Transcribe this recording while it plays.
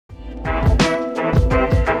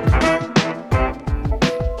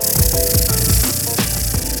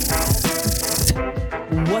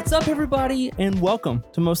everybody, and welcome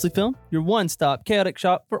to Mostly Film, your one-stop chaotic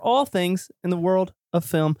shop for all things in the world of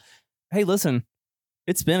film. Hey, listen,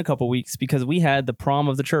 it's been a couple weeks because we had the prom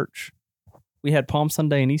of the church. We had Palm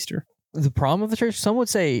Sunday and Easter. The prom of the church? Some would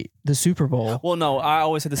say the Super Bowl. Well, no, I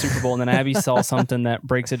always say the Super Bowl, and then Abby saw something that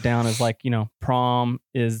breaks it down as like, prom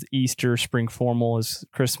is Easter, spring formal is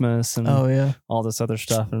Christmas, and all this other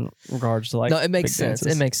stuff in regards to like. No, it makes sense.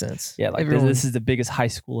 Dances. It makes sense. Yeah, like this is the biggest high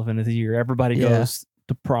school event of the year. Everybody goes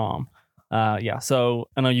to prom. So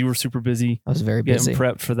I know you were super busy. I was very busy. Getting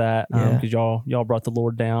prepped for that because y'all brought the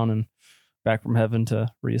Lord down and back from heaven to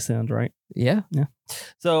reascend, right? Yeah.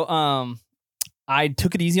 So I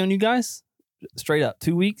took it easy on you guys, straight up.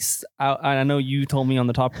 2 weeks. I know you told me on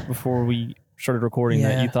the topic before we started recording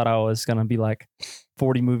that you thought I was going to be like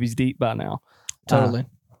 40 movies deep by now. Totally.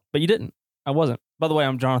 But you didn't. I wasn't. By the way,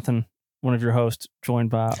 I'm Jonathan, one of your hosts, joined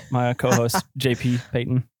by my co-host, JP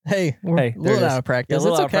Peyton. Hey, we're a little out of practice. Yeah, a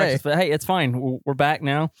little it's out okay. of practice, but hey, it's fine. We're back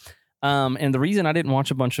now. And the reason I didn't watch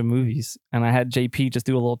a bunch of movies, and I had JP just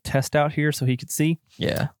do a little test out here so he could see.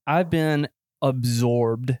 Yeah. I've been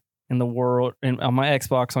absorbed in the world on my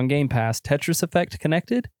Xbox on Game Pass, Tetris Effect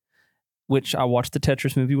Connected, which I watched the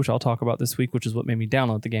Tetris movie, which I'll talk about this week, which is what made me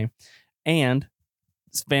download the game, and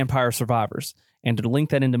Vampire Survivors. And to link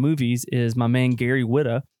that into movies is my man Gary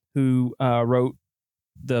Whitta, who wrote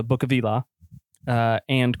the Book of Eli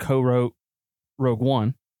and co-wrote Rogue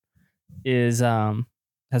One, has been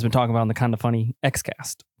talking about on the Kind of Funny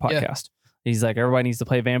Xcast podcast. Yeah. He's like, everybody needs to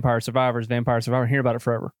play Vampire Survivors, hear about it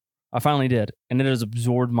forever. I finally did, and it has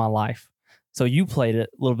absorbed my life. So you played it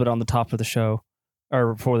a little bit on the top of the show,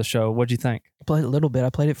 or before the show. What'd you think? I played a little bit. I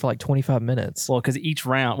played it for like 25 minutes. Well, because each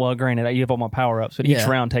round, granted, you have all my power-ups, but each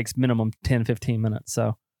round takes minimum 10, 15 minutes,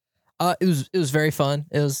 so. It was very fun.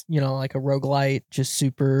 It was, like a roguelite, just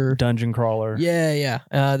super... Dungeon crawler. Yeah.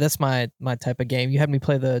 That's my type of game. You had me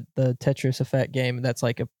play the Tetris Effect game, and that's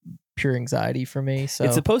like a pure anxiety for me. So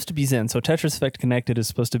it's supposed to be Zen. So Tetris Effect Connected is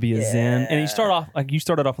supposed to be a Zen. And you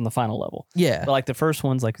started off on the final level. Yeah. But like the first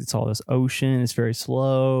one's like, it's all this ocean. It's very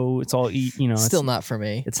slow. It's all, Still not for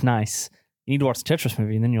me. It's nice. You need to watch the Tetris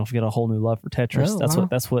movie, and then you'll get a whole new love for Tetris.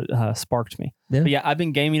 That's what sparked me. Yeah. But I've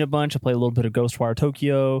been gaming a bunch. I played a little bit of Ghostwire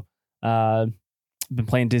Tokyo. Been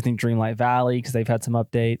playing Disney Dreamlight Valley because they've had some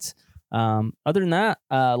updates. Other than that,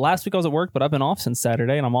 last week I was at work, but I've been off since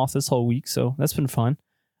Saturday, and I'm off this whole week, so that's been fun.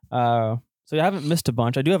 So I haven't missed a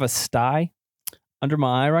bunch. I do have a sty under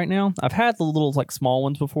my eye right now. I've had the little like small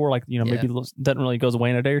ones before, like maybe it doesn't really goes away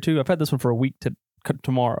in a day or two. I've had this one for a week to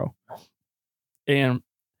tomorrow, and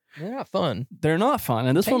they're not fun. They're not fun,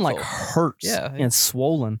 and this one like hurts and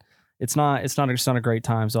swollen. It's not a great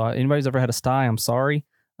time. So anybody's ever had a sty, I'm sorry.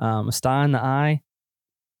 A sty in the eye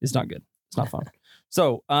is not good. It's not fun.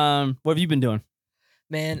 So, what have you been doing?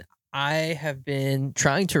 Man, I have been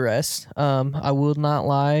trying to rest. I will not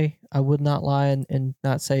lie. And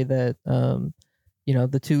not say that,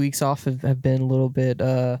 the 2 weeks off have been a little bit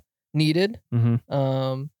needed.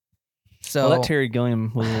 Mm-hmm. So that Terry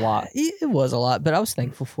Gilliam was a lot. It was a lot, but I was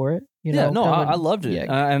thankful for it. I loved it.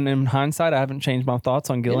 Yeah. And in hindsight, I haven't changed my thoughts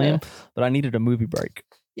on Gilliam, but I needed a movie break.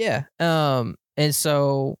 Yeah. And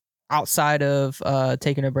so outside of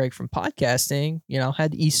taking a break from podcasting,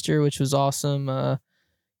 had Easter, which was awesome.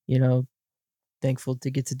 Thankful to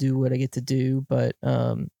get to do what I get to do, but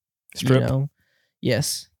strip.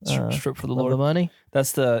 Yes. Strip for the Lord. The money.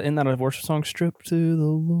 Isn't that a worship song? Strip to the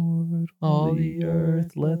Lord, all the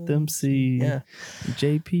earth, let them see. Yeah.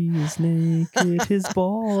 JP is naked, his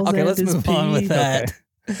balls. Okay, let's move on with that.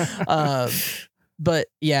 Okay. But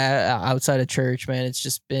outside of church, man, it's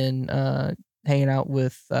just been hanging out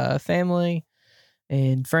with family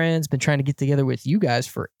and friends. Been trying to get together with you guys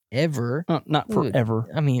forever. Not forever.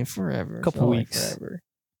 I mean, forever. A couple weeks. Forever.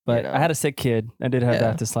 But I had a sick kid. I did have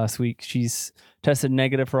that this last week. She's tested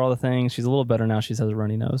negative for all the things. She's a little better now. She has a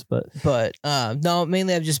runny nose, but no,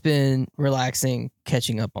 mainly I've just been relaxing,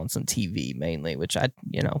 catching up on some TV mainly, which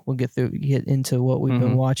we'll get into what we've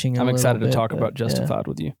been watching. I'm excited to talk about Justified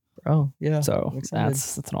with you. Oh yeah. So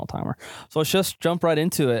that's an all timer. So let's just jump right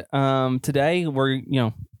into it. Today we're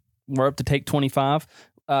up to take 25.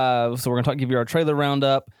 So we're gonna give you our trailer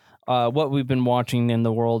roundup. What we've been watching in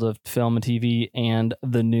the world of film and TV and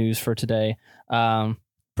the news for today.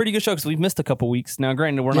 Pretty good show because we've missed a couple weeks. Now,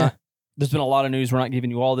 granted, there's been a lot of news. We're not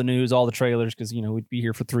giving you all the news, all the trailers, because, we'd be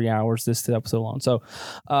here for 3 hours this episode alone. So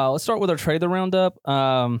let's start with our trailer roundup.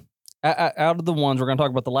 Out of the ones, we're going to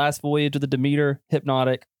talk about The Last Voyage of the Demeter,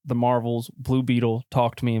 Hypnotic, The Marvels, Blue Beetle,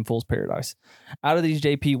 Talk to Me, and Fool's Paradise. Out of these,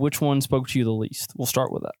 JP, which one spoke to you the least? We'll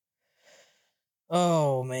start with that.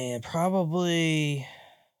 Oh, man, probably...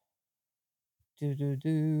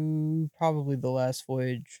 Probably The Last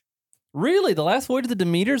Voyage Really? The Last Voyage of the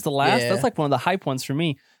Demeter is the last? Yeah. That's like one of the hype ones for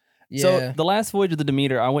me. Yeah. So the Last Voyage of the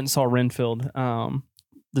Demeter, I went and saw Renfield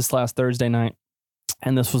this last Thursday night.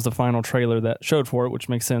 And this was the final trailer that showed for it, which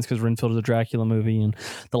makes sense because Renfield is a Dracula movie and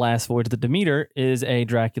The Last Voyage of the Demeter is a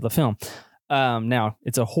Dracula film. Now,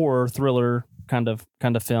 it's a horror thriller kind of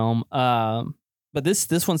film. But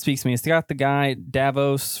this one speaks to me. It's got the guy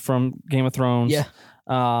Davos from Game of Thrones. Yeah.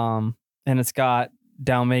 And it's got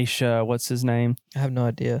Dalmatia, what's his name? I have no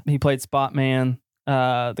idea. He played Spotman,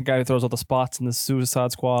 the guy who throws all the spots in the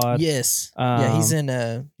Suicide Squad. Yes. Yeah, he's in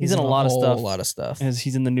a lot of stuff. A lot of stuff.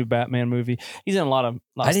 He's in the new Batman movie. He's in a lot of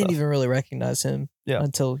I didn't stuff. even really recognize him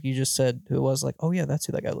until you just said who it was. Like, oh yeah, that's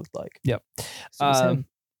who that guy looked like. Yep. So it was him.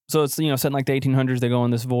 So it's set in like the 1800s. They go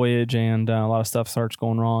on this voyage, and a lot of stuff starts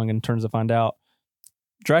going wrong. And turns to find out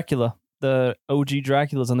Dracula, the OG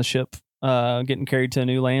Dracula's on the ship, getting carried to a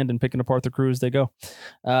new land and picking apart the crew as they go.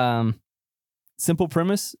 Simple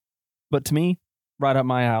premise, but to me, right up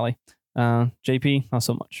my alley. JP, not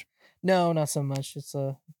so much. No, not so much. It's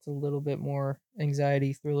a little bit more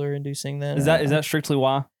anxiety thriller inducing than Is that strictly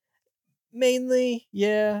why? Mainly,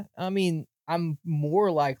 yeah. I mean, I'm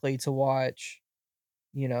more likely to watch,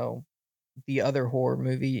 the other horror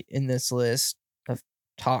movie in this list of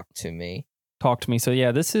Talk to Me. Talk to Me. So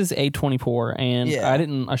yeah, this is A24,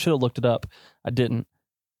 and I should have looked it up. I didn't.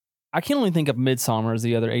 I can only think of Midsommar as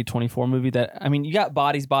the other A24 movie that, I mean, you got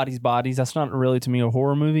bodies. That's not really to me a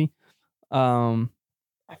horror movie. I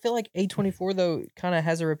feel like A24 though kind of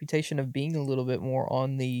has a reputation of being a little bit more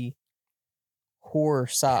on the horror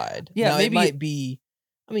side. Yeah, now, maybe it might be.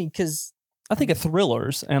 I mean, because I think of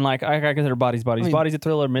thrillers, and like I consider bodies. I mean, Bodies a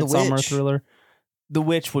thriller, Midsommar a thriller. The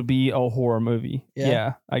Witch would be a horror movie.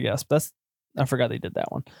 Yeah, I guess. I forgot they did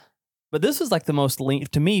that one. But this was like the most lean,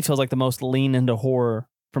 to me, feels like the most lean into horror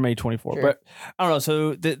from A24. Sure. But I don't know.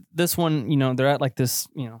 So this one, they're at like this,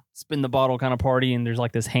 spin the bottle kind of party, and there's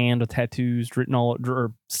like this hand with tattoos written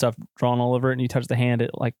or stuff drawn all over it, and you touch the hand,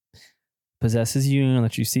 it like possesses you and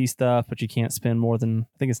lets you see stuff, but you can't spend more than,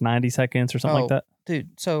 I think it's 90 seconds or something like that. Dude,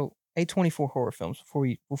 so A24 horror films before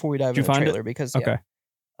we dive into the trailer, because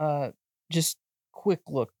just quick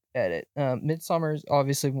look at it. Midsommar is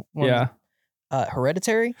obviously one.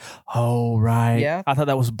 Hereditary. Oh, right. Yeah. I thought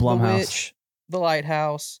that was Blumhouse. The Witch, The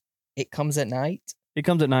Lighthouse. It Comes at Night. It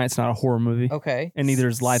Comes at Night. It's not a horror movie. Okay. And neither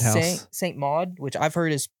is Lighthouse. Saint Maud, which I've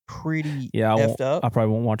heard is pretty effed up. I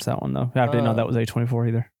probably won't watch that one though. I didn't know that was A24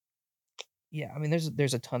 either. Yeah, I mean,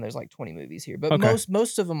 there's a ton. There's like 20 movies here, but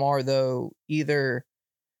most of them are though either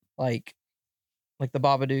like the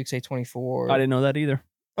Babadook's A24. I didn't know that either.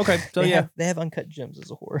 Okay, so they have Uncut Gems as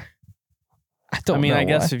a horror. I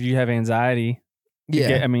guess if you have anxiety,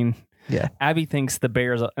 Abby thinks the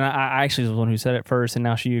Bears, and I actually was the one who said it first, and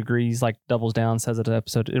now she agrees, like doubles down, says it in the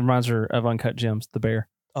episode. It reminds her of Uncut Gems, the bear.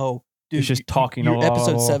 Oh, dude, it's just talking.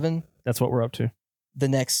 Episode 7. That's what we're up to. The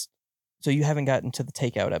next. So you haven't gotten to the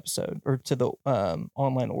takeout episode or to the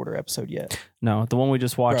online order episode yet? No, the one we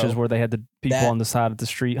just watched is where they had the people on the side of the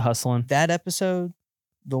street hustling. That episode,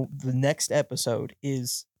 the next episode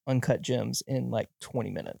is Uncut Gems in like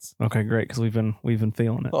 20 minutes. Okay, great, because we've been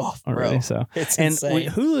feeling it already. Bro, so it's insane.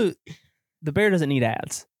 Hulu, the bear doesn't need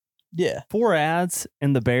ads. Yeah, 4 ads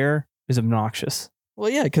in the bear is obnoxious. Well,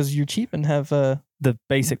 yeah, because you're cheap and have the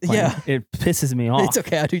basic plan. Yeah. It pisses me off. It's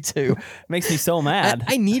okay, I do too. Makes me so mad.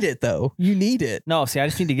 I need it though. You need it. No, see, I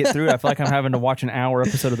just need to get through it. I feel like I'm having to watch an hour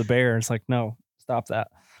episode of The Bear. It's like, no, stop that.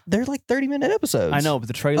 They're like 30-minute episodes. I know, but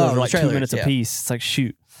the trailers are like 2 minutes apiece. It's like,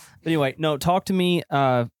 shoot. But anyway, no, Talk to Me.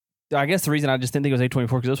 I guess the reason I just didn't think it was A24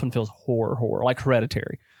 because this one feels horror, like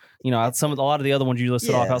Hereditary. A lot of the other ones you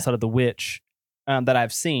listed off outside of The Witch that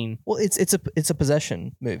I've seen. Well, it's a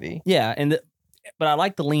possession movie. Yeah, but I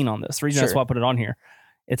like the lean on this. The reason that's why I put it on here.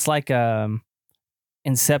 It's like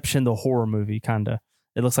Inception, the horror movie, kind of.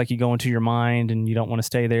 It looks like you go into your mind and you don't want to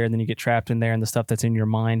stay there, and then you get trapped in there, and the stuff that's in your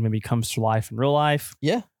mind maybe comes to life in real life.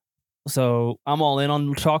 Yeah. So I'm all in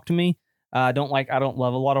on Talk to Me. I don't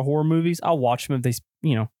love a lot of horror movies. I'll watch them if they,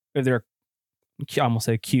 if they're, I almost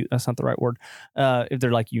say cute. That's not the right word. If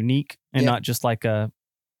they're like unique and not just like a,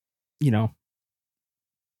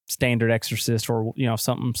 standard Exorcist or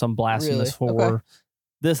some blasphemous horror. Okay.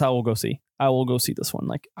 This I will go see. I will go see this one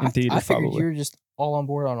in theaters. I figured you're just all on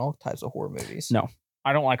board on all types of horror movies. No,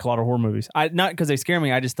 I don't like a lot of horror movies. Not because they scare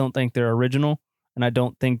me. I just don't think they're original, and I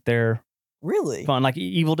don't think they're really fun. Like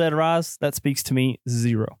Evil Dead Rise, that speaks to me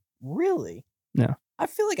 0. Really? Yeah. I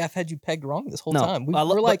feel like I've had you pegged wrong this whole time.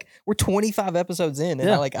 We're 25 episodes in,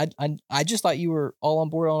 and I just thought you were all on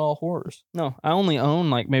board on all horrors. No, I only own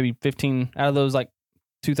maybe 15 out of those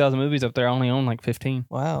 2,000 movies up there, I only own like 15.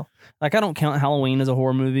 Wow. Like, I don't count Halloween as a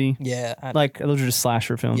horror movie. Yeah. Like, those are just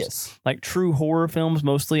slasher films. Yes. Like, true horror films,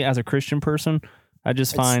 mostly as a Christian person, I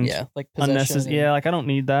just find like unnecessary. Yeah, like, I don't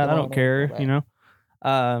need that. I don't care, you know?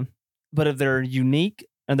 But if they're unique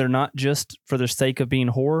and they're not just for the sake of being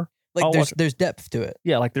horror, like there's depth to it.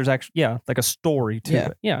 Yeah, like there's actually like a story to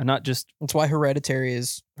it. Yeah, not just. That's why Hereditary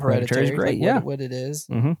is great. Like yeah, what it is.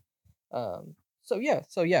 Mm-hmm.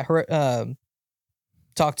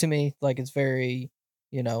 Talk to me. Like, it's very,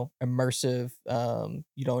 immersive.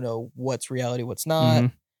 You don't know what's reality, what's not.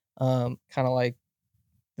 Mm-hmm. Kind of like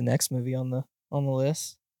the next movie on the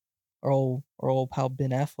list. Our old pal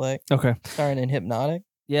Ben Affleck. Okay. Starring in Hypnotic.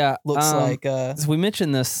 Yeah. Looks like. So we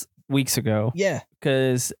mentioned this weeks ago. Yeah.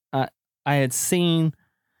 Because I had seen,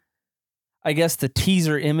 I guess the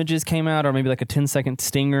teaser images came out, or maybe like a 10-second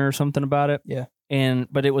stinger or something about it. Yeah.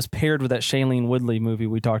 But it was paired with that Shailene Woodley movie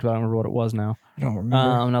we talked about. I don't remember what it was now. I don't remember.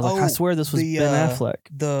 And I was like, I swear this was Ben Affleck.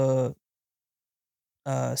 The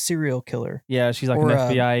serial killer. Yeah, she's like an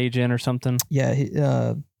FBI agent or something.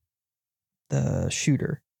 Yeah, the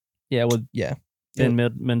shooter. Yeah,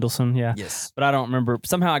 Ben Mendelsohn. Yeah. Yes. But I don't remember.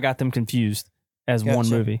 Somehow I got them confused as one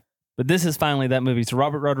movie. But this is finally that movie. It's a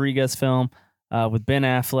Robert Rodriguez film with Ben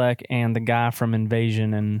Affleck and the guy from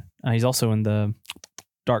Invasion, and he's also in the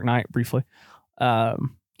Dark Knight briefly. Can't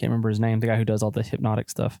remember his name. The guy who does all the Hypnotic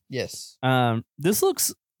stuff. Yes. This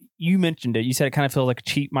looks. You mentioned it. You said it kind of feels like a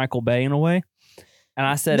cheap Michael Bay in a way, and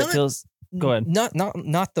I said it feels. Go ahead. Not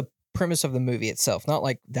the premise of the movie itself. Not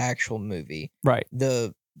like the actual movie. Right.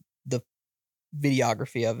 The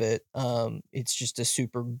videography of it. It's just a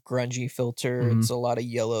super grungy filter. Mm-hmm. It's a lot of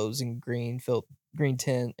yellows and green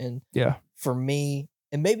tint, and for me,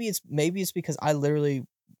 and maybe it's because I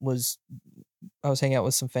was hanging out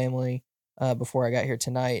with some family before I got here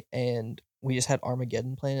tonight, and we just had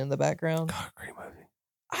Armageddon playing in the background. God, great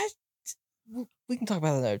movie. We can talk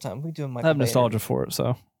about it another time. We do I have nostalgia for it,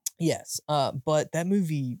 so yes. But that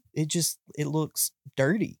movie, it looks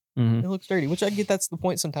dirty. Mm-hmm. It looks dirty, which I get that's the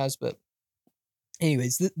point sometimes, but.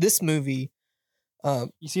 Anyways, this movie,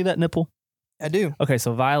 you see that nipple? I do. Okay,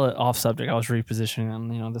 so Violet, off subject. I was repositioning,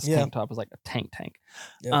 and this tank top is like a tank.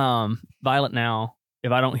 Yep. Violet now,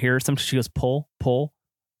 if I don't hear something, she goes pull.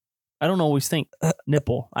 I don't always think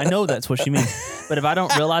nipple. I know that's what she means, but if I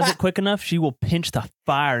don't realize it quick enough, she will pinch the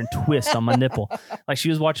fire and twist on my nipple. Like she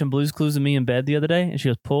was watching Blue's Clues with me in bed the other day, and she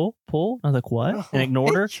goes pull. I was like, what? And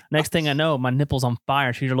ignored her. Next thing I know, my nipple's on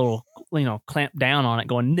fire. She's a little, clamp down on it,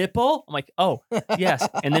 going nipple. I'm like, oh yes.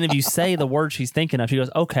 And then if you say the word she's thinking of, she goes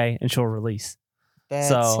okay, and she'll release. That's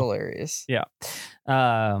hilarious. Yeah.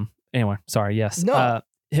 Anyway, sorry. Yes. No.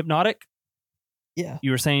 Hypnotic. Yeah. You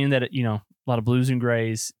were saying that a lot of blues and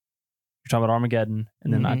grays. You're talking about Armageddon,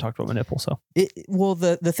 and then I talked about my nipple. So,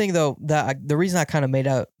 the thing though the reason I kind of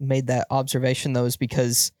made that observation though is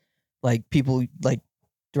because like people like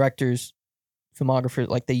directors, filmographers,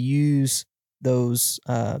 like they use those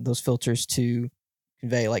filters to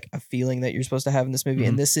convey like a feeling that you're supposed to have in this movie,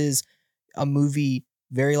 and this is a movie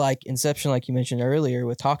very like Inception, like you mentioned earlier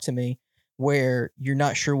with Talk to Me, where you're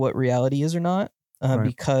not sure what reality is or not,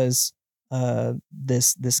 because.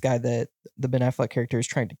 This guy that the Ben Affleck character is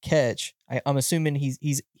trying to catch. I'm assuming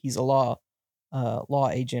he's a law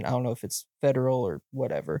agent. I don't know if it's federal or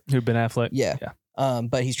whatever. Who, Ben Affleck? Yeah.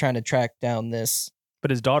 But he's trying to track down this.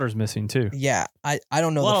 But his daughter's missing too. Yeah. I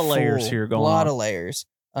don't know. A lot of layers here going on. A lot of layers.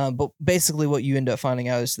 But basically what you end up finding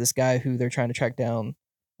out is this guy who they're trying to track down,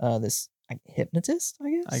 this hypnotist,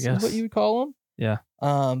 I guess is what you would call him. Yeah.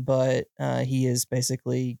 But he has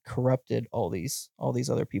basically corrupted all these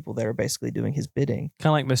other people that are basically doing his bidding. Kind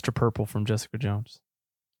of like Mr. Purple from Jessica Jones.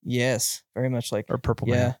 Yes, very much like or Purple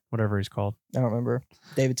Man, whatever he's called. I don't remember.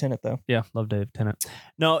 David Tennant though. Yeah, love David Tennant.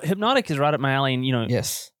 No, Hypnotic is right up my alley, and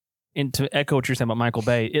yes. And to echo what you're saying about Michael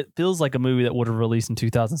Bay, it feels like a movie that would have released in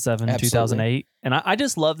 2007, Absolutely. 2008. And I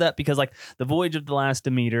just love that because like The Voyage of the Last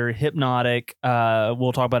Demeter, Hypnotic,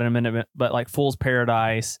 we'll talk about it in a minute, but like Fool's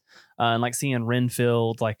Paradise, and like seeing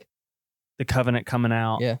Renfield, like The Covenant coming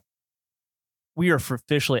out. Yeah. We are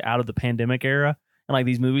officially out of the pandemic era. And like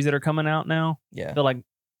these movies that are coming out now, yeah, they're like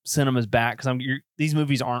cinema's back because these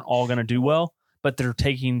movies aren't all going to do well, but they're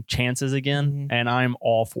taking chances again, and I'm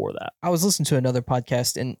all for that. I was listening to another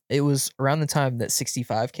podcast, and it was around the time that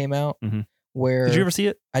 65 came out. Where did you ever see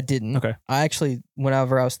it? I didn't. Okay. I actually,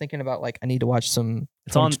 whenever I was thinking about like I need to watch some,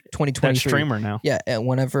 it's on 2023 that streamer now. Yeah, and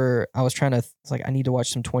whenever I was trying to, it's like I need to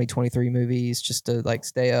watch some 2023 movies just to like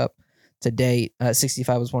stay up to date.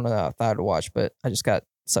 65 was one that I thought to watch, but I just got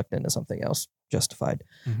sucked into something else. Justified.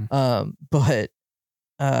 But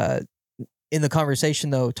in the conversation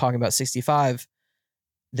though, talking about 65.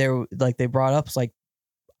 They brought up like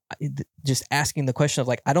just asking the question of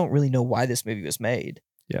like, I don't really know why this movie was made.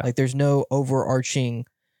 Yeah. Like there's no overarching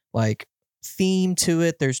like theme to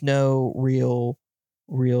it. There's no real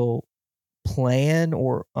plan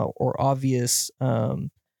or obvious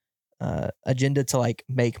agenda to like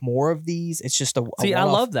make more of these. It's just a See, I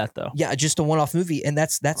one-off. love that though. Yeah, just a one-off movie, and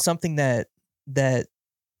that's something that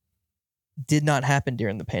did not happen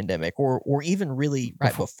during the pandemic, or even really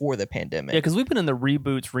right before the pandemic. Yeah, because we've been in the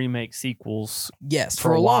reboots, remakes, sequels. Yes,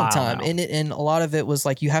 for a long time, now. and a lot of it was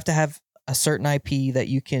like you have to have a certain IP that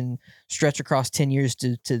you can stretch across 10 years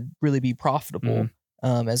to really be profitable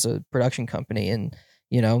as a production company, and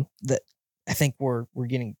that I think we're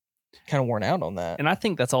getting kind of worn out on that. And I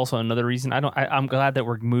think that's also another reason I'm glad that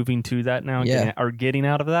we're moving to that now, getting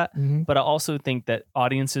out of that. Mm-hmm. But I also think that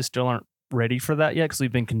audiences still aren't ready for that yet, because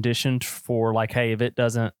we've been conditioned for like, hey, if it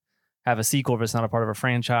doesn't have a sequel, if it's not a part of a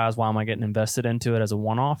franchise, why am I getting invested into it as a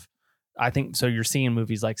one-off? I think so. You're seeing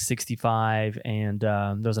movies like 65, and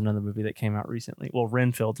there's another movie that came out recently. Well,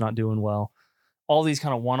 Renfield's not doing well. All these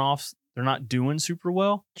kind of one-offs, they're not doing super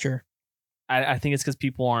well. Sure. I think it's because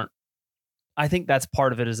people aren't. I think that's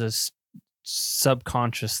part of it, is a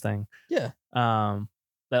subconscious thing. Yeah.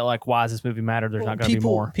 That like, why does this movie matter? There's not going to be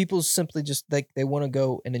more. People simply just like they want to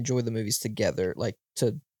go and enjoy the movies together. Like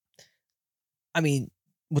I mean,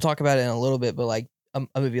 we'll talk about it in a little bit, but like a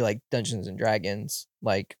movie like Dungeons and Dragons,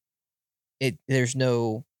 like there's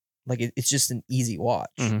no like it's just an easy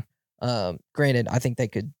watch. Mm-hmm. Granted, I think they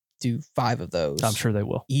could do 5 of those. I'm sure they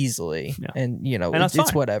will easily, yeah. And and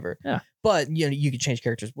it's whatever. Yeah, but you could change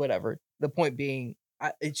characters, whatever. The point being,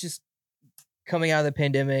 it's just coming out of the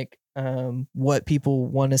pandemic. What people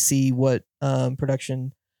want to see, what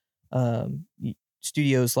production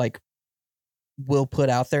studios like will put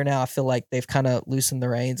out there now. I feel like they've kind of loosened the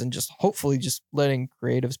reins and just hopefully just letting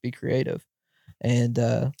creatives be creative. And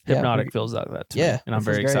Hypnotic feels like that too. Yeah, and I'm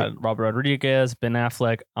very excited. Robert Rodriguez, Ben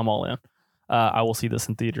Affleck, I'm all in. I will see this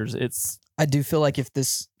in theaters. I do feel like if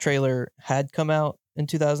this trailer had come out in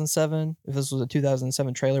 2007, if this was a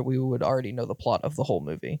 2007 trailer, we would already know the plot of the whole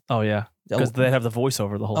movie. Oh yeah, because they have the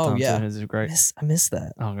voiceover the whole time. Yeah, so it's great. I miss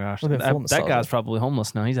that. Oh gosh, that guy's probably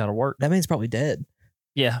homeless now. He's out of work. That man's probably dead.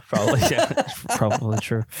 Yeah, probably. Yeah, probably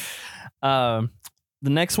true. The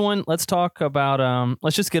next one, let's talk about.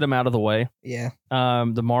 Let's just get them out of the way. Yeah.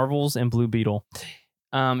 The Marvels and Blue Beetle.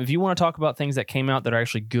 If you want to talk about things that came out that are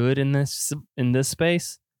actually good in this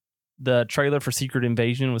space, the trailer for Secret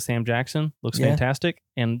Invasion with Sam Jackson looks fantastic,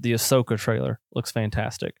 and the Ahsoka trailer looks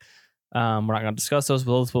fantastic. We're not going to discuss those,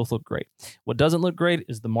 but those both look great. What doesn't look great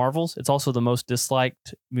is the Marvels. It's also the most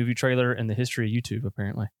disliked movie trailer in the history of YouTube,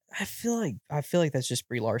 apparently. I feel like that's just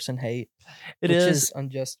Brie Larson hate. Which is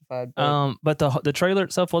unjustified. But the trailer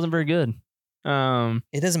itself wasn't very good.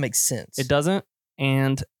 It doesn't make sense. It doesn't,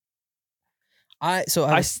 and I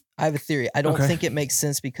have a theory. I don't think it makes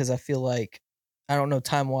sense because I feel like, I don't know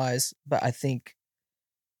time wise, but I think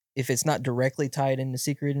if it's not directly tied into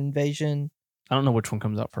Secret Invasion, I don't know which one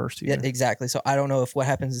comes out first either. Yeah, exactly. So I don't know if what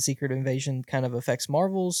happens in Secret Invasion kind of affects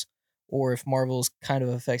Marvel's, or if Marvel's kind of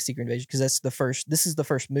affects Secret Invasion, because this is the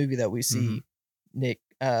first movie that we see Nick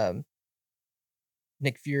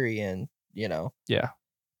Fury in, Yeah.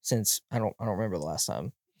 Since I don't remember the last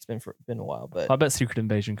time. It's been a while, but I bet Secret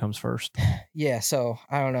Invasion comes first. Yeah, so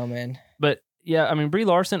I don't know, man. But yeah, I mean, Brie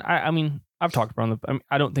Larson, I mean, I've talked about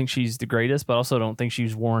I don't think she's the greatest, but also don't think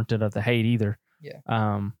she's warranted of the hate either. Yeah.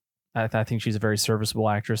 I think she's a very serviceable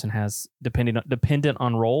actress and has dependent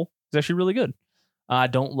on role. Is actually really good. I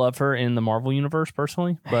don't love her in the Marvel universe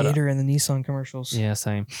personally, but I hate her in the Nissan commercials. Yeah,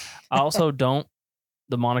 same. I also don't.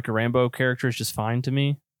 The Monica Rambeau character is just fine to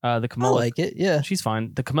me. The Kamala, I like it. Yeah, she's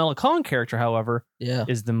fine. The Kamala Khan character, however,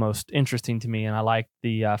 is the most interesting to me, and I like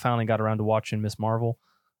the. I finally got around to watching Miss Marvel,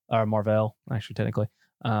 or Marvel, actually technically.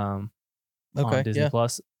 On Disney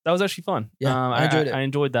Plus. That was actually fun. Yeah, I enjoyed it. I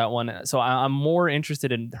enjoyed that one. So I'm more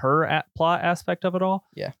interested in her plot aspect of it all.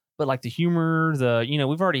 Yeah, but like the humor,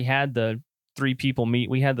 we've already had the 3 people meet.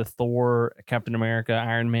 We had the Thor, Captain America,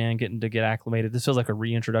 Iron Man getting to get acclimated. This feels like a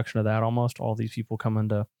reintroduction of that almost. All these people coming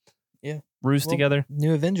to roost together.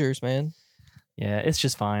 New Avengers, man. Yeah, it's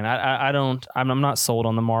just fine. I'm not sold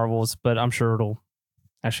on the Marvels, but I'm sure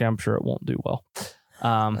I'm sure it won't do well.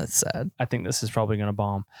 That's sad. I think this is probably going to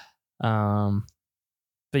bomb.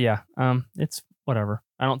 But yeah, it's whatever.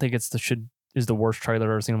 I don't think is the worst trailer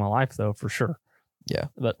I've ever seen in my life though, for sure. Yeah,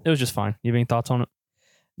 but it was just fine. You have any thoughts on it?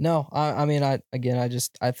 No, I mean, I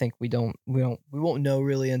think we won't know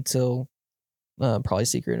really until probably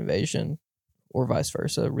Secret Invasion or vice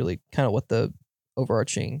versa. Really, kind of what the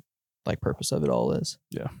overarching like purpose of it all is.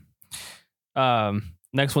 Yeah.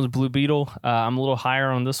 Next one's Blue Beetle. I'm a little higher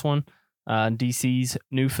on this one. DC's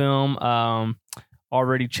new film,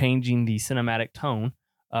 already changing the cinematic tone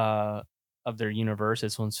of their universe.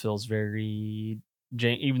 This one feels very,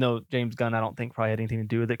 even though James Gunn, I don't think probably had anything to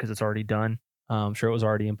do with it because it's already done. I'm sure it was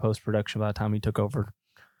already in post production by the time he took over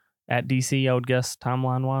at DC, I would guess,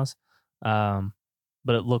 timeline wise.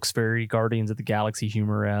 But it looks very Guardians of the Galaxy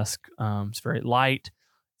humor-esque. It's very light.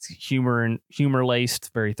 It's humor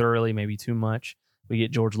laced very thoroughly, maybe too much. We get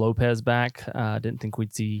George Lopez back. Didn't think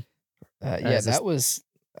we'd see. That was.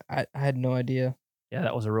 I had no idea. Yeah,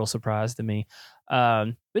 that was a real surprise to me.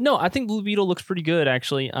 But no, I think Blue Beetle looks pretty good,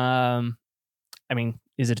 actually. I mean,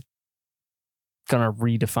 is it gonna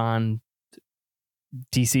redefine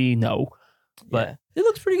DC? No, but it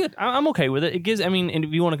looks pretty good. I'm okay with it. It gives. I mean, and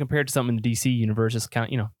if you want to compare it to something in the DC universe, it's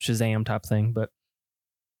kind of Shazam type thing. But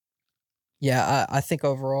yeah, I think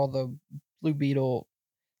overall the Blue Beetle,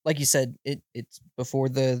 like you said, it's before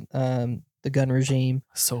the gun regime.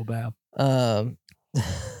 So bad. Oh,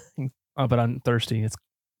 but I'm thirsty.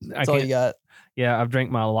 That's all you got. Yeah, I've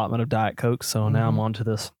drank my allotment of Diet Coke, so now I'm on to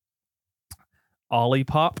this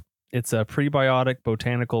Olipop. It's a prebiotic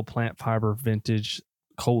botanical plant fiber vintage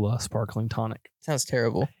cola sparkling tonic. Sounds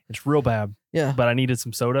terrible. It's real bad. Yeah. But I needed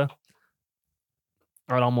some soda.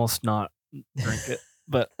 I'd almost not drink it.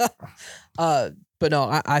 But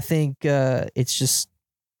no, I think it's just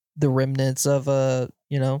the remnants of an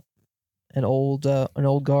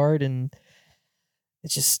old guard, and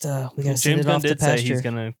it's just we gotta send James it Gunn off to did say pasture. he's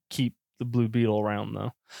gonna keep the Blue Beetle around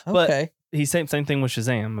though. Okay. But he same thing with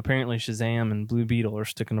Shazam. Apparently Shazam and Blue Beetle are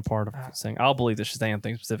sticking apart of saying I'll believe the Shazam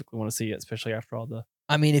thing specifically want to see it, especially after all the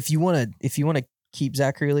I mean, if you wanna keep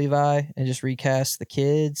Zachary Levi and just recast the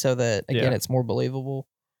kid so that again it's more believable.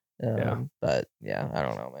 But yeah, I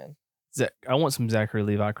don't know, man. I want some Zachary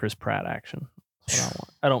Levi, Chris Pratt action. That's what I want.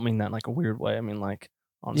 I don't mean that in like a weird way. I mean like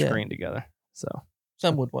on screen together. So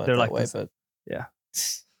some would want it that way, but yeah.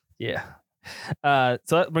 So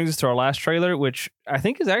that brings us to our last trailer, which I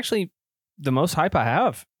think is actually the most hype I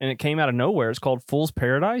have, and it came out of nowhere. It's called Fool's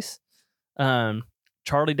Paradise.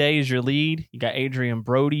 Charlie Day is your lead. You got Adrian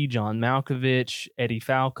Brody, John Malkovich, Eddie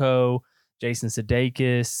Falco, Jason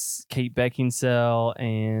Sudeikis, Kate Beckinsale,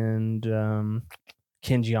 and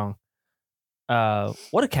Ken Jeong.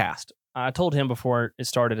 What a cast. I told him before it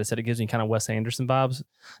started, I said it gives me kind of Wes Anderson vibes.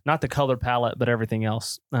 Not the color palette, but everything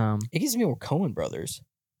else. It gives me more Coen Brothers.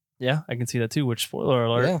 Yeah, I can see that too, which, spoiler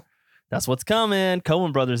alert, yeah. That's what's coming.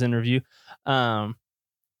 Coen Brothers interview. So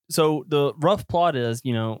the rough plot is,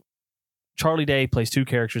 Charlie Day plays two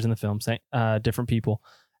characters in the film, different people.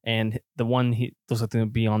 And the one he looks like to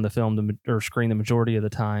be on the film or screen the majority of the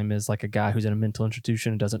time is like a guy who's in a mental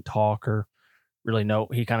institution and doesn't talk or really know.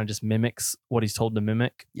 He kind of just mimics what he's told to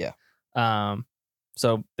mimic. Yeah.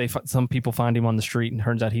 So some people find him on the street and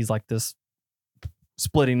turns out he's like this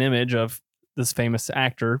splitting image of this famous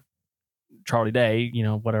actor, Charlie Day,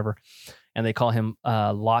 whatever. And they call him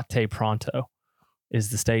Latte Pronto is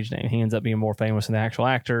the stage name. He ends up being more famous than the actual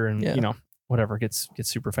actor and, whatever, gets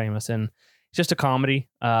super famous. And it's just a comedy,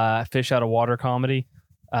 fish out of water comedy.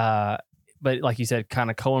 But like you said, kind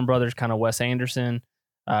of Coen Brothers, kind of Wes Anderson.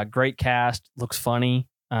 Great cast, looks funny.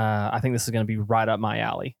 I think this is going to be right up my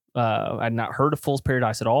alley. I'd not heard of Fool's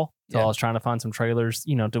Paradise at all. So I was trying to find some trailers,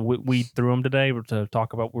 to weed through them today to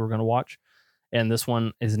talk about what we were going to watch. And this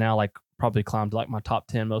one is now like probably climbed to like my top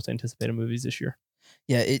 10 most anticipated movies this year.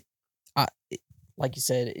 Yeah, it like you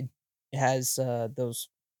said, it has those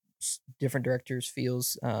different directors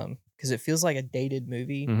feels because it feels like a dated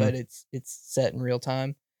movie, but it's set in real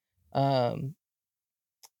time.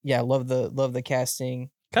 Yeah, I love the casting.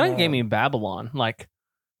 Kind of gave me Babylon, like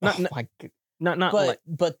not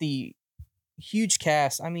but the huge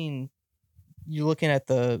cast. I mean, you're looking at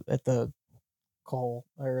the call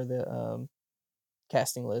or the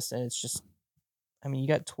casting list, and it's just, I mean, you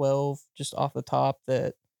got 12 just off the top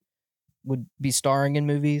that would be starring in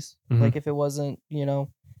movies. Like if it wasn't,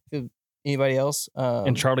 anybody else.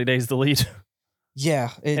 And Charlie Day's the lead.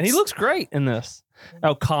 Yeah, and he looks great in this.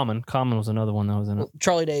 Oh, Common was another one that was in it.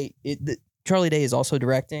 Charlie Day. Charlie Day is also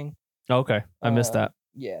directing. Okay, I missed that.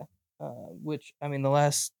 Yeah, which I mean,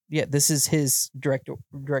 this is his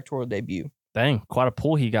directorial debut. Dang, quite a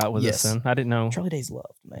pull he got with this. Then I didn't know. Charlie Day's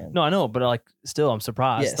loved, man. No, I know, but like, still, I'm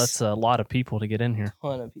surprised. Yes. That's a lot of people to get in here. A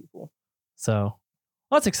ton of people. So, well,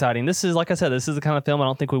 that's exciting. This is, like I said, this is the kind of film I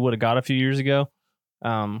don't think we would have got a few years ago.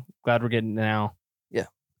 Glad we're getting it now. Yeah.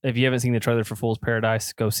 If you haven't seen the trailer for Fool's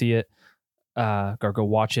Paradise, go see it. Or go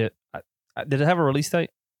watch it. Did it have a release date?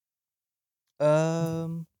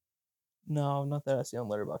 No, not that I see on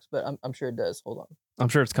Letterboxd, but I'm sure it does. Hold on. I'm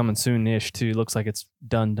sure it's coming soon-ish too. Looks like it's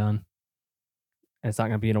done. And it's not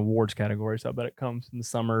going to be an awards category, so I bet it comes in the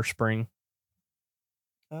summer or spring.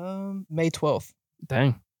 May 12th.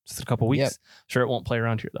 Dang, just a couple weeks. Yep. Sure, it won't play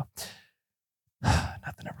around here, though.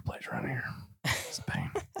 Nothing ever plays around here. It's a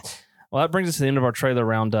pain. Well, that brings us to the end of our trailer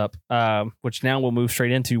roundup, which now we'll move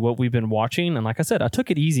straight into what we've been watching. And like I said, I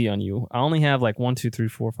took it easy on you. I only have like 1, 2, 3,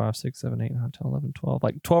 4, 5, 6, 7, 8, 9, 10, 11, 12,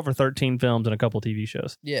 like 12 or 13 films and a couple TV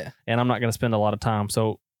shows. Yeah. And I'm not going to spend a lot of time.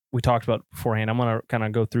 So we talked about beforehand. I'm going to kind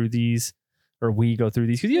of go through these, or we go through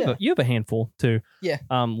these, because you have a handful too. Yeah.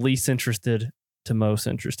 Least interested to most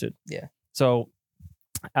interested. Yeah. So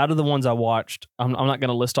out of the ones I watched, I'm not going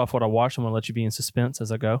to list off what I watched. I'm going to let you be in suspense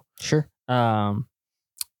as I go. Sure.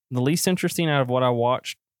 The least interesting out of what I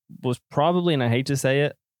watched was probably, and I hate to say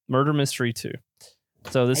it, Murder Mystery 2.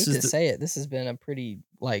 So this is say it. This has been a pretty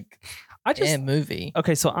movie.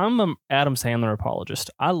 Okay, so I'm an Adam Sandler apologist.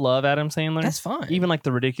 I love Adam Sandler. That's fine. Even like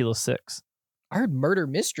The Ridiculous Six. I heard Murder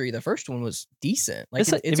Mystery. The first one was decent. Like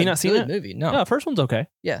Have you not seen it? Movie. No. No, the first one's okay.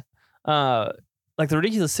 Yeah. Like The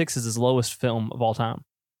Ridiculous Six is his lowest film of all time.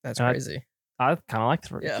 That's crazy. I kind of like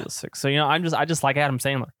The Ridiculous Six. So I just like Adam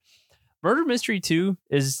Sandler. Murder Mystery 2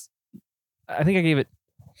 is, I think I gave it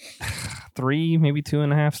 3, maybe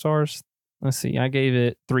 2.5 stars. Let's see. I gave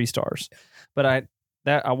it 3 stars, but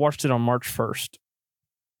I watched it on March 1st,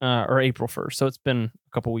 or April 1st. So it's been a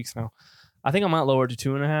couple weeks now. I think I might lower it to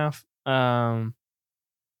 2.5.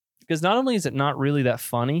 Because not only is it not really that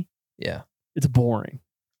funny, it's boring,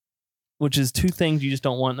 which is 2 things you just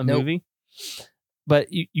don't want in a movie. But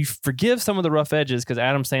you forgive some of the rough edges because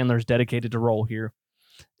Adam Sandler's dedicated to role here.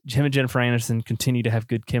 Him and Jennifer Aniston continue to have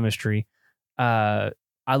good chemistry. I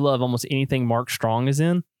love almost anything Mark Strong is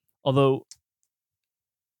in. Although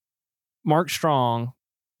Mark Strong,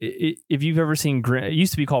 if you've ever seen, it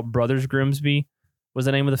used to be called Brothers Grimsby was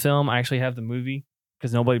the name of the film. I actually have the movie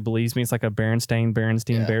because nobody believes me. It's like a Berenstain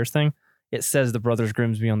Bears thing. It says the Brothers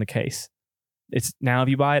Grimsby on the case. It's now if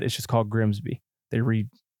you buy it, it's just called Grimsby. They redid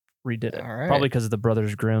it. All right. Probably because of the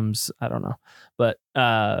Brothers Grimms. I don't know. But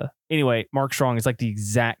anyway, Mark Strong is like the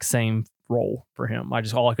exact same role for him.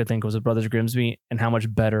 All I could think was the Brothers Grimsby and how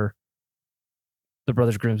much better the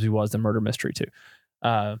Brothers Grimsby was than Murder Mystery 2.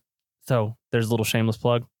 So there's a little shameless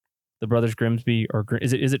plug. The Brothers Grimsby, or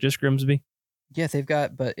is it just Grimsby? Yeah,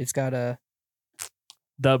 it's got a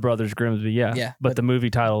The Brothers Grimsby, yeah. Yeah. But the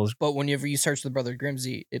movie title is But whenever you search the Brothers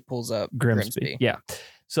Grimsby, it pulls up Grimsby. Yeah.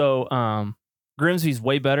 So Grimsby's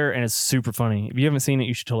way better and it's super funny. If you haven't seen it,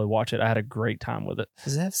 you should totally watch it. I had a great time with it.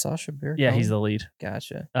 Does it have Sacha Baron? Yeah, he's the lead.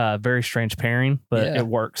 Gotcha. Very strange pairing, but it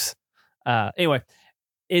works. Anyway,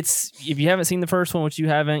 if you haven't seen the first one, which you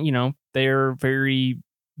haven't, they're very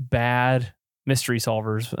bad mystery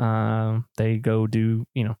solvers. They go do,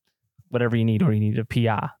 whatever you need, or you need a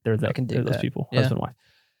PI. They're those people, husband and wife.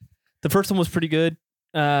 The first one was pretty good.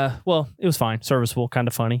 Well, it was fine, serviceable, kind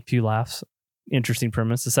of funny, few laughs, interesting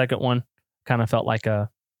premise. The second one kind of felt like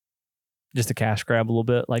just a cash grab a little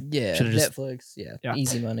bit. Like Netflix,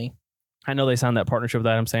 easy money. I know they signed that partnership with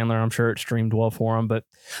Adam Sandler. I'm sure it streamed well for him, but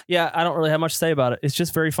I don't really have much to say about it. It's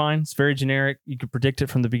just very fine. It's very generic. You could predict it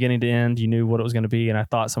from the beginning to end. You knew what it was going to be, and I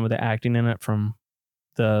thought some of the acting in it from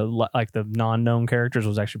the non-known characters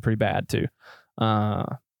was actually pretty bad too. And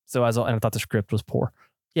I thought the script was poor.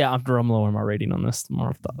 Yeah, I'm lowering my rating on this.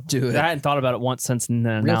 Do it. I hadn't thought about it once since then.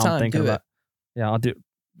 Real now time, I'm thinking about it. Yeah, I'll do it.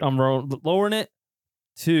 I'm lowering it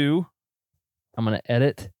to, I'm going to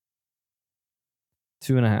edit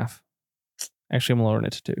 2.5. Actually, I'm lowering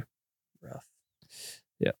it to 2. Rough.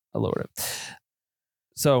 Yeah, I lowered it.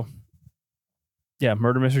 So,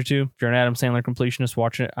 Murder Mystery 2. If you're an Adam Sandler completionist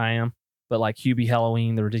watching it, I am. But like Hubie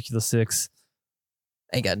Halloween, The Ridiculous Six.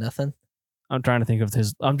 Ain't got nothing. I'm trying to think of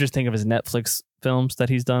I'm just thinking of his Netflix films that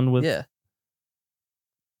he's done with. Yeah.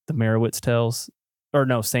 The Merowitz Tales. Or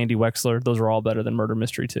no, Sandy Wexler. Those are all better than Murder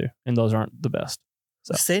Mystery 2. And those aren't the best.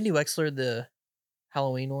 So Sandy Wexler, the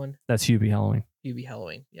Halloween one? That's Hubie Halloween. Hubie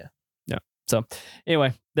Halloween, yeah. Yeah. So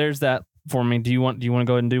anyway, there's that for me. Do you want to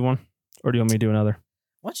go ahead and do one? Or do you want me to do another?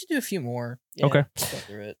 Why don't you do a few more? Yeah, okay. Go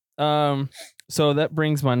through it. So that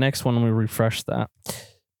brings my next one. Let me refresh that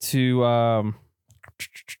to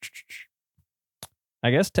I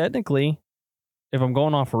guess technically, if I'm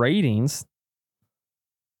going off ratings,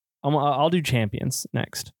 I'll do Champions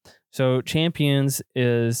next. So Champions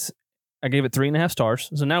is, I gave it 3.5 stars.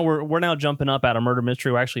 So now we're now jumping up out of Murder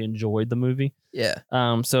Mystery. We actually enjoyed the movie. Yeah.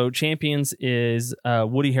 So Champions is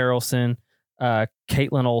Woody Harrelson,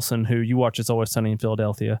 Caitlin Olsen, who you watch It's Always Sunny in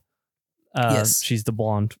Philadelphia. Yes. She's the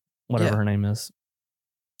blonde, whatever her name is.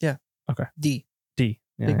 Yeah. Okay. D.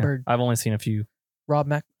 Yeah, Big Bird. I've only seen a few.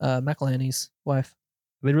 Rob McElhenney's wife.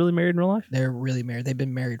 they really married in real life? They're really married. They've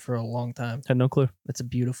been married for a long time. Had no clue. It's a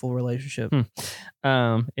beautiful relationship.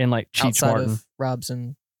 And like Cheech Outside Martin. of Rob's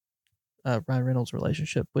and Ryan Reynolds'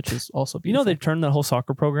 relationship, which is also beautiful. They've turned that whole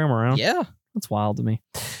soccer program around? Yeah. That's wild to me.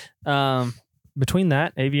 Between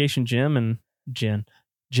that, Aviation Jim and Jen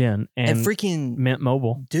and freaking Mint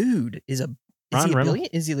Mobile. Dude is he a billion?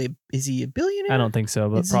 Is he a billionaire? I don't think so,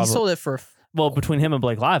 but probably. He sold it for... Well, between him and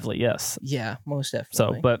Blake Lively, yes. Yeah, most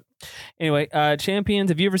definitely. So, but anyway,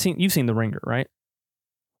 Champions, you've seen The Ringer, right?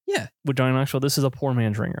 Yeah. With Johnny Knoxville, this is a poor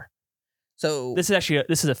man's Ringer. So this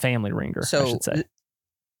is a family Ringer, I should say.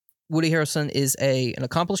 Woody Harrelson is an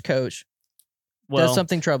accomplished coach. Does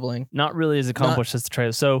something troubling. Not really as accomplished as the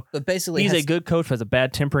trailer. So, but basically, he's a good coach, but has a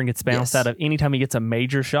bad temper and gets bounced out of anytime he gets a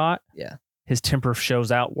major shot. Yeah. His temper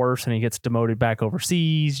shows out worse, and he gets demoted back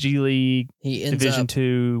overseas, G League, Division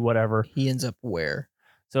 2, whatever. He ends up where?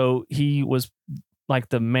 So he was like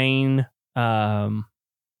the main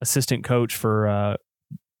assistant coach for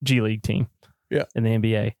G League team, in the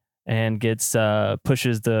NBA, and gets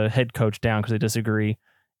pushes the head coach down because they disagree,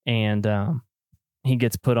 and he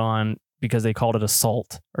gets put on because they called it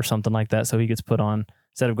assault or something like that. So he gets put on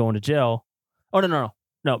instead of going to jail. Oh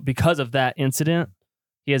no! Because of that incident.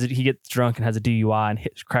 He gets drunk and has a DUI and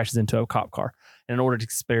crashes into a cop car. And in order to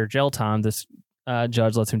spare jail time, this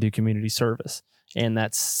judge lets him do community service. And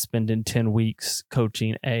that's spending 10 weeks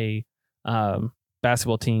coaching a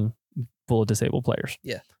basketball team full of disabled players.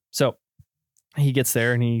 Yeah. So he gets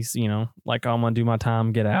there and he's, like, I'm going to do my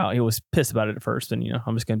time, get out. He was pissed about it at first. And,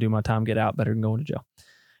 I'm just going to do my time, get out, better than going to jail.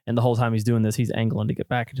 And the whole time he's doing this, he's angling to get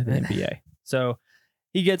back into the NBA. So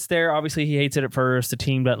he gets there. Obviously, he hates it at first. The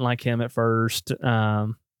team doesn't like him at first.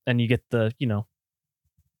 And you get the,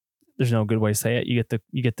 there's no good way to say it. You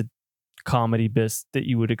get the comedy bits that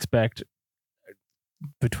you would expect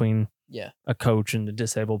between a coach and the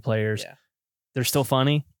disabled players. Yeah. They're still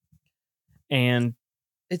funny. And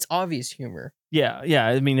it's obvious humor. Yeah.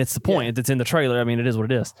 I mean, it's the point. It's in the trailer. I mean, it is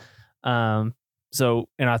what it is. So,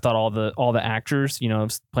 and I thought all the actors,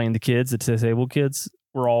 playing the kids, the disabled kids,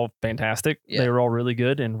 were all fantastic. Yeah. They were all really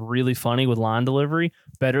good and really funny with line delivery,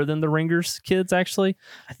 better than the Ringers kids actually.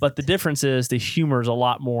 But the difference is the humor is a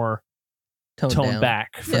lot more toned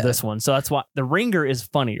back for this one. So that's why the Ringer is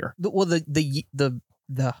funnier. Well, the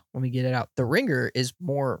let me get it out. The Ringer is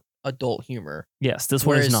more adult humor. Yes, this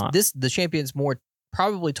one is not. The Champion's more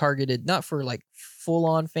probably targeted not for like full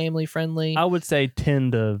on family friendly. I would say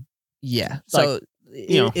 10 to So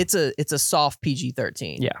it's a soft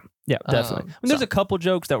PG-13. Yeah, definitely. There's a couple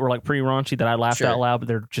jokes that were like pretty raunchy that I laughed out loud, but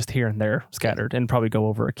they're just here and there scattered and probably go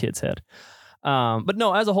over a kid's head. But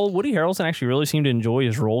no, as a whole, Woody Harrelson actually really seemed to enjoy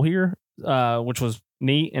his role here, which was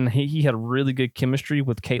neat. And he had really good chemistry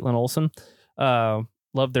with Caitlin Olsen.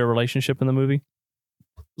 Loved their relationship in the movie.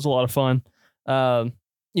 It was a lot of fun.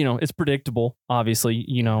 It's predictable, obviously.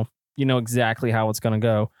 You know exactly how it's going to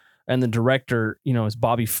go. And the director, is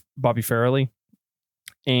Bobby Farrelly.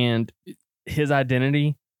 And his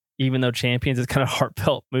identity, even though Champions is kind of a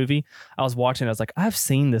heartfelt movie, I was watching, I was like, I've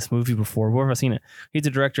seen this movie before. Where have I seen it? He's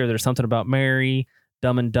a director. There's Something About Mary,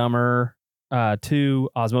 Dumb and Dumber 2,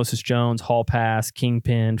 Osmosis Jones, Hall Pass,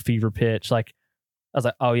 Kingpin, Fever Pitch. Like, I was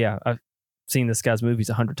like, oh yeah, I've seen this guy's movies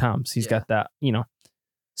 100 times. He's got that,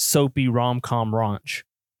 soapy rom-com raunch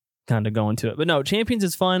kind of going to it. But no, Champions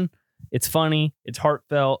is fun. It's funny. It's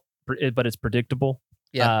heartfelt, but it's predictable.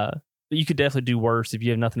 Yeah. But you could definitely do worse if you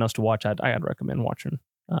have nothing else to watch. I'd recommend watching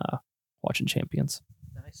Champions.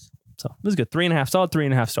 Nice. So it was good. 3.5, solid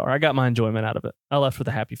 3.5 star. I got my enjoyment out of it. I left with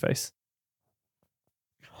a happy face.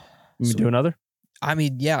 You do another? I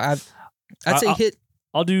mean, yeah, I'd say hit.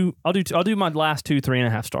 I'll do my last 2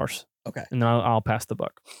 3.5 stars. Okay. And then I'll pass the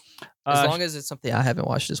buck. As long as it's something I haven't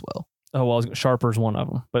watched as well. Oh, well, Sharper's one of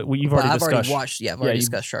them. But I've already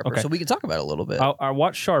discussed Sharper. Okay. So we can talk about it a little bit. I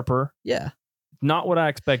watched Sharper. Yeah. Not what I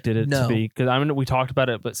expected it to be. Because we talked about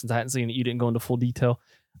it, but since I hadn't seen it, you didn't go into full detail.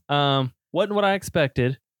 Wasn't what I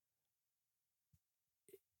expected.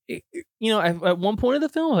 At one point of the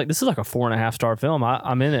film, I was like, this is like a 4.5 star film.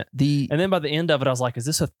 I'm in it. And then by the end of it, I was like, is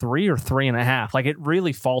this a 3 or 3.5? Like, it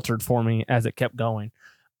really faltered for me as it kept going.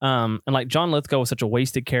 And like John Lithgow was such a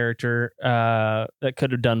wasted character that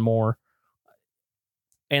could have done more.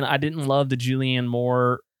 And I didn't love the Julianne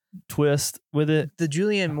Moore twist with it. The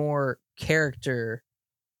Julianne Moore character,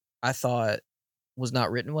 I thought, was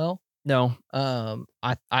not written well. No.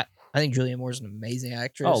 I think Julianne Moore is an amazing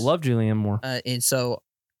actress. Oh, love Julianne Moore. And so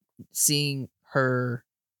seeing her,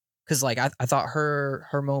 because like I thought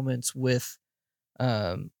her moments with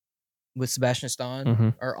Sebastian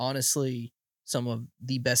Stan are honestly some of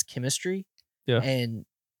the best chemistry. Yeah. And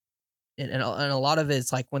and a lot of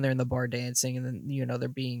it's like when they're in the bar dancing, and then they're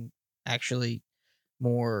being actually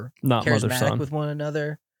more Not charismatic mother-son. with one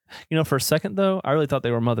another. For a second though, I really thought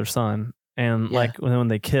they were mother-son, and like when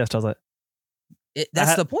they kissed, I was like,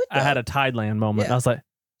 that's the point. Though. I had a Tideland moment. Yeah. I was like,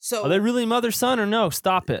 so are they really mother-son or no?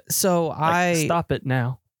 Stop it. So stop it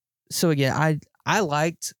now. So again, I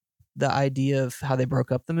liked the idea of how they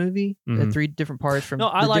broke up the movie, the 3 different parts from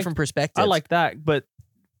different perspectives. I like that, but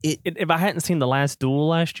if I hadn't seen The Last Duel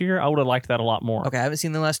last year, I would have liked that a lot more. Okay, I haven't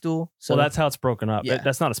seen The Last Duel. So that's how it's broken up. Yeah.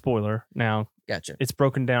 That's not a spoiler now. Gotcha. It's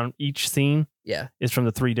broken down. Each scene is from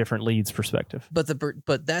the 3 different leads' perspective.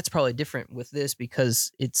 But that's probably different with this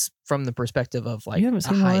because it's from the perspective of like you haven't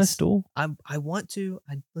seen The Last Duel? I want to.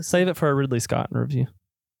 Save it for a Ridley Scott review.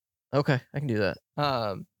 Okay, I can do that.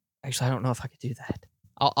 Actually, I don't know if I could do that.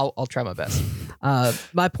 I'll try my best.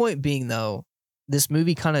 My point being though, this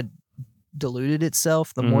movie kind of diluted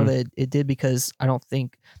itself the more that it did because I don't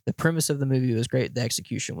think the premise of the movie was great. The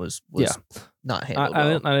execution was not handled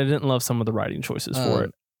well. I didn't love some of the writing choices for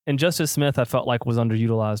it. And Justice Smith, I felt like was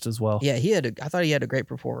underutilized as well. Yeah, I thought he had a great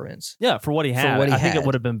performance. Yeah, for what he had. I think it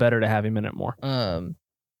would have been better to have him in it more.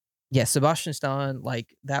 Yeah, Sebastian Stan,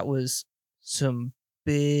 like that was some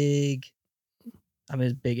big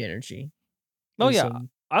energy. Oh yeah.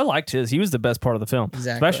 I liked his. He was the best part of the film.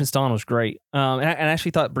 Exactly. Sebastian Stan was great. And I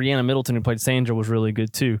actually thought Brianna Middleton, who played Sandra, was really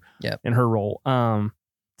good too. In her role.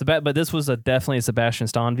 But this was definitely a Sebastian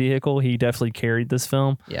Stan vehicle. He definitely carried this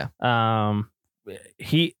film. Yeah.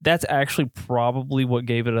 That's actually probably what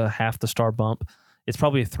gave it a half the star bump. It's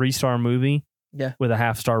probably a 3-star movie. Yeah. With a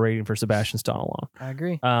half-star rating for Sebastian Stan alone. I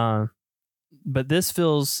agree. But this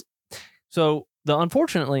feels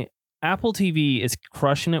unfortunately, Apple TV is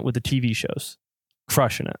crushing it with the TV shows.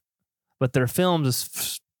 Crushing it, but their films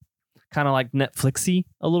is kind of like Netflixy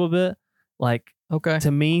a little bit. Like, okay,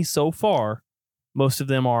 to me so far, most of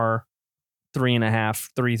them are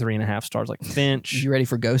 3.5 stars. Like Finch. You ready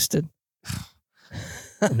for Ghosted?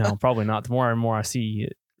 No, probably not. The more and more I see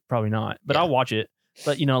it, probably not. But I'll watch it.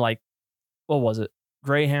 But like, what was it?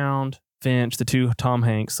 Greyhound, Finch, the 2 Tom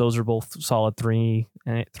Hanks. Those are both solid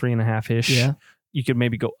 3.5 ish. Yeah, you could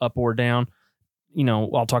maybe go up or down.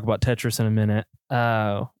 I'll talk about Tetris in a minute.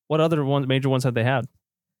 What other major ones have they had?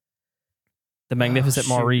 The Magnificent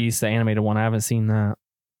Maurice, the animated one. I haven't seen that.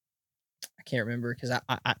 I can't remember because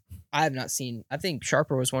I have not seen. I think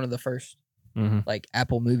Sharper was one of the first like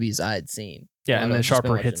Apple movies I had seen. Yeah, and then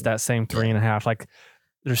Sharper hits that same 3.5. Like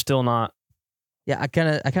they're still not. Yeah, I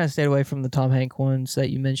kind of stayed away from the Tom Hanks ones that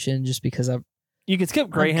you mentioned just because you can skip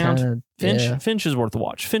Greyhound. Finch is worth a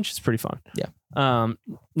watch. Finch is pretty fun. Yeah.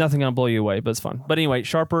 Nothing gonna blow you away, but it's fun. But anyway,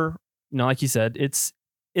 Sharper, like you said, it's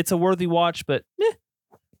a worthy watch, but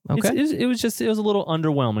okay. It was a little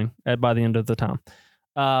underwhelming by the end of the time.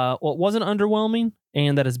 What wasn't underwhelming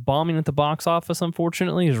and that is bombing at the box office,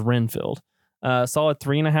 unfortunately, is Renfield. Solid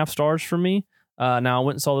 3.5 stars for me. Now I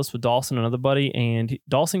went and saw this with Dawson, another buddy, and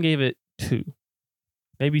Dawson gave it 2,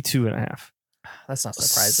 maybe 2.5. That's not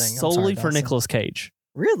surprising. Solely for Nicolas Cage.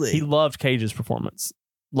 Really? He loved Cage's performance.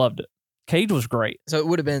 Loved it. Cage was great. So it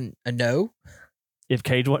would have been a no? If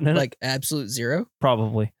Cage wasn't in it? Like absolute 0?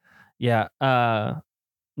 Probably. Yeah.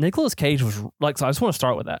 Nicolas Cage was so I just want to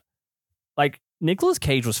start with that. Like, Nicolas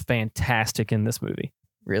Cage was fantastic in this movie.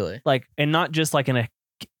 Really? Like, and not just like in a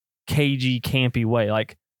cagey, campy way.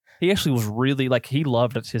 Like, he actually was really, he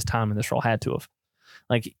loved his time in this role. Had to have.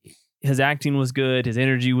 Like, his acting was good. His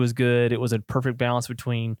energy was good. It was a perfect balance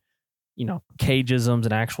between, Cageisms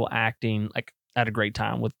and actual acting. Like, I had a great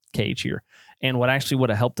time with Cage here. And what actually would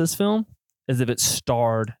have helped this film is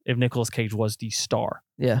if Nicolas Cage was the star.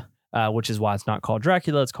 Yeah. Which is why it's not called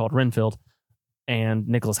Dracula. It's called Renfield. And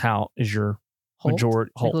Nicholas Hoult is your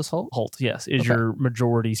majority. Nicholas Hoult? Hoult, yes, is your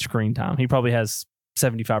majority screen time. He probably has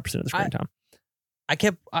 75% of the screen time.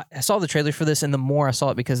 I saw the trailer for this, and the more I saw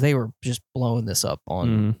it, because they were just blowing this up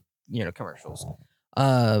on commercials.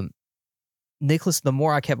 Nicholas, the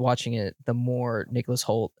more I kept watching it, the more Nicholas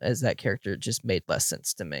Hoult as that character just made less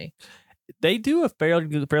sense to me. They do a fairly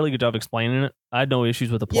good job explaining it. I had no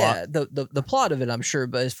issues with the plot. Yeah, the plot of it, I'm sure,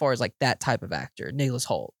 but as far as like that type of actor, Nicholas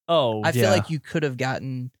Hoult. I feel like you could have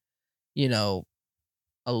gotten,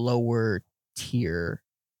 a lower tier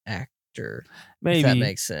actor. Maybe. If that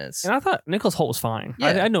makes sense. And I thought Nicholas Hoult was fine. Yeah.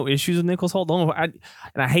 I had no issues with Nicholas Hoult. And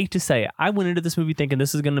I hate to say it, I went into this movie thinking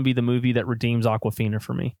this is going to be the movie that redeems Awkwafina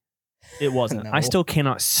for me. It wasn't. No. I still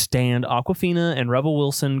cannot stand Awkwafina and Rebel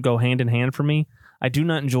Wilson go hand in hand for me. I do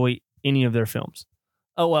not enjoy any of their films.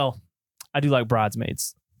 Oh, well, I do like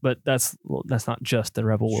Bridesmaids, but that's not just the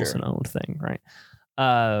Rebel Wilson owned thing, right?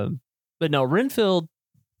 But no, Renfield,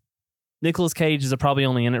 Nicolas Cage is probably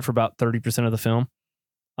only in it for about 30% of the film.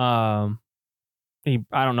 I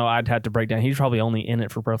don't know. I'd have to break down. He's probably only in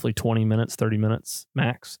it for roughly 20 minutes, 30 minutes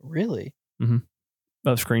max. Really?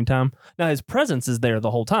 Of screen time. Now, his presence is there the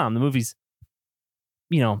whole time. The movie's,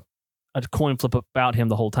 a coin flip about him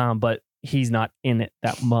the whole time, but he's not in it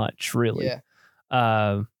that much, really. Yeah.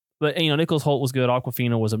 But, Nicholas Hoult was good.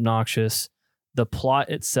 Awkwafina was obnoxious. The plot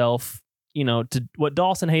itself, to what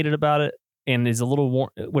Dawson hated about it and is a little,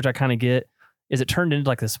 which I kind of get, is it turned into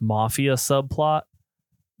like this mafia subplot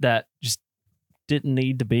that just didn't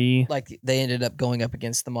need to be. Like they ended up going up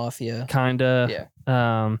against the mafia. Kind of.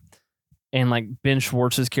 Yeah. And like Ben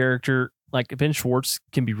Schwartz's character, like Ben Schwartz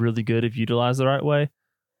can be really good if utilized the right way.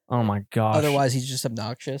 Oh my gosh. Otherwise, he's just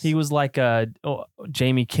obnoxious. He was like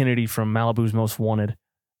Jamie Kennedy from Malibu's Most Wanted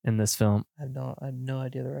in this film. I have no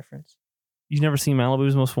idea the reference. You've never seen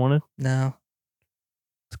Malibu's Most Wanted? No.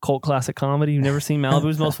 It's a cult classic comedy. You've never seen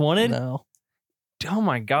Malibu's Most Wanted? No. Oh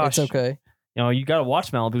my gosh. It's okay. You got to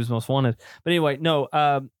watch Malibu's Most Wanted. But anyway,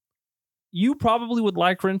 no. You probably would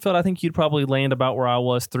like Renfield. I think you'd probably land about where I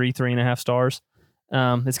was, 3.5 stars.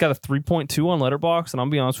 It's got a 3.2 on Letterboxd, and I'll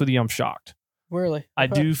be honest with you, I'm shocked. Really? Okay. I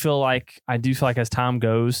do feel like as time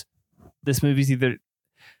goes, this film's either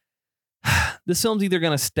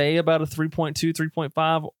going to stay about a 3.2,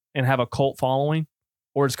 3.5 and have a cult following,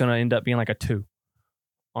 or it's going to end up being like a 2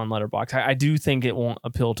 on Letterboxd. I do think it won't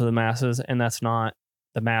appeal to the masses, and that's not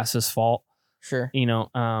the masses' fault. Sure.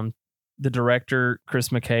 The director, Chris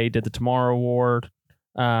McKay, did the Tomorrow Award,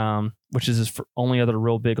 which is his only other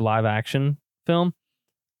real big live action film.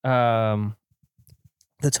 The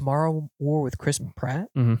Tomorrow War with Chris Pratt?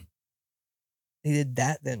 Mm-hmm. He did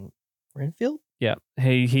that, then Renfield? Yeah.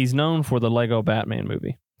 He's known for the Lego Batman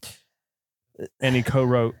movie. And he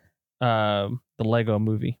co-wrote the Lego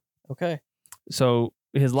movie. Okay. So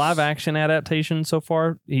his live action adaptation so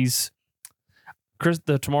far, the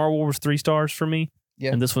Tomorrow War was 3 stars for me.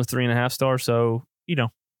 Yeah. And this one's 3.5 stars. So,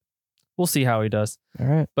 we'll see how he does. All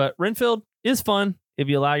right. But Renfield is fun if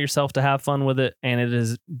you allow yourself to have fun with it. And it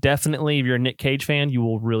is definitely, if you're a Nic Cage fan, you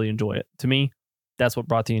will really enjoy it. To me, that's what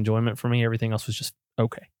brought the enjoyment for me. Everything else was just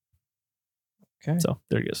okay. Okay. So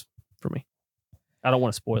there he is for me. I don't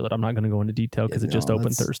want to spoil it. I'm not going to go into detail because it just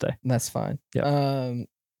opened Thursday. That's fine. Yeah.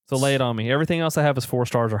 So lay it on me. Everything else I have is 4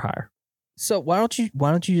 stars or higher. So why don't you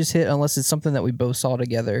just hit, unless it's something that we both saw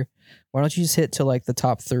together, why don't you just hit to like the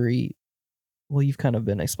top 3? Well, you've kind of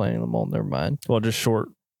been explaining them all. Never mind. Well, just short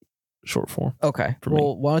form. Okay. For me.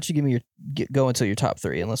 Why don't you give me go into your top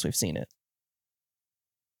 3 unless we've seen it?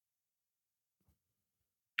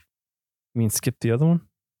 You mean skip the other one?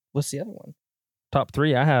 What's the other one? Top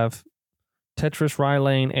 3, I have Tetris, Rye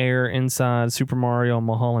Lane, Air, Inside, Super Mario, and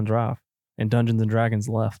Mulholland Drive, and Dungeons and Dragons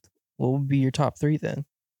left. What would be your top 3 then?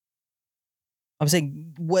 I'm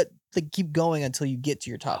saying keep going until you get to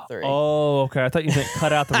your top 3. Oh, okay. I thought you meant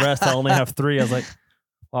cut out the rest. I only have 3. I was like,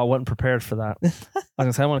 well, I wasn't prepared for that. I was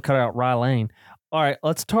gonna say I want to cut out Rye Lane. All right,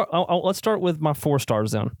 let's start with my 4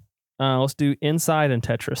 stars then. Let's do Inside and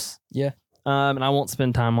Tetris. Yeah. And I won't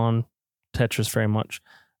spend time on Tetris very much.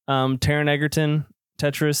 Taron Egerton,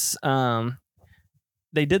 Tetris.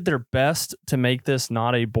 They did their best to make this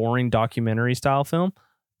not a boring documentary style film,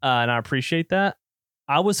 and I appreciate that.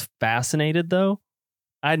 I was fascinated though.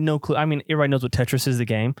 I had no clue. I mean, everybody knows what Tetris is, the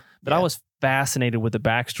game, but I was fascinated with the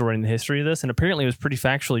backstory and the history of this, and apparently it was pretty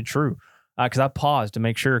factually true. Because I paused to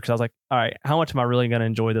make sure, because I was like, all right, how much am I really going to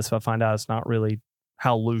enjoy this if I find out it's not really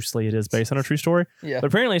how loosely it is based on a true story? Yeah. But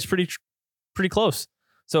apparently it's pretty close.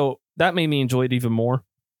 So that made me enjoy it even more.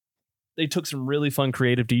 They took some really fun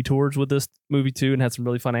creative detours with this movie too, and had some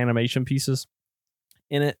really fun animation pieces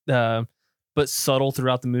in it, but subtle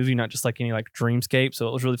throughout the movie, not just like any like dreamscape. So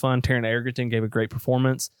it was really fun. Taron Egerton gave a great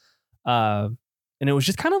performance. And it was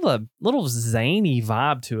just kind of a little zany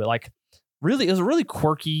vibe to it. Like really, it was a really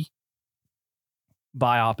quirky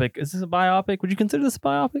biopic. Is this a biopic? Would you consider this a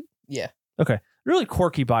biopic? Yeah. Okay. Really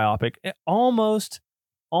quirky biopic. It almost,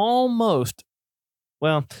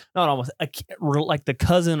 well, not almost, like the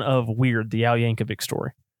cousin of Weird, the Al Yankovic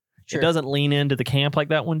story. Sure. It doesn't lean into the camp like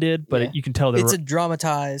that one did, but you can tell it's a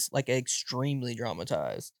dramatized, like extremely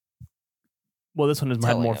dramatized. Well, this one has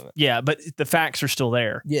had more. Yeah, but the facts are still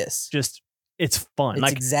there. Yes. Just, it's fun. It's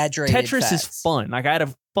like exaggerated. Tetris facts. is fun. Like I had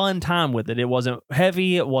a fun time with it. It wasn't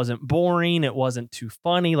heavy. It wasn't boring. It wasn't too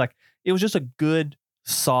funny. Like it was just a good,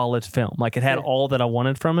 solid film. Like it had all that I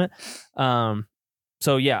wanted from it.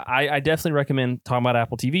 So yeah, I definitely recommend talking about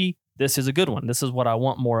Apple TV. This is a good one. This is what I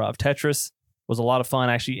want more of. Tetris was a lot of fun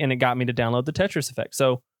actually, and it got me to download the Tetris Effect.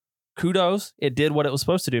 So kudos, it did what it was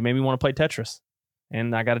supposed to do. Made me want to play Tetris,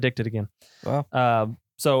 and I got addicted again. Wow.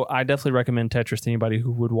 So I definitely recommend Tetris to anybody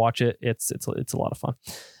who would watch it. It's a lot of fun.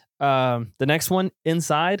 The next one,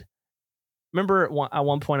 Inside. Remember at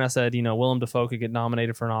one point I said, Willem Dafoe could get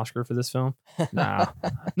nominated for an Oscar for this film? Nah.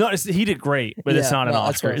 No, he did great, but it's not an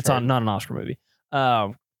Oscar. It's not an Oscar movie.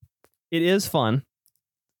 It is fun.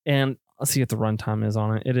 And let's see what the runtime is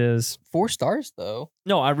on it. It is 4 stars, though.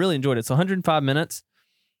 No, I really enjoyed it. So 105 minutes.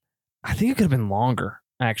 I think it could have been longer,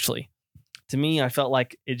 actually. To me, I felt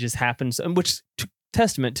like it just happens, which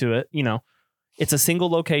testament to it, it's a single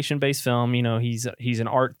location based film. He's an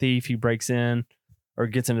art thief. He breaks in or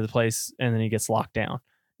gets into the place and then he gets locked down.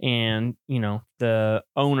 And, the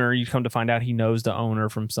owner, you come to find out he knows the owner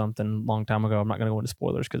from something long time ago. I'm not going to go into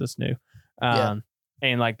spoilers because it's new.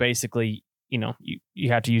 And like basically, you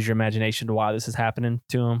have to use your imagination to why this is happening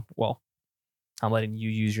to him. Well, I'm letting you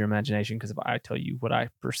use your imagination because if I tell you what I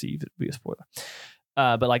perceive, it'd be a spoiler.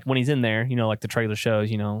 But like when he's in there, like the trailer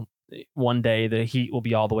shows, one day the heat will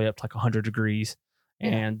be all the way up to like 100 degrees.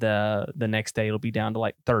 And the next day it'll be down to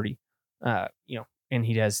like 30, and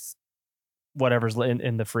he has whatever's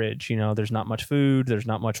in the fridge. There's not much food. There's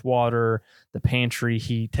not much water. The pantry,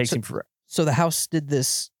 he takes him for. So the house did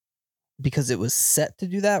this because it was set to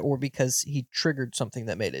do that or because he triggered something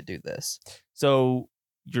that made it do this? So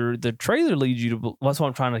the trailer leads you to, that's why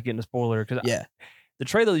I'm trying to get into spoiler. Cause the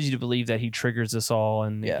trailer leads you to believe that he triggers this all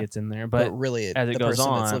and it gets in there. But really, as it goes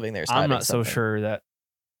on, that's living there I'm not so sure that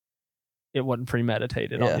it wasn't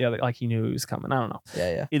premeditated. Like he knew he was coming. I don't know.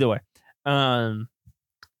 Yeah. Either way. And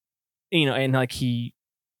like he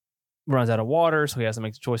runs out of water, so he has to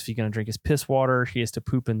make the choice if he's going to drink his piss water. He has to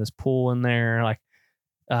poop in this pool in there. Like,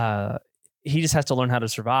 he just has to learn how to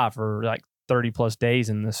survive for like 30 plus days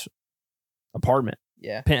in this apartment,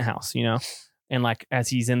 penthouse, And like as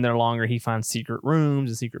he's in there longer, he finds secret rooms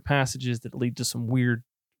and secret passages that lead to some weird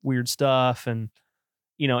stuff, and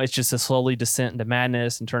it's just a slowly descent into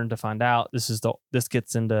madness and turn to find out this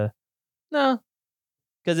gets into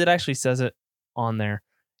because it actually says it on there.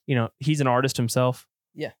 He's an artist himself.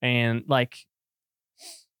 Yeah. And like,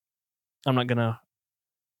 I'm not gonna.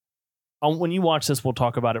 When you watch this, we'll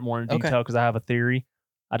talk about it more in detail because I have a theory.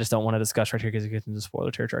 I just don't want to discuss right here because it gets into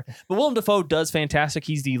spoiler territory. But Willem Dafoe does fantastic.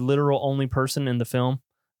 He's the literal only person in the film,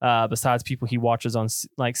 besides people he watches on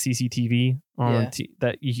like CCTV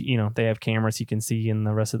that they have cameras he can see in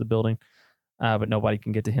the rest of the building, but nobody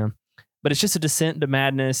can get to him. But it's just a descent into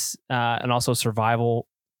madness and also survival.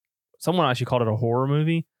 Someone actually called it a horror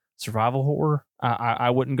movie. Survival horror.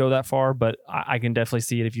 I wouldn't go that far, but I can definitely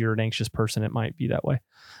see it. If you're an anxious person, it might be that way.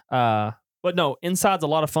 But no, Inside's a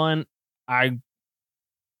lot of fun.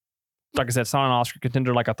 Like I said, it's not an Oscar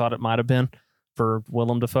contender like I thought it might have been for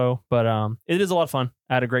Willem Dafoe, but it is a lot of fun.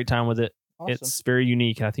 I had a great time with it. Awesome. It's very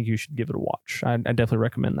unique, and I think you should give it a watch. I definitely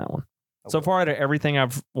recommend that one. So far, out of everything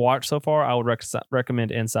I've watched so far, I would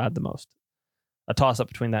recommend Inside the most. A toss-up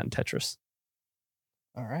between that and Tetris.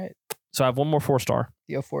 All right. So I have one more 4-star.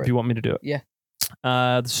 Go for it. If you want me to do it. Yeah.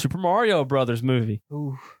 The Super Mario Brothers movie.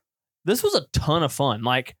 Ooh. This was a ton of fun.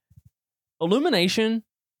 Like, Illumination.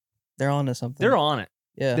 They're on to something. They're on it.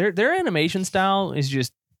 Yeah. Their animation style is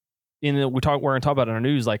just, we're going to talk about it in our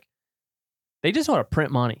news, like, they just know how to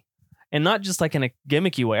print money. And not just like in a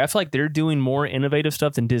gimmicky way. I feel like they're doing more innovative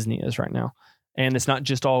stuff than Disney is right now. And it's not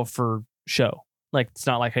just all for show. Like, it's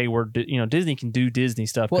not like, hey, Disney can do Disney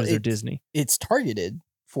stuff because they're Disney. It's targeted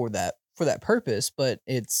for that purpose, but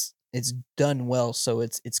it's done well, so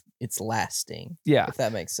it's lasting. Yeah, if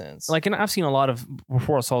that makes sense. Like, and I've seen a lot of,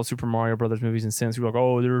 before I saw Super Mario Brothers movies and since, people are like,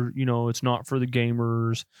 oh, they're it's not for the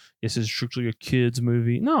gamers. This is strictly a kids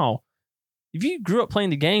movie. No, if you grew up playing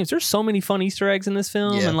the games, there's so many fun Easter eggs in this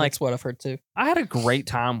film. Yeah, and like, that's what I've heard too. I had a great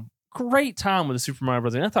time with the Super Mario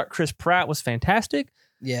Brothers. And I thought Chris Pratt was fantastic.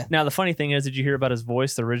 Yeah. Now, the funny thing is, did you hear about his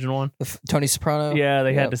voice, the original one? Tony Soprano? Yeah,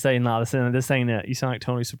 they had to say, no, this ain't it. You sound like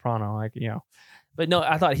Tony Soprano. Like, But no,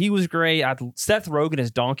 I thought he was great. Seth Rogen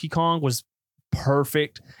as Donkey Kong was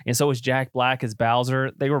perfect. And so was Jack Black as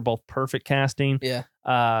Bowser. They were both perfect casting. Yeah.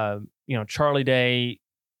 Charlie Day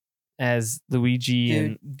as Luigi.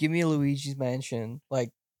 Dude, give me a Luigi's Mansion.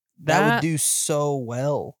 Like, that would do so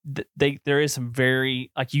well. There is some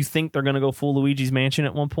very, like, you think they're going to go full Luigi's Mansion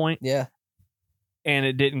at one point. Yeah. And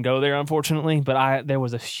it didn't go there, unfortunately. But there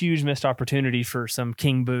was a huge missed opportunity for some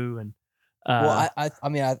King Boo. And I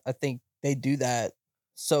think they do that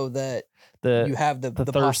so that you have the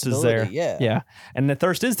thirst is there. Yeah. And the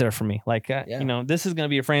thirst is there for me. Like, this is going to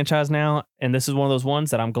be a franchise now. And this is one of those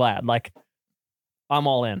ones that I'm glad. Like, I'm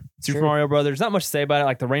all in. Super Mario Brothers. Not much to say about it.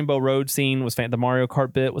 Like, the Rainbow Road scene was the Mario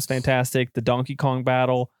Kart bit was fantastic. The Donkey Kong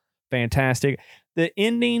battle, fantastic. The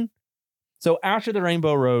ending. So after the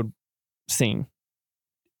Rainbow Road scene,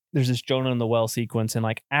 there's this Jonah in the Well sequence. And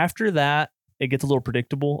like after that, it gets a little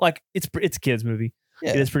predictable. Like, it's a kid's movie.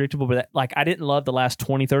 Yeah. It is predictable, but like I didn't love the last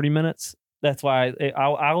 20, 30 minutes. That's why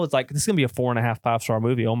I was like, this is going to be a 4.5, 5-star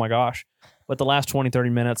movie. Oh my gosh. But the last 20, 30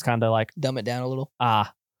 minutes kind of like Dumb it down a little.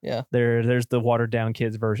 Yeah. There's the watered down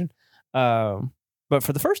kids version. But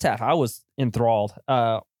for the first half, I was enthralled.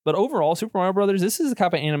 But overall, Super Mario Brothers, this is the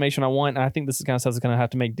type of animation I want. And I think this is kind of stuff that's going to have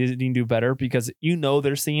to make Disney do better because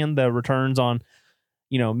they're seeing the returns on,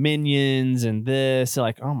 Minions and this.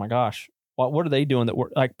 Like, oh my gosh, what are they doing that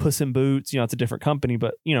work? Like Puss in Boots, it's a different company,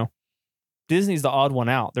 but Disney's the odd one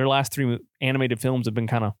out. Their last 3 animated films have been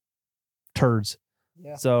kind of turds.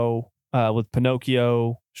 Yeah. So with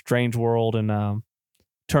Pinocchio, Strange World, and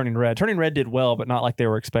Turning Red. Turning Red did well, but not like they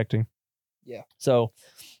were expecting. Yeah. So,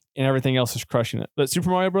 and everything else is crushing it. But Super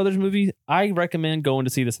Mario Brothers movie, I recommend going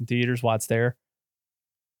to see this in theaters while it's there.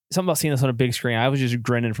 Something about seeing this on a big screen. I was just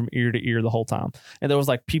grinning from ear to ear the whole time. And there was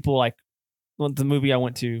like people like the movie I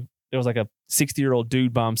went to, there was like a 60-year-old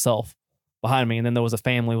dude by himself behind me. And then there was a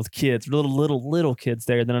family with kids, little kids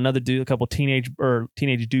there. Then another dude, a couple teenage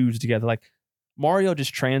dudes together. Like Mario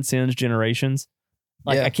just transcends generations.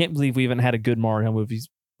 Like I can't believe we even had a good Mario movies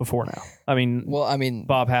before now. I mean,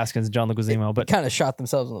 Bob Haskins and John Leguizamo, but kind of shot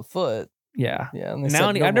themselves in the foot. Yeah. And now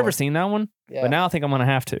I've never seen that one, but now I think I'm going to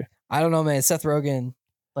have to. I don't know, man. Seth Rogen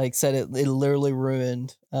said it literally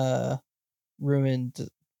ruined, I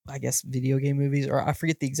guess, video game movies, or I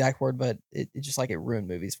forget the exact word, but it just it ruined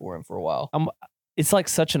movies for him for a while. It's like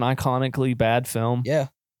such an iconically bad film. Yeah.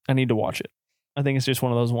 I need to watch it. I think it's just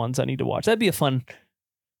one of those ones I need to watch. That'd be a fun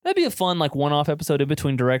like one-off episode in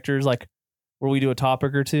between directors, like where we do a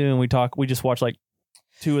topic or two and we just watch like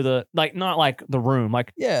 2 of the, like, not like The Room,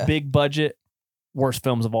 like big budget worst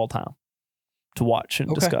films of all time to watch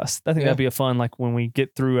and discuss. I think that'd be a fun, like when we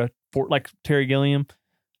get through like Terry Gilliam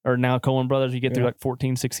or now Coen Brothers, we get through like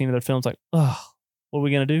 14, 16 of their films, like, what are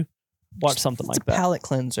we going to do? Watch something like that. Palate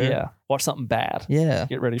cleanser. Yeah. Watch something bad. Yeah.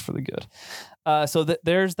 Get ready for the good. So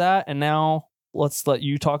there's that. And now let's let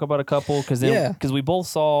you talk about a couple because we both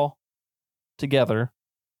saw together.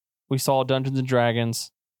 We saw Dungeons and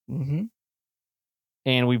Dragons. Mm-hmm.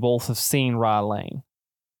 And we both have seen Rye Lane.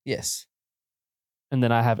 Yes. And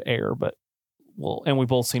then I have Air, and we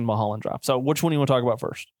both seen Mulholland Drive. So which one do you want to talk about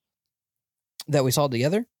first? That we saw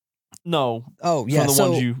together? No. Oh, yeah. From the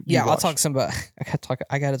ones you I'll talk some about.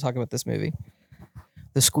 I got to talk about this movie.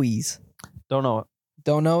 The Squeeze. Don't know it.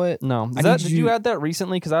 Don't know it? No. Did you add that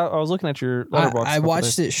recently? Because I was looking at your Letterboxd. I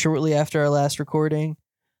watched it shortly after our last recording.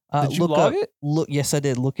 Did you log it? Yes, I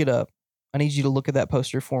did. Look it up. I need you to look at that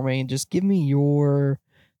poster for me and just give me your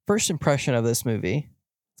first impression of this movie.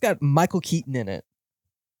 It's got Michael Keaton in it.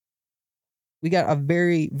 We got a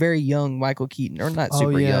very, very young Michael Keaton, or not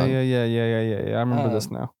super young. Yeah. I remember this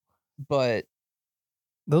now. But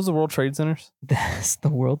those are World Trade Centers? That's the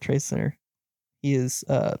World Trade Center. He is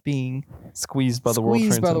being squeezed by the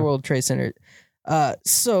World Trade Center.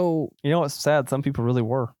 So you know what's sad? Some people really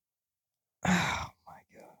were. Oh my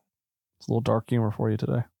god. It's a little dark humor for you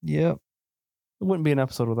today. Yep. It wouldn't be an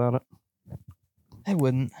episode without it. It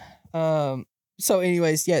wouldn't. So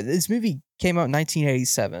anyways, this movie came out in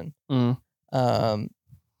 1987.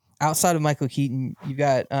 Outside of Michael Keaton, you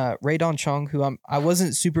got Rae Dawn Chong, who I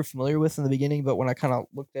wasn't super familiar with in the beginning, but when I kind of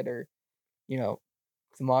looked at her,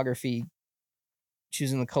 filmography,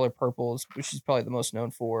 choosing The Color Purple, which she's probably the most known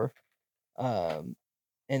for, and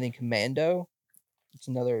then Commando, it's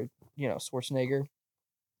another Schwarzenegger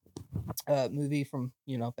movie from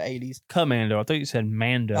the 80s. Commando. I thought you said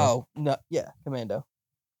Mando. Oh no, yeah, Commando.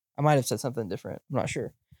 I might have said something different. I'm not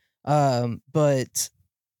sure. But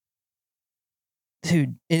dude,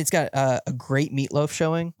 and it's got a great Meatloaf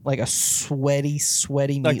showing, like a sweaty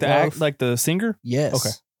Meatloaf. Like the singer?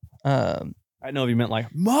 Yes. Okay. I know if you meant like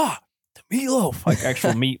the Meatloaf, like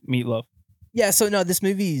actual Meatloaf. Yeah. So no, this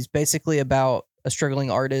movie is basically about a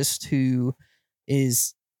struggling artist who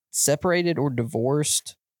is separated or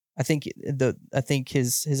divorced. I think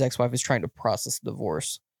his ex-wife is trying to process the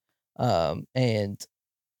divorce, and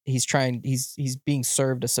he's being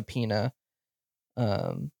served a subpoena.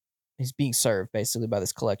 He's being served basically by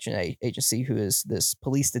this collection agency who is this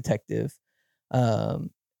police detective,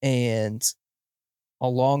 and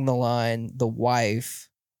along the line, the wife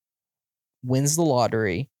wins the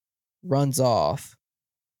lottery, runs off,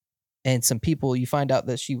 and some people, you find out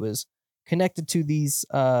that she was connected to these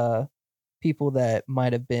people that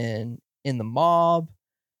might have been in the mob,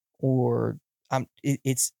 or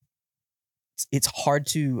it's hard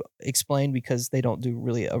to explain because they don't do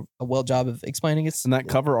really a well job of explaining it. And that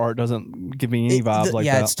cover art doesn't give me any vibes like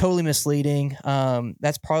that. Yeah, it's totally misleading.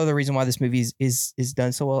 That's part of the reason why this movie is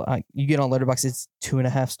done so well. You get on Letterboxd, it's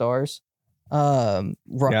 2.5 stars. I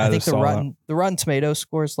think the Rotten Tomatoes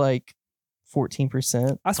score is like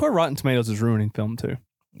 14%. I swear Rotten Tomatoes is ruining film too.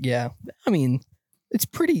 Yeah, I mean, it's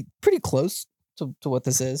pretty close to what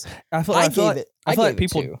this is. I feel like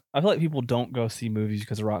people don't go see movies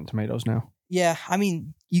because of Rotten Tomatoes now. Yeah, I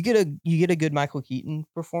mean, you get a good Michael Keaton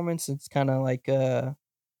performance. It's kind of like a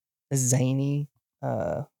zany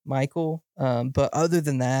Michael. But other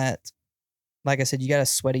than that, like I said, you got a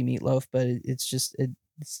sweaty Meatloaf, but it's just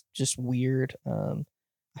weird.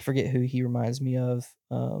 I forget who he reminds me of.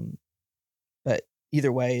 But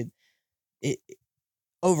either way, it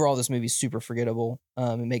overall this movie's super forgettable.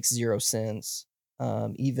 It makes zero sense.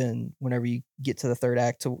 Even whenever you get to the third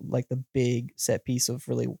act, to like the big set piece of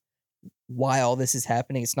really why all this is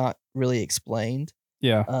happening, it's not really explained.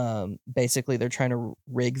 Yeah. Basically, they're trying to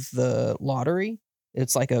rig the lottery.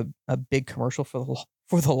 It's like a big commercial for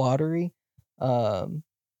the lottery.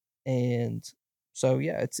 And so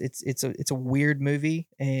yeah, it's a weird movie,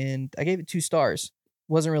 and I gave it 2 stars.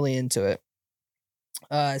 Wasn't really into it.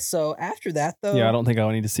 So after that though, Yeah, I don't think I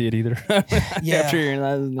would need to see it either. Yeah, After hearing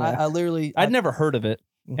that, I literally I'd never heard of it,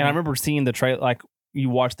 Mhm. and I remember seeing the trailer. Like you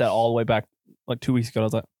watched that all the way back like 2 weeks ago. I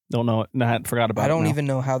was like, don't know it, and I had forgot about it. I don't now. even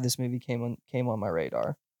know how this movie came on my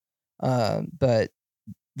radar. But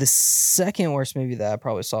the second worst movie that I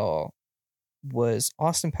probably saw was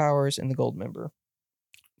Austin Powers and the Goldmember.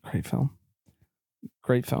 Great film.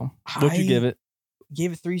 What'd you give it?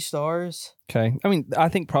 Gave it 3 stars. Okay. I mean, I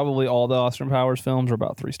think probably all the Austin Powers films are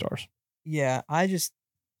about 3 stars. Yeah, I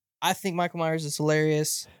think Michael Myers is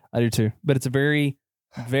hilarious. I do too. But it's a very,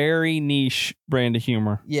 very niche brand of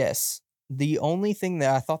humor. Yes. The only thing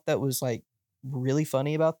that I thought that was like really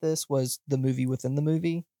funny about this was the movie within the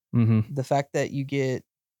movie. Mm-hmm. The fact that you get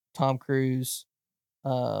Tom Cruise,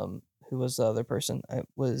 who was the other person? It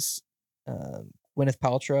was Gwyneth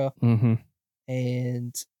Paltrow, Mm-hmm.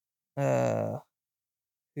 and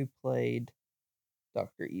who played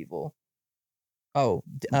Dr. Evil? Oh,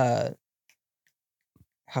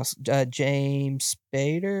 James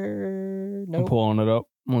Spader? No, I'm pulling it up.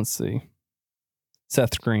 Let's see.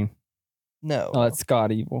 Seth Green. no, Oh, that's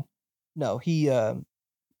Scott Evil. no. He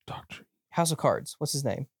Doctor. House of Cards. What's his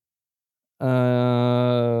name?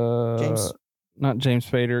 James. Not James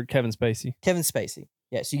Spader. Kevin Spacey. Kevin Spacey.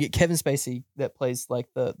 Yes, you get Kevin Spacey that plays like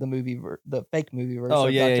the movie, the fake movie version. Oh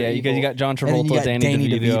of yeah, Dr. yeah. Evil. You got John And then you Travolta, got Danny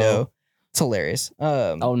DeVito. It's hilarious.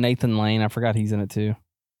 Oh, Nathan Lane. I forgot he's in it too.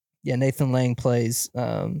 Yeah, Nathan Lane plays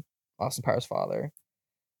Austin Powers' father.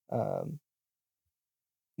 Yeah,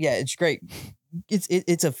 it's great.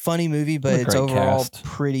 It's a funny movie, but What a it's great overall cast.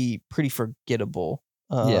 pretty forgettable.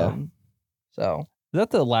 Yeah. So Is that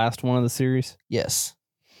the last one of the series? yes,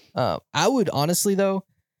 I would honestly though.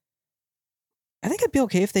 I think I'd be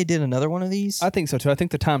okay if they did another one of these. I think so too. I think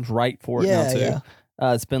the time's right for it now too. Yeah.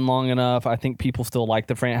 It's been long enough. I think people still like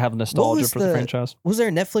the have nostalgia for the franchise. Was there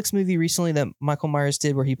a Netflix movie recently that Michael Myers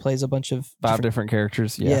did where he plays a bunch of 5 different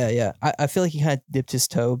characters. Yeah. I feel like he kind of dipped his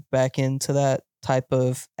toe back into that type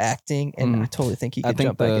of acting, and I totally think he could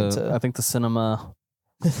jump back into. I think the cinema.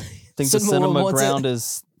 I think Cinema the cinema wants it. ground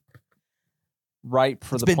is ripe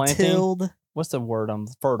for It's the been planting. tilled. What's the word?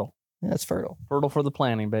 Fertile. Yeah, it's fertile. Fertile for the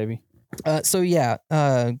planting, baby. So yeah,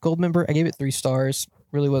 Goldmember, I gave it 3 stars.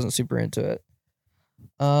 Really wasn't super into it.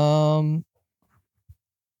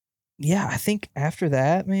 Yeah, I think after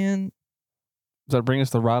that, man, Does that bring us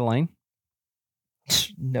to Rye Lane?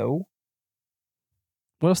 no.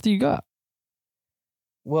 What else do you got?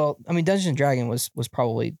 Well, I mean, Dungeons and Dragons was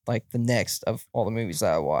probably like the next of all the movies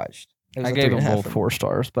that I watched. It was I a gave them 3.5 both for me. 4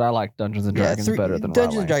 stars, but I like Dungeons and Yeah, Dragons better than Dungeons Rye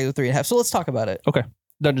and Lane. Dragons 3.5. So let's talk about it.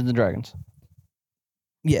 Dungeons and Dragons.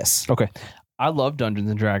 Yes. Okay. I love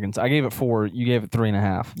Dungeons and Dragons. I gave it 4. You gave it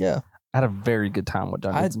 3.5. Yeah. I had a very good time with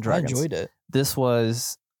Dungeons and I Dragons. enjoyed it.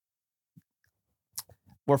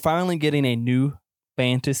 We're finally getting a new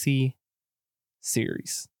fantasy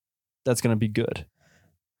series that's going to be good.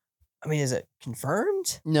 I mean, is it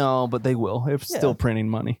confirmed? No, but they will. It's Yeah. still printing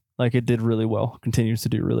money. Like it did really well. Continues to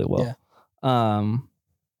do really well. Yeah.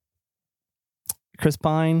 Chris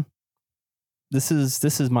Pine. This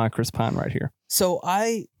is my Chris Pine right here. So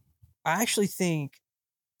I actually think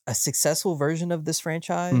a successful version of this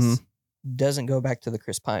franchise Mm-hmm. doesn't go back to the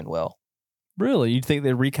Chris Pine well. Really? You think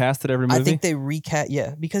they recasted every movie? I think they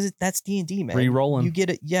because that's D&D, man. Re-rolling. You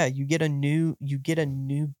get a new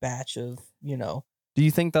batch of, Do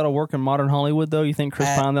you think that'll work in modern Hollywood though? You think Chris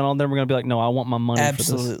Pine then on there we're going to be like, "No, I want my money for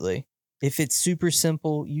this." Absolutely. If it's super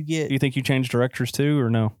simple, you get Do you think you change directors too or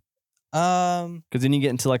no? Because then you get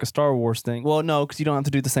into like a Star Wars thing. Well, no, because you don't have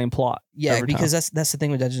to do the same plot. yeah, every because time. that's the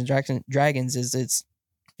thing with Dungeons and Dragons is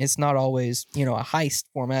it's not always, a heist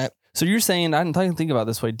format. So you're saying I didn't think about it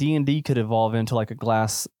this way. D&D could evolve into like a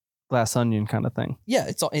glass Glass Onion kind of thing. Yeah,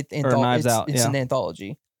 it's all Knives Out. It's Yeah. an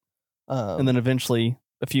anthology. And then eventually,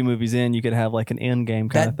 a few movies in, you could have like an end game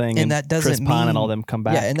kind of thing, and that doesn't Chris Pine and all mean- them come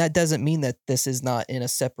back. Yeah, and that doesn't mean that this is not in a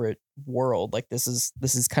separate world. Like this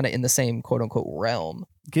is kind of in the same quote unquote realm.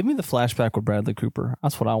 Give me the flashback with Bradley Cooper.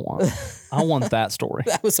 That's what I want. I want that story,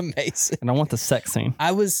 That was amazing. and I want the sex scene.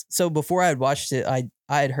 Before I had watched it, I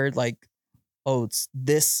had heard like, oh, it's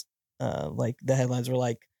this. Like the headlines were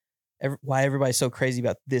like, why everybody's so crazy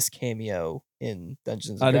about this cameo in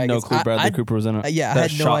Dungeons and I didn't Dragons. know Bradley Cooper was in it. Yeah, I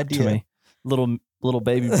That had no shocked idea. to me. Little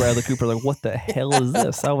baby Bradley Cooper, like, what the hell is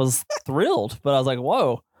this? I was thrilled, but I was like,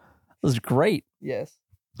 whoa, this is great. Yes.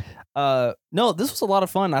 No, this was a lot of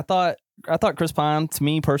fun. I thought Chris Pine, to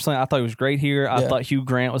me personally, I thought he was great here. I Yeah. thought Hugh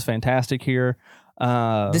Grant was fantastic here.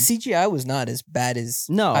 The CGI was not as bad as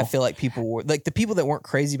No. I feel like people were. Like the people that weren't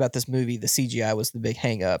crazy about this movie, the CGI was the big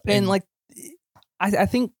hang up. And like, I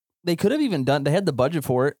think they could have even done. They had the budget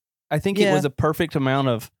for it. I think it Yeah. was a perfect amount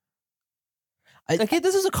of. Hey,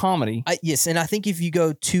 this is a comedy. Yes, and I think if you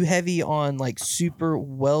go too heavy on like super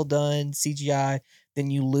well done CGI,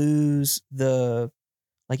 then you lose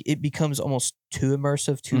like it becomes almost too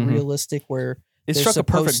immersive, too Mhm. realistic. Where It they're struck a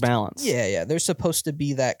perfect supposed- balance. yeah, they're supposed to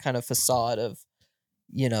be that kind of facade of,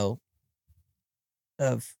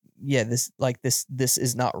 this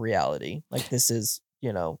is not reality. Like this is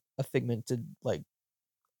a figmented like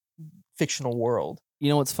fictional world. You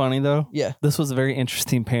know what's funny though? Yeah. This was a very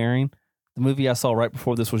interesting pairing. The movie I saw right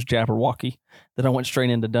before this was Jabberwocky. Then I went straight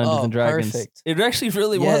into Dungeons and Dragons. Perfect. It actually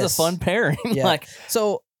really was a Yes. fun pairing. Yeah. Like,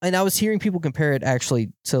 So, and I was hearing people compare it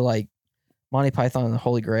actually to like Monty Python and the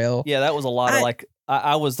Holy Grail. yeah, that was a lot of like.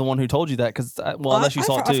 I was the one who told you that because unless you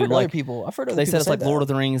saw it I've too, heard like other people. I've heard other they people said it's say like that. Lord of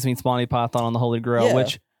the Rings meets Monty Python on the Holy Grail, Yeah.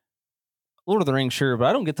 which Lord of the Rings, sure, but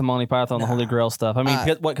I don't get the Monty Python on the Holy Grail stuff. I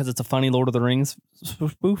mean, because it's a funny Lord of the Rings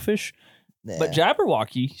spoofish. Nah. But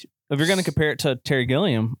Jabberwocky, if you're going to compare it to Terry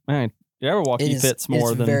Gilliam, man, Jabberwocky fits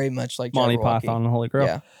more than very much like Monty Jabberwocky. Python and the Holy Grail.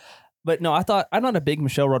 Yeah. But no, I'm not a big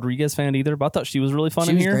Michelle Rodriguez fan either, but I thought she was really fun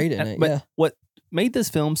She in was here. great in it, But yeah. what made this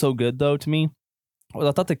film so good, though, to me, was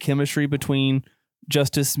I thought the chemistry between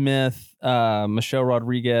Justice Smith, Michelle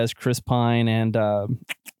Rodriguez, Chris Pine, and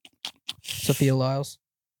Sophia Lyles.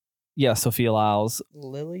 yeah, Sophia Lyles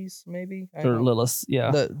Lilies, maybe? I or don't know. Lilith.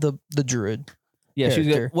 Yeah, The druid. yeah, she's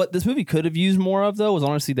good. character. What this movie could have used more of, though, was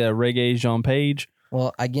honestly the reggae Jean Page.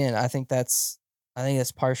 Well, again, I think that's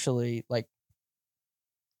partially like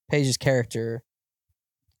Paige's character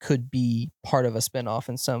could be part of a spinoff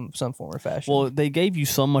in some form or fashion. Well, they gave you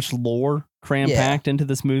so much lore cram-packed into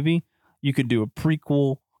this movie. You could do a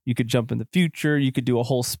prequel. You could jump in the future. You could do a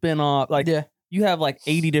whole spin-off. Like, yeah. you have like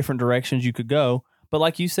 80 different directions you could go. But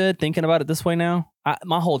like you said, thinking about it this way now,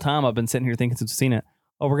 my whole time I've been sitting here thinking since we've seen it,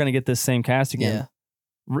 oh, we're going to get this same cast again.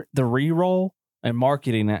 The re-roll and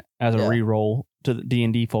marketing it as a re-roll to the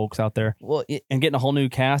D&D folks out there. Well, And getting a whole new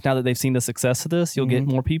cast now that they've seen the success of this, you'll get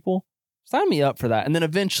more people. Sign me up for that. And then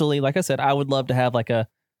eventually, like I said, I would love to have like a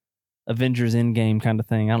Avengers Endgame kind of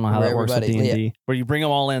thing. I don't know how Where that works with everybody- D&D. Where you bring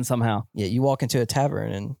them all in somehow. yeah, you walk into a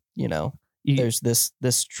tavern and there's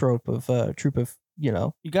this troop of You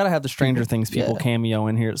got to have the Stranger Things people Yeah. cameo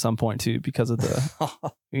in here at some point too, because of the,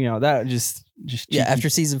 that just yeah. cheeky. After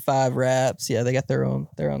season 5 wraps, they got their own.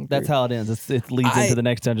 That's group. how it ends. It leads into the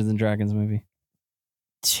next Dungeons and Dragons movie.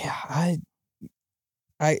 Yeah,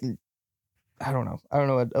 I don't know. I don't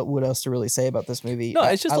know what else to really say about this movie. No,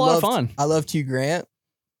 it's just a lot of fun. I loved Hugh Grant.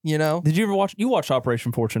 Did you ever watch? You watched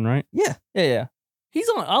Operation Fortune, right? Yeah. Yeah. He's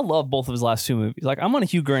on. I love both of his last 2 movies. Like, I'm on a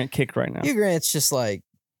Hugh Grant kick right now. Hugh Grant's just like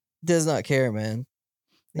does not care, man.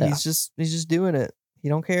 Yeah. He's just doing it. He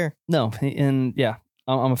don't care. No, and yeah,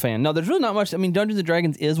 I'm a fan. No, there's really not much. I mean, Dungeons and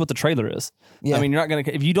Dragons is what the trailer is. Yeah. I mean, you're not gonna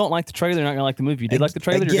if you don't like the trailer, you're not gonna like the movie. If you did like the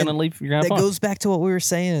trailer, you're Again, gonna leave. You're gonna have that fun. goes back to what we were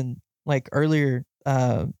saying like earlier.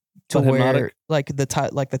 To About where Hypnotic?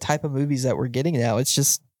 like the type of movies that we're getting now, it's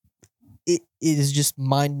just it is just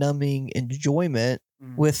mind numbing enjoyment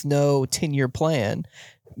with no 10-year plan.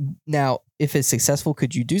 Now, if it's successful,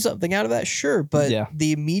 could you do something out of that? Sure, but Yeah.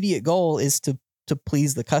 the immediate goal is to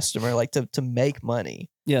please the customer, like to make money.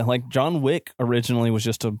 Yeah, like John Wick originally was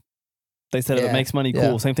just they said if it Yeah, makes money, cool.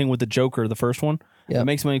 yeah. Same thing with the Joker, the first one. If Yep. it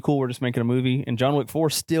makes money, cool. We're just making a movie. And John Wick 4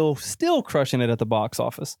 still crushing it at the box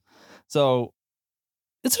office. So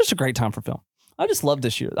it's just a great time for film. I just love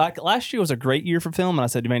this year. Like last year was a great year for film, and I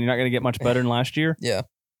said, man, you're not going to get much better than last year. Yeah.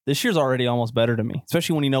 This year's already almost better to me,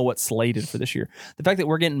 especially when you know what's slated for this year. The fact that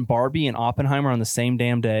we're getting Barbie and Oppenheimer on the same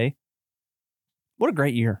damn day. What a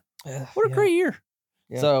great year. What a great year.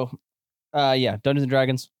 Yeah. So, Dungeons and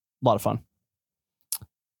Dragons, a lot of fun.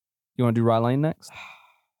 You want to do Rye Lane next?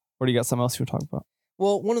 Or do you got something else you want to talk about?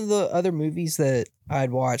 Well, one of the other movies that I'd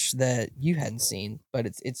watched that you hadn't seen, but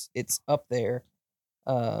it's up there.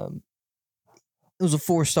 It was a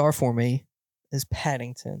 4-star for me. Is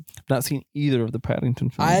Paddington. I've not seen either of the Paddington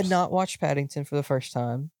films. I had not watched Paddington for the first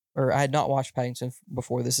time, or I had not watched Paddington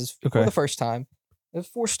before. This is for the first time. It was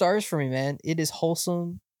 4 stars for me, man. It is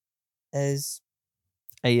wholesome as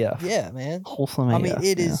AF. Yeah, man. Wholesome AF. I mean,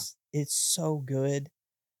 it is. It's so good.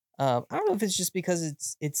 I don't know if it's just because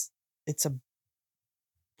it's a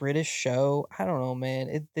British show. I don't know,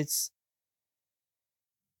 man. It's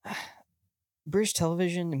British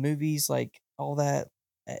television and movies, like all that.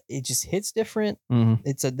 It just hits different.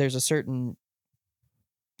 Mm-hmm. There's a certain,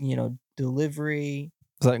 delivery.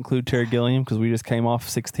 Does that include Terry Gilliam? Because we just came off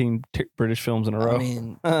 16 British films in a row. I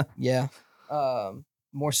mean, yeah.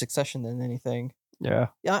 More Succession than anything. Yeah.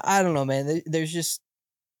 Yeah, I don't know, man. There's just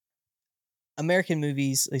American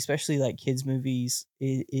movies, especially like kids movies.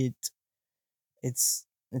 It's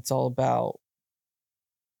all about,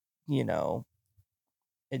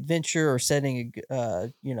 adventure or setting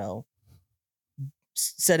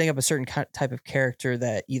setting up a certain type of character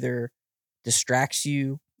that either distracts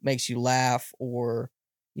you, makes you laugh, or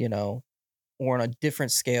or on a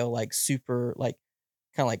different scale, like super, like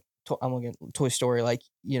kind of like I'm looking at Toy Story, like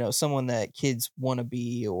someone that kids want to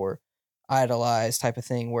be or idolize type of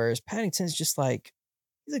thing. Whereas Paddington's just like,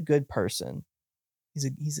 he's a good person.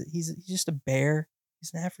 He's just a bear.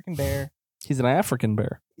 He's an African bear. He's an African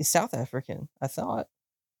bear. He's South African, I thought.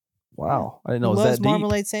 Wow, I didn't know. He Is loves that deep?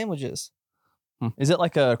 marmalade sandwiches. Is it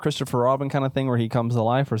like a Christopher Robin kind of thing where he comes to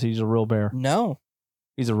life, or is he just a real bear? No,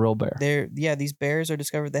 he's a real bear. These bears are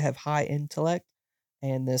discovered. They have high intellect,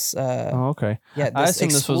 and this. Okay. Yeah, I assume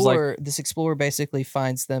this was like this explorer basically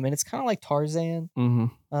finds them, and it's kind of like Tarzan.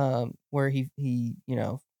 Mm-hmm. Where he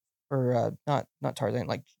or not Tarzan,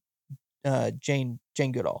 like Jane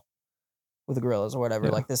Goodall with the gorillas or whatever.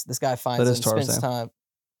 Yeah. Like this guy finds them, spends time.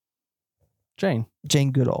 Jane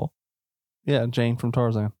Goodall. Yeah, Jane from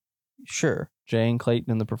Tarzan. Sure. Jane, Clayton,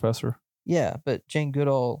 and the Professor. Yeah, but Jane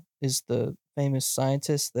Goodall is the famous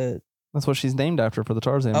scientist that. That's what she's named after for the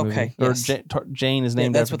Tarzan movie. Okay, yes. Or Jane is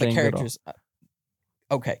named that's after Jane Goodall. That's what the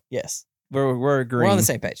characters. Okay, yes. We're agreeing. We're on the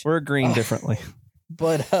same page. We're agreeing differently.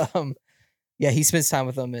 But yeah, he spends time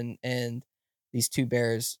with them, and these two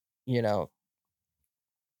bears, wow,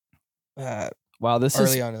 this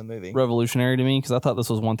early is on in the movie revolutionary to me because I thought this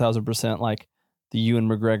was 1000% like the Ewan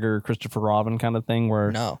McGregor, Christopher Robin kind of thing where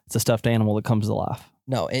it's a stuffed animal that comes to life.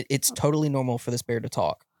 No, it's totally normal for this bear to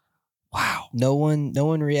talk. Wow. No one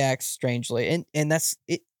reacts strangely. And that's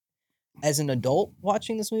it. As an adult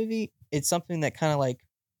watching this movie, it's something that kind of like,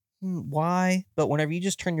 why? But whenever you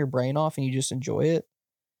just turn your brain off and you just enjoy it.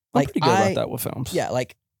 I'm pretty good about that with films. Yeah,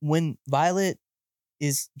 like when Violet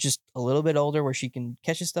is just a little bit older where she can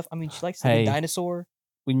catch stuff. I mean, she likes to be a dinosaur.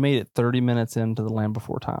 We made it 30 minutes into The Land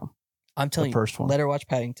Before Time. I'm telling you, first one. Let her watch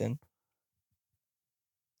Paddington.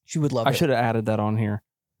 She would love it. I should have added that on here.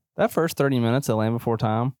 That first 30 minutes of Land Before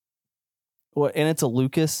Time. Well, and it's a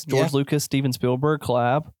George Lucas, Steven Spielberg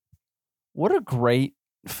collab. What a great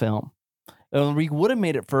film. And we would have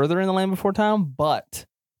made it further in The Land Before Time, but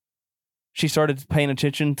she started paying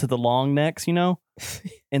attention to the long necks, In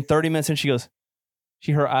 30 minutes in,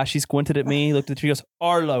 she squinted at me, looked at she goes,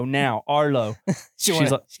 Arlo now, Arlo. she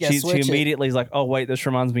immediately is like, oh wait, this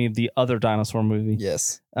reminds me of the other dinosaur movie.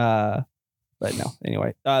 Yes. But no,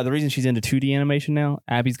 anyway. The reason she's into 2D animation now,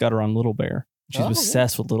 Abby's got her on Little Bear. She's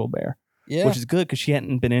obsessed with Little Bear. Yeah. Which is good because she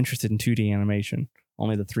hadn't been interested in 2D animation,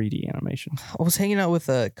 only the 3D animation. I was hanging out with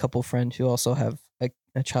a couple friends who also have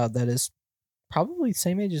a child that is probably the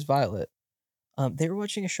same age as Violet. They were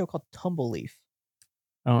watching a show called Tumbleleaf.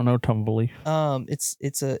 I don't know Tumbleleaf.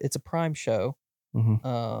 It's a Prime show.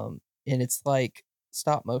 Mm-hmm. And it's like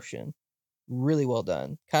stop motion, really well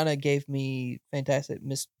done. Kind of gave me Fantastic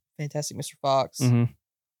Mr. Fox,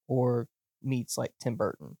 or meets like Tim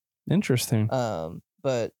Burton. Interesting.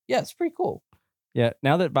 But yeah, it's pretty cool. Yeah,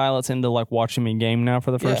 now that Violet's into like watching me game now for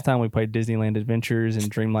the first time, we played Disneyland Adventures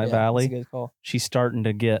and Dreamlight Valley. That's a good call. She's starting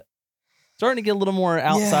to get a little more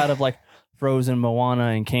outside of like Frozen, Moana,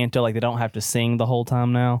 and Kanto. Like they don't have to sing the whole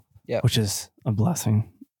time now, which is a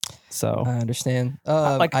blessing. So I understand.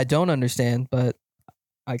 I don't understand, but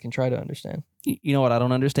I can try to understand. You know what I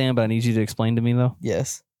don't understand, but I need you to explain to me though.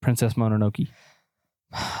 Yes, Princess Mononoke.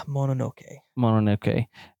 Mononoke.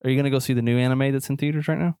 Are you gonna go see the new anime that's in theaters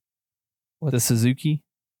right now? The Suzuki?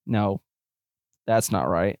 No, that's not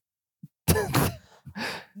right.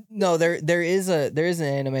 No, there is an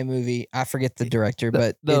anime movie. I forget the director,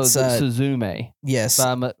 but it's Suzume. Yes,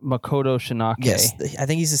 by Makoto Shinake. Yes, I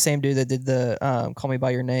think he's the same dude that did the Call Me by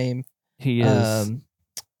Your Name. He is.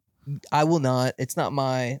 I will not. It's not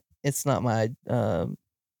my.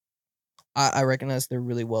 I recognize they're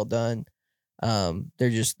really well done.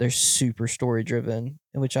 They're super story driven,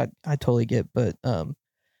 which I totally get. But and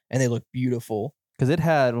they look beautiful. Because it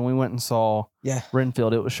had, when we went and saw Yeah.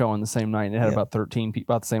 Renfield, it was showing the same night. And it had Yeah. about 13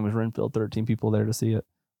 people, about the same as Renfield, 13 people there to see it.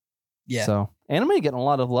 Yeah. So anime getting a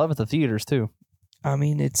lot of love at the theaters too. I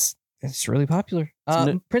mean, it's really popular.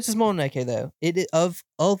 Princess Mononoke though,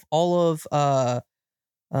 of all of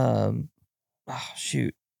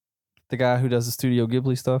shoot, the guy who does the Studio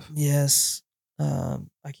Ghibli stuff. Yes, I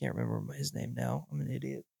can't remember his name now. I'm an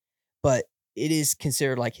idiot, but it is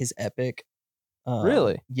considered like his epic.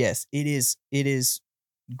 Really? Yes, it is. It is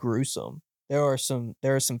gruesome. There are some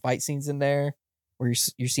fight scenes in there where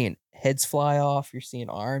you're seeing heads fly off, you're seeing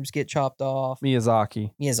arms get chopped off.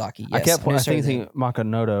 Miyazaki. Yes. I kept thinking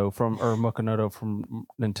Makonodo from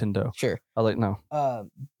Nintendo. Sure. I like no.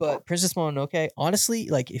 But Princess Mononoke, honestly,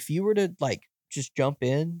 like if you were to like just jump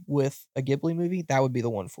in with a Ghibli movie, that would be the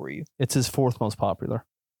one for you. It's his fourth most popular.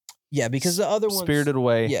 Yeah, because the other ones, Spirited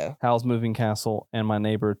Away, yeah, Howl's Moving Castle, and My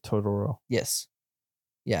Neighbor Totoro. Yes.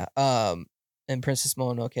 Yeah. And Princess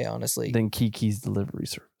Mononoke, honestly. Then Kiki's Delivery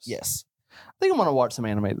Service. Yes. I think I'm gonna watch some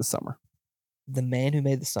anime this summer. The Man Who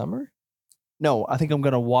Made the Summer? No, I think I'm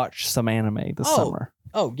gonna watch some anime this summer.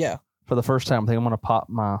 Oh yeah. For the first time, I think I'm gonna pop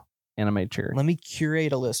my anime cherry. Let me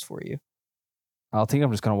curate a list for you. I think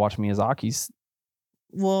I'm just gonna watch Miyazaki's.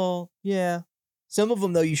 Well, yeah. Some of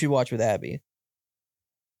them though you should watch with Abby.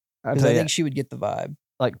 I think she would get the vibe.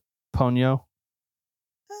 Like Ponyo.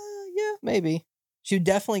 Yeah, maybe. She would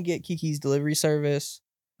definitely get Kiki's Delivery Service.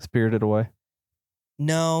 Spirited Away.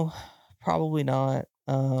 No, probably not.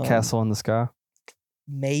 Castle in the Sky.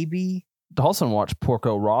 Maybe. Dawson watched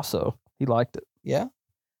Porco Rosso. He liked it. Yeah.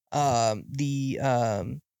 My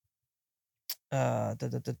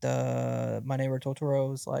Neighbor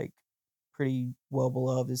Totoro is like pretty well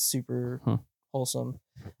beloved. Is super wholesome.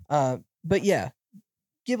 But yeah,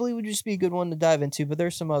 Ghibli would just be a good one to dive into. But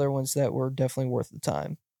there's some other ones that were definitely worth the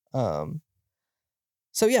time.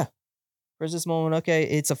 So yeah, Princess Mononoke.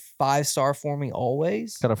 It's a 5-star for me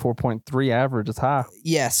always. Got a 4.3 average. It's high.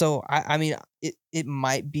 Yeah. So I mean, it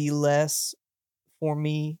might be less for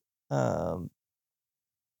me.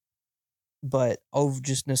 But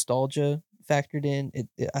just nostalgia factored in,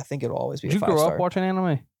 I think it'll always be a 5-star. Did you grow up watching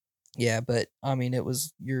anime? Yeah, but I mean, it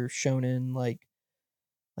was your shonen, like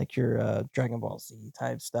your Dragon Ball Z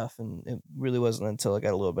type stuff, and it really wasn't until I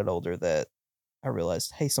got a little bit older that I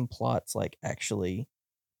realized, hey, some plots like actually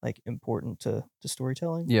like important to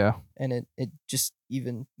storytelling. Yeah, and it just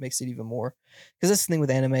even makes it even more, because that's the thing with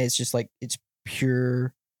anime. It's just like it's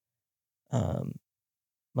pure,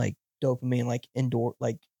 like dopamine, like indoor,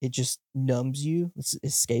 like it just numbs you. It's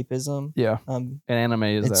escapism. Yeah. And anime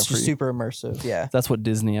is it's that for just you. super immersive. Yeah. That's what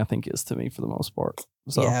Disney I think is to me for the most part.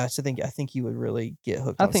 So yeah, so I think you would really get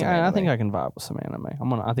hooked. I think I can vibe with some anime.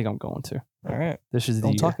 I think I'm going to. All right. This is the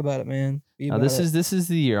Don't year. talk about it, man. This is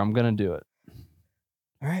the year. I'm gonna do it.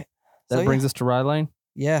 All right. That brings us to Rye Lane.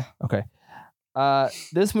 Yeah. Okay.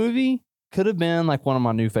 This movie could have been like one of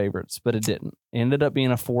my new favorites, but it didn't. It ended up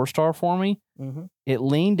being a 4-star for me. Mm-hmm. It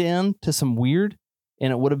leaned in to some weird,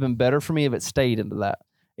 and it would have been better for me if it stayed into that.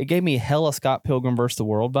 It gave me hella Scott Pilgrim vs. the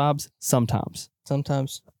World vibes sometimes.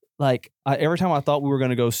 Like every time I thought we were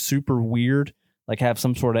going to go super weird, like have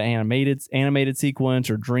some sort of animated sequence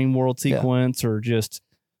or dream world sequence or just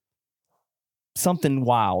something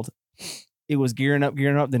wild, it was gearing up,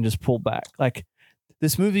 then just pulled back. Like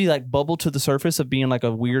this movie like bubbled to the surface of being like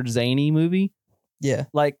a weird zany movie. Yeah.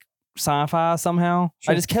 Like sci-fi somehow.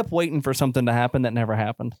 Sure. I just kept waiting for something to happen that never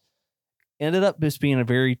happened. Ended up just being a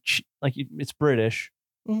very like it's British.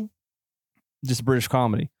 Mm-hmm. Just British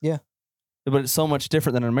comedy. Yeah. But it's so much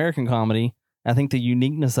different than an American comedy. I think the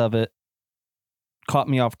uniqueness of it caught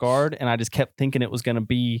me off guard, and I just kept thinking it was going to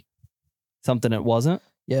be something it wasn't.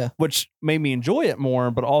 Yeah. Which made me enjoy it more,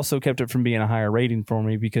 but also kept it from being a higher rating for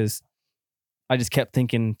me because I just kept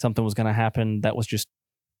thinking something was going to happen that was just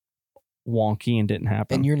wonky and didn't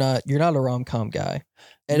happen. And you're not a rom-com guy.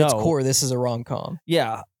 At its core, this is a rom-com.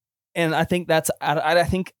 Yeah. And I think I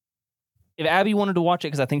think if Abby wanted to watch it,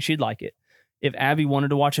 because I think she'd like it, if Abby wanted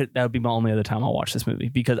to watch it, that would be my only other time I'll watch this movie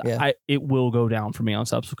because it will go down for me on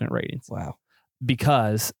subsequent ratings. Wow.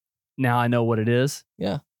 Because now I know what it is.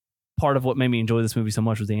 Yeah. Part of what made me enjoy this movie so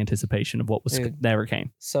much was the anticipation of what was never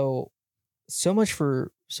came. So much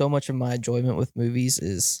of my enjoyment with movies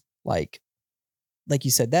is like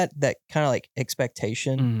you said, that kind of like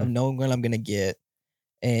expectation of knowing what I'm going to get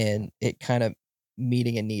and it kind of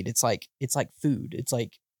meeting a need. It's like food. It's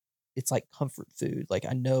like comfort food. Like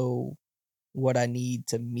I know what I need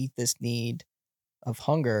to meet this need, of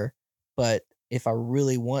hunger, but if I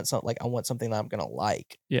really want something, like I want something that I'm gonna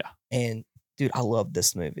like. Yeah. And dude, I love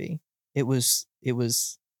this movie. It was.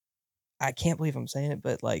 I can't believe I'm saying it,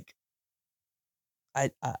 but like, I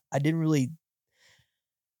didn't really.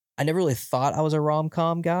 I never really thought I was a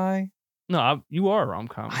rom-com guy. No, you are a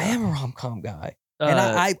rom-com guy. I am a rom-com guy.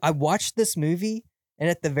 And I watched this movie, and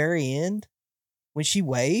at the very end, when she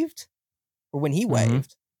waved, or when he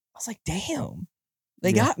waved, I was like, damn,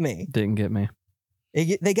 they got me. Didn't get me.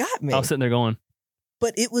 They got me. I was sitting there going,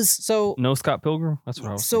 but it was so. No Scott Pilgrim? That's what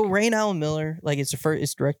I was So thinking. Rain Allen Miller, like it's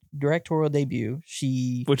directorial debut.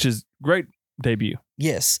 Which is great debut.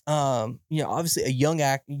 Yes. Obviously a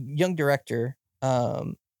young director.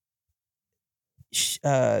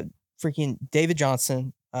 Freaking David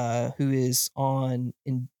Johnson, who is on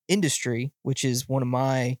Industry, which is one of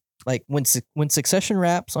my, like, when Succession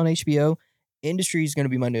wraps on HBO, Industry is going to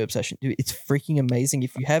be my new obsession. Dude, it's freaking amazing.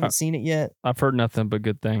 If you haven't seen it yet, I've heard nothing but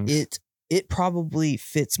good things. It probably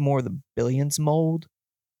fits more the Billions mold.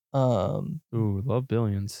 Ooh, love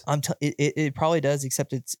Billions. It probably does,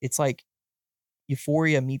 except it's like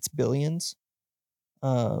Euphoria meets Billions.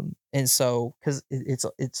 And so because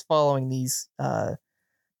it's following these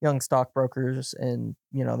young stockbrokers, and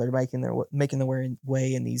they're making their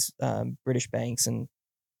way in these British banks, and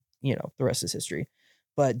the rest is history.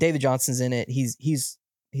 But David Johnson's in it. He's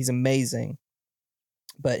amazing.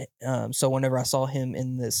 But so whenever I saw him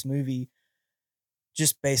in this movie,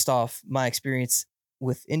 just based off my experience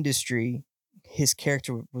with Industry, his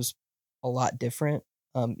character was a lot different.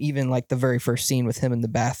 Even like the very first scene with him in the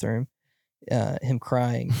bathroom, him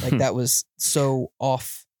crying, like that was so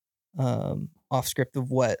off script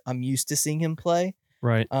of what I'm used to seeing him play.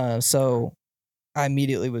 Right. So I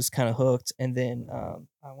immediately was kind of hooked. And then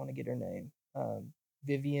I want to get her name,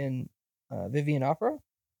 Vivian Opera,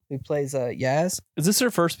 who plays Yaz. Is this her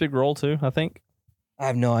first big role too? I think. I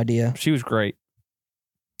have no idea. She was great.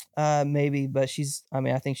 Maybe, but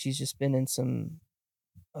I think she's just been in some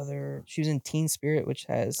other. She was in Teen Spirit, which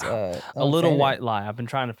has A Little White Lie. I've been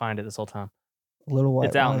trying to find it this whole time. A Little White Lie.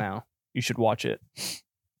 It's out now. You should watch it.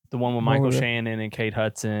 The one with Michael Shannon and Kate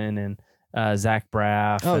Hudson and Zach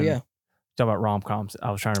Braff. Oh, yeah. Talk about rom-coms.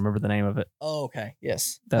 I was trying to remember the name of it. Oh, okay.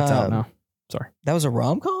 Yes. That's out now. Sorry. That was a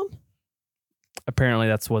rom-com? Apparently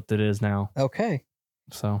that's what it is now. Okay.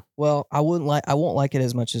 So. Well, I won't like it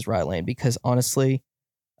as much as Rye Lane, because honestly,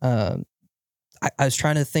 I was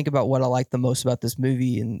trying to think about what I like the most about this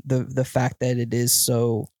movie, and the fact that it is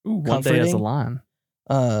so One Day As a Line.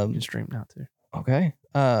 You can stream now too. Okay.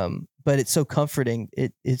 But it's so comforting.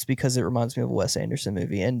 It's because it reminds me of a Wes Anderson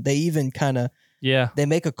movie, and they even kind of they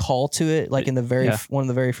make a call to it, like in the one of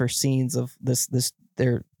the very first scenes of this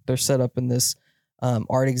they're set up in this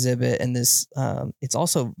art exhibit, and this it's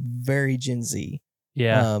also very Gen Z.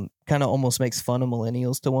 Yeah. Kind of almost makes fun of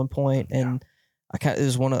millennials to one point, and I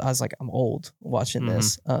was like, I'm old watching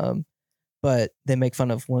this. But they make fun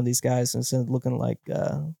of one of these guys instead of looking like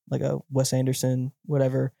a Wes Anderson,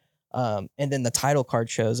 whatever. And then the title card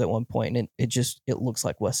shows at one point, and it looks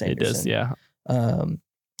like Wes Anderson. It does, yeah.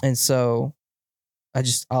 And so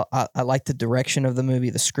I like the direction of the movie.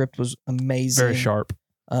 The script was amazing, very sharp.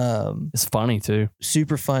 It's funny too,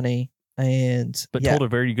 super funny, but told a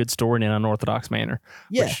very good story in an unorthodox manner.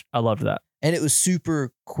 Yeah, which I loved that. And it was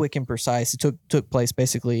super quick and precise. It took place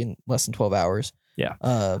basically in less than 12 hours. Yeah.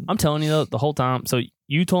 I'm telling you though, the whole time. So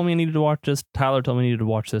you told me I needed to watch this. Tyler told me I needed to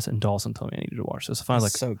watch this, and Dawson told me I needed to watch this. So I was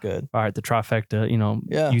like, so good. All right, the trifecta.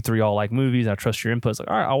 You three all like movies. I trust your input. It's like,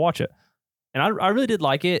 all right, I'll watch it. And I really did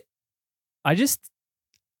like it.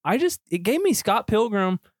 It gave me Scott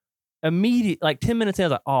Pilgrim immediate, like 10 minutes in. I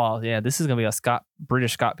was like, oh yeah, this is gonna be a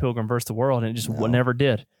British Scott Pilgrim versus the world, and it just never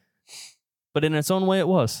did. But in its own way, it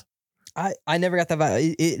was. I never got that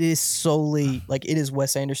vibe. It is solely like it is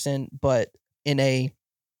Wes Anderson, but in a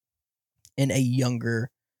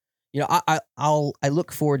younger, I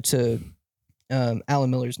look forward to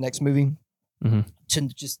Alan Miller's next movie to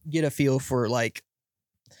just get a feel for, like,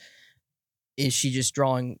 is she just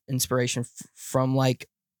drawing inspiration from, like,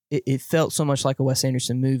 it felt so much like a Wes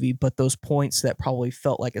Anderson movie, but those points that probably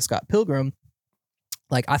felt like a Scott Pilgrim,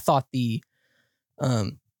 like I thought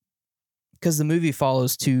because the movie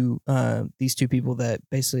follows these two people that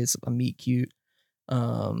basically it's a meet cute,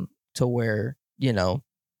 to where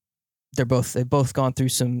they've both gone through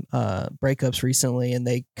some breakups recently, and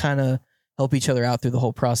they kind of help each other out through the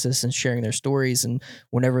whole process and sharing their stories. And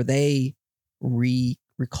whenever they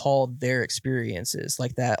recalled their experiences,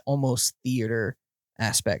 like that almost theater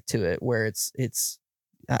aspect to it, where it's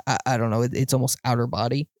I don't know, it's almost outer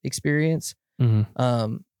body experience.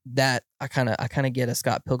 That I kind of get a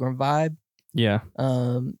Scott Pilgrim vibe. Yeah.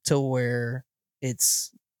 To where it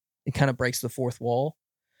kind of breaks the fourth wall.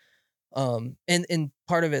 And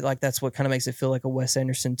part of it, like that's what kind of makes it feel like a Wes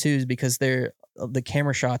Anderson too, is because the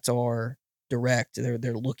camera shots are direct.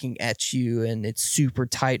 They're looking at you, and it's super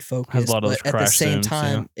tight focus. Has a lot of those But at the crash same zooms,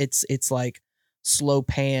 time, it's like slow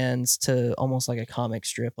pans to almost like a comic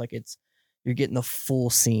strip. Like you're getting the full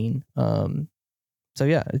scene. So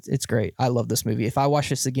yeah, it's great. I love this movie. If I watch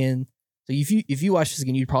this again, so if you watch this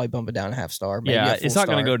again, you'd probably bump it down a half star. Maybe Yeah, a full it's not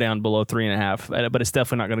going to star. go down below 3.5, but it's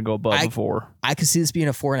definitely not going to go above a 4. I could see this being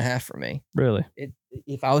a 4.5 for me. Really?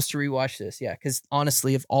 If I was to rewatch this, yeah, because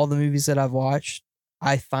honestly, of all the movies that I've watched,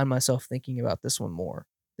 I find myself thinking about this one more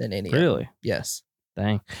than any. Really? Of them. Yes.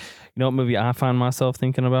 Dang. You know what movie I find myself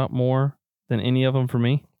thinking about more than any of them for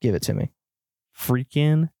me? Give it to me.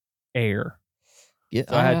 Freaking Air. Yeah,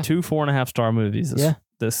 So I had 2 4.5-star movies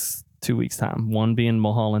this 2 weeks time. One being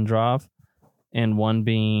Mulholland Drive, and one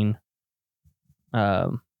being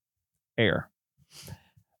Air.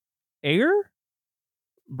 Air,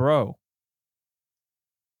 bro.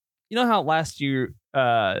 You know how last year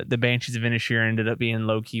the Banshees of Inisherin ended up being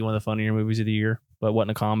low key one of the funnier movies of the year, but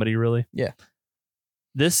wasn't a comedy really. Yeah.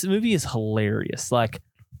 This movie is hilarious. Like,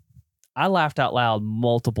 I laughed out loud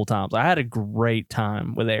multiple times. I had a great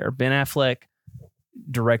time with Air. Ben Affleck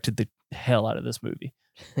directed the hell out of this movie.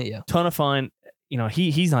 Yeah. Ton of fun. You know,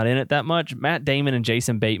 he's not in it that much. Matt Damon and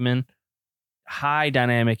Jason Bateman, high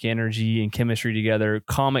dynamic energy and chemistry together.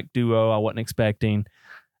 Comic duo I wasn't expecting.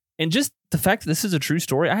 And just the fact that this is a true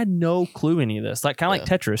story, I had no clue any of this. Like, kind of like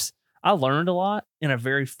Tetris. I learned a lot in a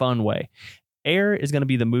very fun way. Air is going to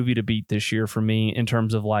be the movie to beat this year for me in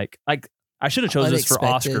terms of like I should have chosen this for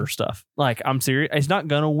Oscar stuff. Like, I'm serious. It's not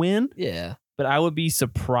going to win. Yeah. But I would be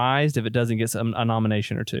surprised if it doesn't get a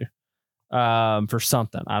nomination or two for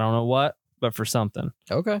something. I don't know what, but for something.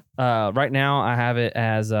 Okay. Right now, I have it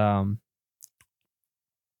as my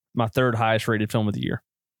 3rd highest rated film of the year.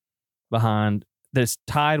 Behind this,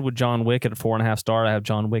 tied with John Wick at a 4.5 star. I have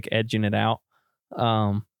John Wick edging it out.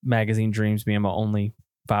 Magazine Dreams being my only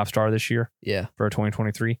 5-star this year. Yeah. For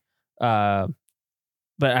 2023. But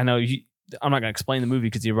I know I'm not going to explain the movie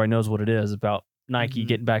because everybody knows what it is about. Nike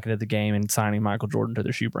getting back into the game and signing Michael Jordan to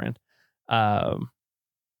their shoe brand. But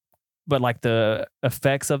like the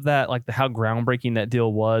effects of that, like how groundbreaking that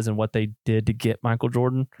deal was and what they did to get Michael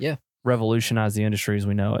Jordan, revolutionized the industry as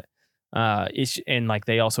we know it. And like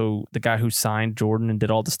they also, the guy who signed Jordan and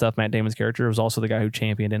did all the stuff, Matt Damon's character, was also the guy who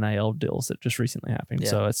championed NIL deals that just recently happened.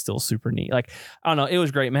 So it's still super neat. Like, I don't know, it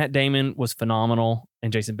was great. Matt Damon was phenomenal,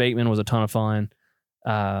 and Jason Bateman was a ton of fun.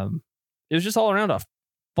 It was just all around a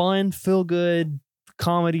fun, feel good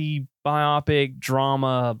comedy, biopic,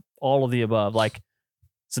 drama, all of the above. Like,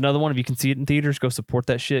 it's another one. If you can see it in theaters, go support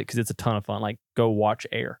that shit because it's a ton of fun. Like, go watch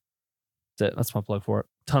Air. That's my plug for it.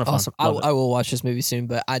 Ton of fun. Awesome. I will watch this movie soon,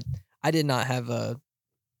 but I did not have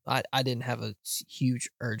I didn't have a huge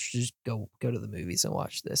urge to just go to the movies and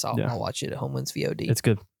watch this. I'll watch it at home when it's VOD. It's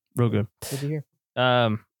good. Real good. Good to hear.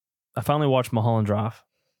 I finally watched Mulholland Drive.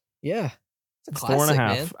 Yeah. It's a classic, 4.5.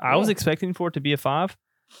 man. I was expecting for it to be a 5.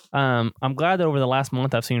 I'm glad that over the last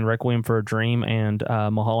month I've seen Requiem for a Dream and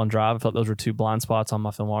Mulholland Drive. I felt those were 2 blind spots on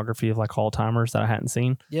my filmography of like all-timers that I hadn't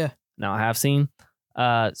seen. Yeah. Now I have seen.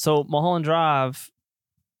 So Mulholland Drive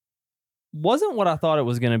wasn't what I thought it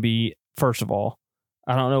was going to be, first of all.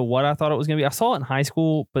 I don't know what I thought it was going to be. I saw it in high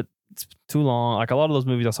school, but it's too long. Like a lot of those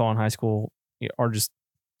movies I saw in high school are just,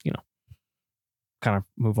 kind of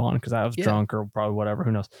move on because I was drunk or probably whatever.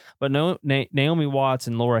 Who knows? But no, Naomi Watts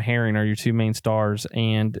and Laura Herring are your 2 main stars.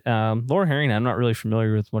 And Laura Herring, I'm not really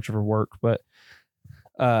familiar with much of her work, but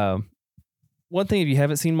one thing, if you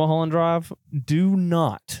haven't seen Mulholland Drive, do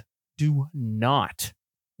not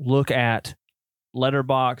look at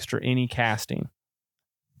Letterboxd or any casting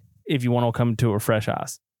if you want to come to it with fresh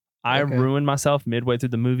eyes. I ruined myself midway through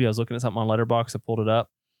the movie. I was looking at something on Letterboxd. I pulled it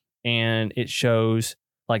up, and it shows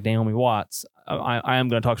like Naomi Watts. I am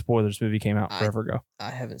going to talk spoilers. This movie came out forever ago. I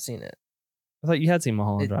haven't seen it. I thought you had seen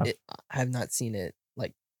Mulholland Drive. I have not seen it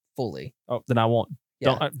like fully. Oh, then I won't.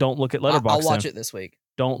 Yeah. Don't look at Letterboxd. I'll watch it this week.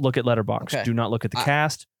 Don't look at Letterboxd. Okay. Do not look at the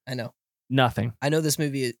cast. I know. Nothing. I know this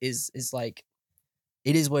movie is like,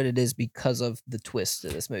 it is what it is because of the twist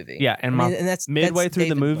of this movie. Yeah, and that's midway through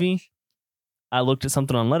the movie, I looked at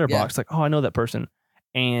something on Letterboxd, like, oh, I know that person,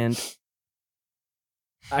 and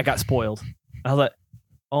I got spoiled. I was like,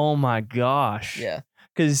 oh my gosh. Yeah.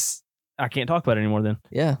 Because I can't talk about it anymore then.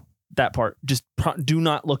 Yeah. That part. Just do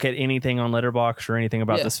not look at anything on Letterboxd or anything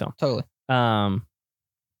about this film. Totally. And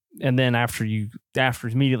then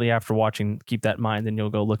immediately after watching, keep that in mind, then you'll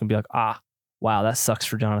go look and be like, wow, that sucks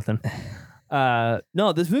for Jonathan.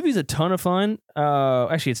 No, this movie's a ton of fun.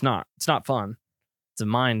 Actually, it's not. It's not fun. It's a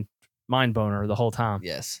mind mind boner the whole time.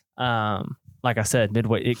 Yes. Like I said,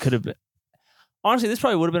 midway, it could have been. Honestly, this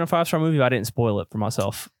probably would have been a 5-star movie if I didn't spoil it for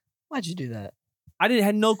myself. Why'd you do that? I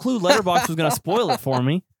had no clue Letterboxd was going to spoil it for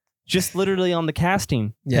me. Just literally on the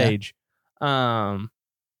casting page. But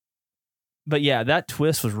yeah, that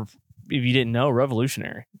twist was, if you didn't know,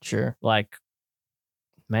 revolutionary. Sure. Like,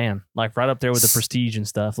 man, like right up there with the Prestige and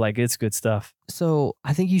stuff. Like, it's good stuff. So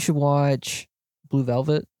I think you should watch Blue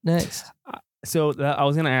Velvet next. So I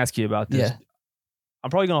was going to ask you about this. Yeah. I'm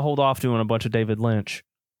probably going to hold off doing a bunch of David Lynch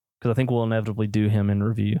because I think we'll inevitably do him in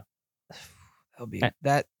review. That'll be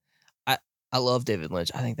that. I love David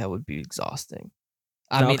Lynch. I think that would be exhausting.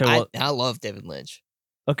 I love David Lynch.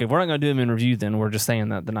 Okay, we're not going to do him in review then. We're just saying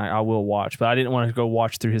that I will watch. But I didn't want to go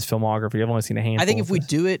watch through his filmography. I've only seen a handful. I think if we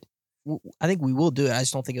do it, I think we will do it. I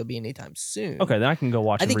just don't think it'll be anytime soon. Okay, then I can go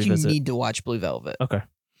watch I and think revisit. you need to watch Blue Velvet. Okay.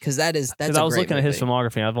 Because that's I was looking at his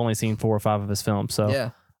filmography and I've only seen 4 or 5 of his films. So yeah.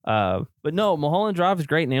 But no, Mulholland Drive is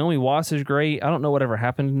great. Naomi Watts is great. I don't know whatever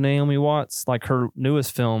happened to Naomi Watts. Like her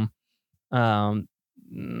newest film, what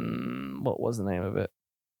was the name of it?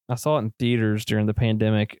 I saw it in theaters during the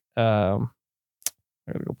pandemic. I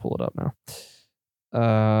gotta go pull it up now.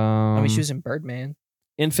 she was in Birdman.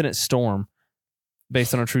 Infinite Storm,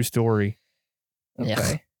 based on a true story. Okay.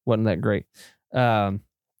 Yeah. Wasn't that great.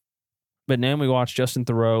 But Naomi Watts, Justin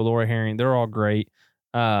Theroux, Laura Herring, they're all great.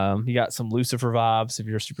 You got some Lucifer vibes. If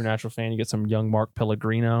you're a Supernatural fan, you get some young Mark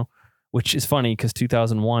Pellegrino, which is funny because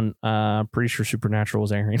 2001, pretty sure Supernatural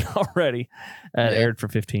was airing already. It aired for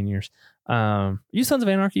 15 years. Are you Sons of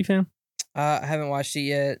Anarchy fan? I haven't watched it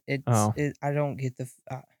yet. I don't get the.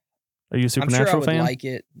 Are you a Supernatural I'm sure I would fan? like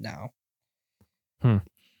it now.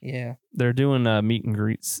 Yeah. They're doing meet and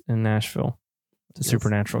greets in Nashville. The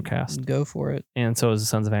Supernatural cast. Go for it. And so is the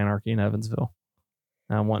Sons of Anarchy in Evansville.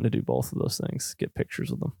 And I'm wanting to do both of those things. Get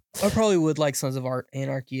pictures with them. I probably would like Sons of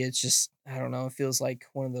Anarchy. It's just, I don't know. It feels like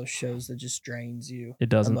one of those shows that just drains you. It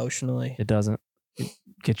doesn't. Emotionally. It doesn't. It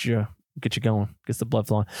gets you going. Gets the blood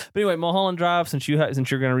flowing. But anyway, Mulholland Drive, since you're going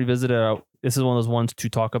to revisit it, this is one of those ones to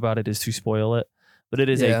talk about it is to spoil it. But it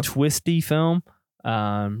is a twisty film.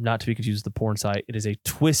 Not to be confused with the porn site. It is a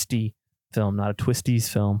twisty film, not a twisties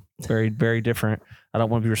film. Very, very different. I don't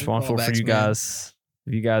want to be responsible for you guys.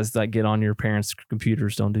 If you guys like get on your parents'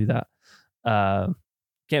 computers, don't do that. Can't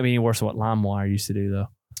be any worse than what LimeWire used to do, though.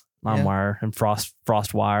 LimeWire and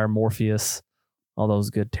FrostWire, Morpheus, all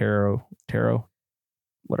those good tarot,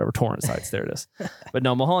 whatever torrent sites. There it is. But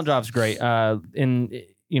no, Mulholland Drive's great.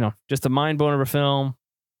 Just a mind boner of a film.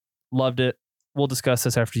 Loved it. We'll discuss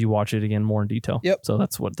this after you watch it again more in detail. Yep. So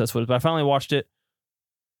that's what. But I finally watched it,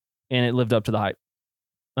 and it lived up to the hype.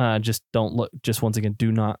 Just don't look. Just once again,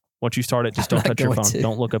 do not. Once you start it, just don't touch your phone.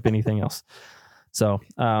 Don't look up anything else. So,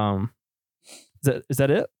 is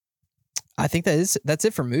that it? I think that's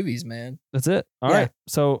it for movies, man. That's it. All right.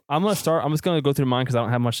 So I'm gonna start. I'm just gonna go through mine because I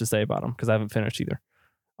don't have much to say about them because I haven't finished either.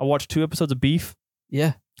 I watched 2 episodes of Beef.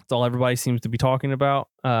 Yeah, that's all everybody seems to be talking about.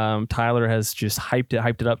 Tyler has just hyped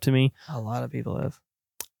it up to me. A lot of people have.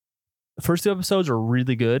 The first 2 episodes are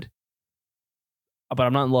really good, but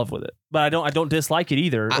I'm not in love with it. But I don't dislike it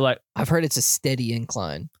either. I've heard it's a steady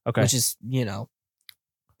incline. Okay, which is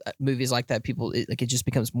movies like that, it just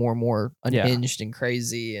becomes more and more unhinged and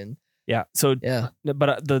crazy and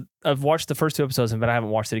But I've watched the first 2 episodes, but I haven't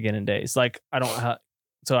watched it again in days. Like I don't.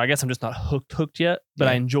 So I guess I'm just not hooked yet. But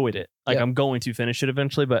I enjoyed it. Like I'm going to finish it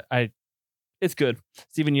eventually. But it's good.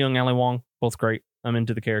 Stephen Yeun, Ali Wong, both great. I'm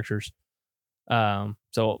into the characters.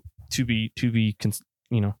 So to be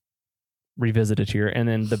revisited here. And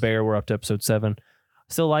then The Bear, we're up to episode 7.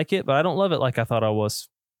 Still like it, but I don't love it like I thought I was.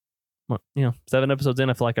 7 episodes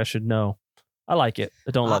in, I feel like I should know. I like it.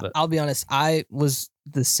 I don't love it. I'll be honest. I was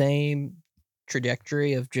the same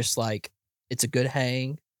trajectory of just like, it's a good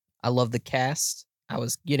hang. I love the cast. I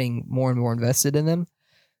was getting more and more invested in them.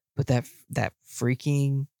 But that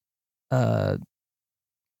freaking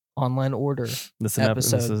online order this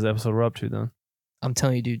is the episode we're up to then. I'm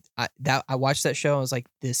telling you, dude, I watched that show. I was like,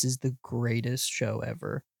 this is the greatest show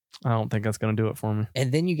ever. I don't think that's going to do it for me.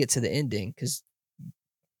 And then you get to the ending because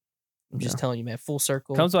I'm just telling you, man, full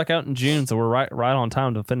circle. Comes back out in June, so we're right on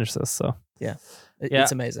time to finish this. So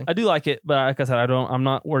it's amazing. I do like it, but like I said, I'm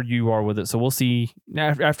not where you are with it. So we'll see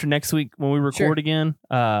after next week when we record again.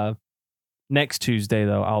 Next Tuesday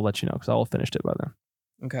though, I'll let you know because I'll have finished it by then.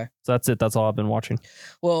 Okay. So that's it. That's all I've been watching.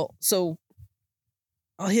 Well, so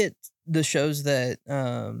I'll hit the shows that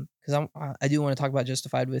because I do want to talk about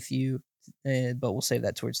Justified with you, but we'll save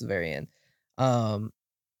that towards the very end.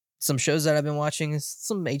 Some shows that I've been watching is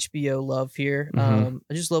some HBO love here. Mm-hmm.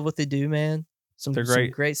 I just love what they do, man. They're great.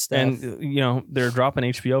 Some great stuff. And they're dropping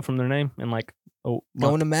HBO from their name in like Oh,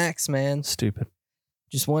 Going to Max, man. stupid.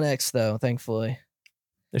 Just 1X though, thankfully.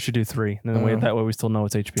 They should do 3. And then that way we still know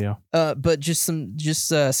it's HBO. But just some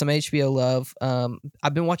HBO love.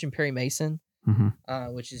 I've been watching Perry Mason,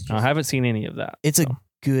 which is just, I haven't seen any of that. It's a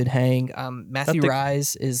good hang. Matthew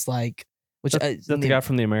Rhys is like, which is that the guy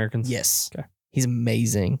from The Americans? Yes. Okay. He's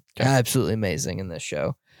amazing. Okay. Absolutely amazing in this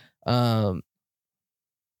show. And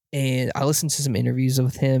I listened to some interviews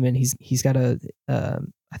with him, and he's got I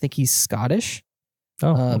think he's Scottish.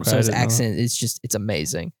 Oh, okay. So his accent it's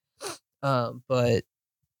amazing. But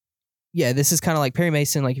yeah, this is kind of like Perry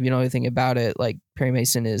Mason. Like if you know anything about it, like Perry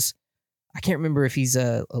Mason is, I can't remember if he's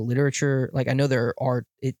a literature. Like I know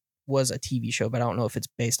it was a TV show, but I don't know if it's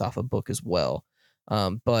based off a book as well.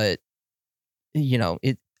 But you know,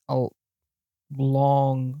 a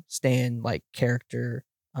long stand like character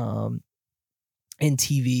in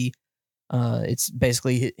TV. It's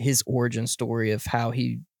basically his origin story of how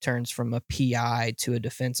he turns from a PI to a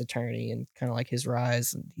defense attorney and kind of like his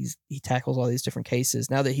rise. And he tackles all these different cases.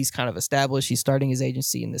 Now that he's kind of established, he's starting his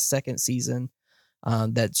agency in the second season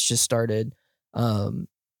that's just started.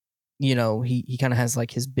 You know, he kind of has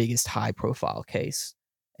like his biggest high profile case.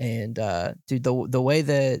 And dude, the way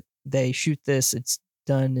that they shoot this, it's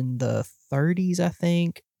done in the 30s, I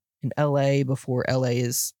think, in LA before LA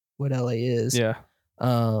is what LA is. Yeah.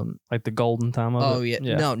 Like the golden time of it. Oh yeah.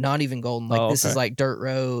 No, not even golden. Like this is like dirt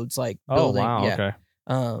roads, like building. Oh wow. Yeah. Okay.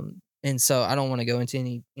 And so I don't want to go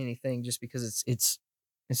into anything just because it's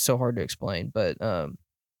so hard to explain. But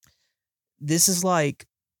this is like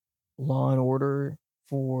Law and Order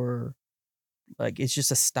for like it's just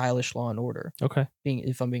a stylish Law and Order. Okay.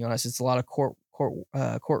 If I'm being honest, it's a lot of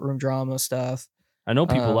courtroom drama stuff. I know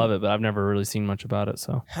people love it, but I've never really seen much about it.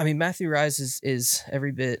 So I mean, Matthew Rhys is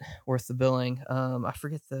every bit worth the billing. I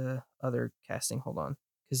forget the other casting. Hold on,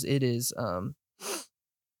 because it is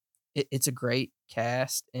it's a great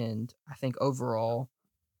cast, and I think overall,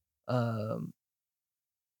 the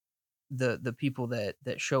people that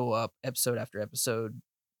show up episode after episode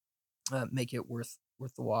make it worth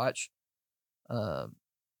the watch. I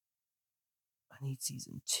need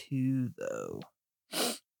season 2 though.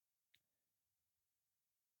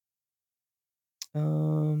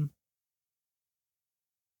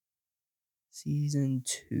 Season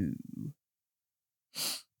 2.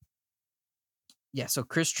 Yeah, so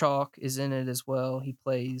Chris Chalk is in it as well. He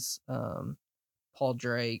plays Paul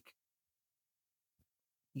Drake.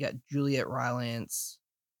 You got Juliet Rylance.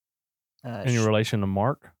 any relation to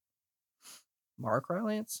Mark? Mark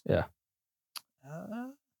Rylance? Yeah. I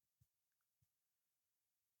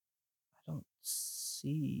don't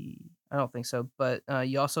see. I don't think so. But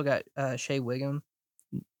you also got Shea Wiggum.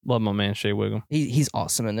 Love my man Shea Wiggum. He's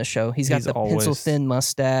awesome in this show. He's got the pencil thin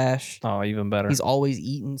mustache. Oh, even better. He's always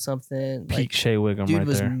eating something. Peak like, Shea Wiggum dude right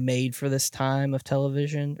was there. made for this time of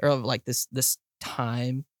television, or like this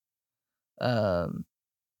time. So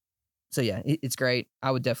yeah, it's great. I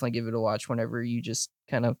would definitely give it a watch whenever you just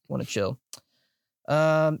kind of want to chill.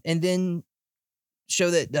 And then show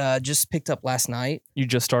that just picked up last night. You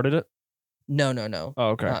just started it? No. Oh,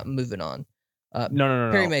 okay. Moving on. No.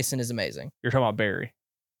 Perry Mason is amazing. You're talking about Barry.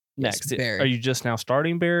 Yes, Next. Barry. Are you just now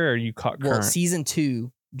starting Barry, or are you caught current? Well, season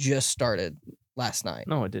 2 just started last night.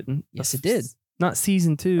 No, it didn't. Yes, it did. Not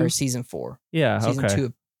season 2. Or season 4. Yeah, season okay. 2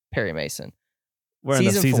 of Perry Mason. We're in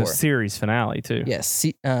the season 4. series finale too. Yes,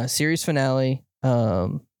 series finale.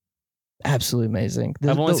 Absolutely amazing.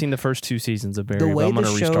 I've only seen the first 2 seasons of Barry, the but way I'm going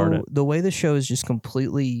to restart it. The way the show is just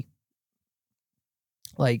completely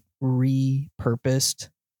like repurposed,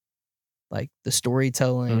 like the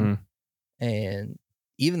storytelling and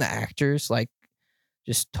even the actors, like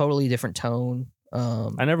just totally different tone.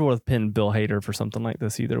 I never would have pinned Bill Hader for something like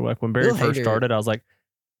this either. Like when Barry first started, I was like,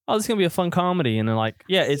 "Oh, this is gonna be a fun comedy," and then like,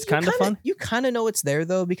 yeah, it's kind of fun. You kind of know it's there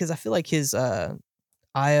though, because I feel like his the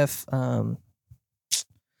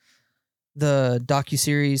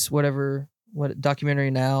docuseries, what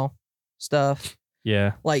documentary now stuff.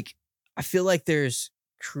 Yeah, like I feel like there's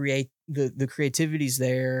the creativity's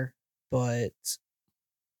there, but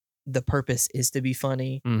the purpose is to be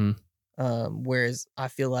funny. Whereas I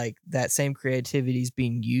feel like that same creativity is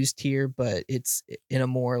being used here, but it's in a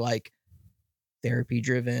more like therapy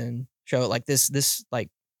driven show. Like this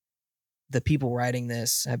like the people writing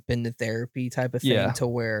this have been to therapy type of thing, to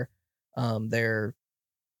where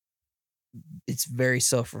it's very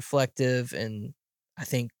self-reflective. And I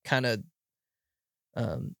think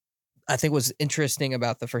I think what's interesting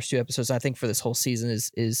about the first 2 episodes, I think for this whole season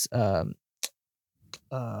is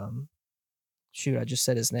shoot, I just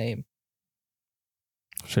said his name.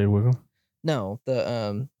 Shea Wiggum? No,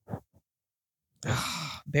 the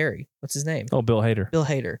Barry. What's his name? Oh, Bill Hader. Bill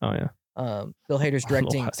Hader. Oh yeah. Bill Hader's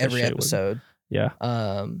directing every episode. Yeah.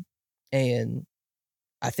 And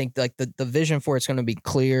I think like the vision for it's going to be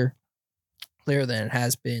clearer than it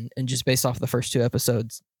has been, and just based off the first 2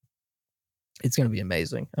 episodes, it's going to be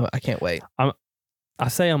amazing. I can't wait. I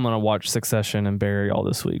say I'm going to watch Succession and Barry all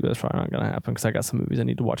this week, but that's probably not going to happen because I got some movies I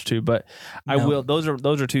need to watch too. But I will. Those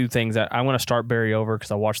are 2 things that I want to start Barry over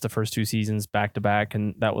because I watched the first 2 seasons back to back,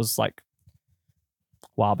 and that was like a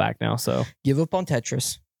while back now. So give up on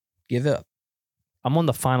Tetris. Give up. I'm on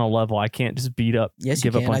the final level. I can't just beat up. Yes,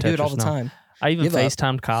 give you can. Up on I Tetris do it all the time. I even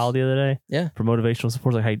FaceTimed Kyle the other day. Yeah. For motivational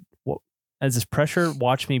support. Like, hey, as this pressure,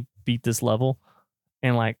 watch me beat this level,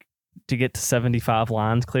 and like to get to 75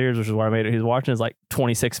 lines clears, which is where I made it. He's watching is like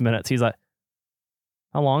 26 minutes. He's like,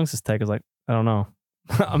 how long does this take? I was like, I don't know.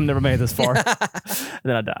 I've never made it this far. And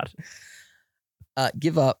then I died.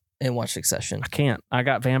 Give up and watch Succession. I can't. I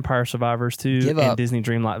got Vampire Survivors too. Give and up. Disney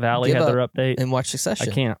Dreamlight Valley had their update. And watch Succession.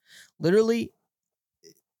 I can't. Literally,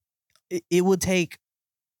 it would take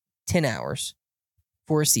 10 hours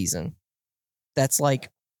for a season. That's like,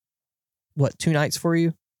 what, 2 nights for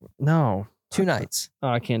you? No. 2 nights. Oh,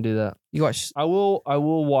 I can't do that. You watch. I will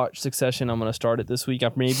watch Succession. I'm going to start it this week.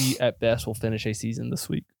 I maybe at best will finish a season this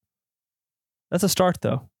week. That's a start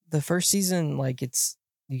though. The first season, like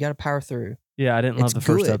you got to power through. Yeah, I didn't love the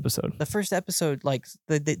first episode. The first episode, like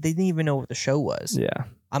they didn't even know what the show was. Yeah,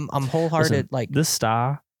 I'm wholehearted. Listen, like this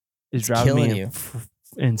star is driving me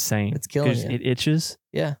insane. It's killing you. It itches.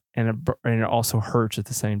 Yeah, and it also hurts at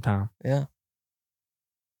the same time. Yeah,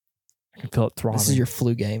 I can feel it throbbing. This is your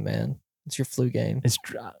flu game, man. It's your flu game. It's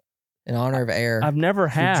in honor of air. I've never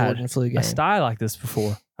had a sty like this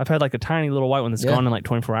before. I've had like a tiny little white one that's gone in like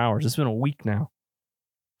 24 hours. It's been a week now.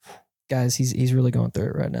 Guys, he's really going through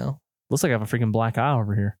it right now. Looks like I have a freaking black eye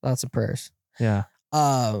over here. Lots of prayers. Yeah.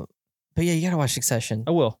 But yeah, you gotta watch Succession.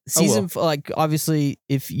 I will. Like obviously,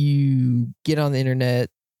 if you get on the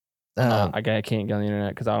internet, I can't get on the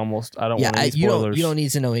internet because I don't want any spoilers. You don't need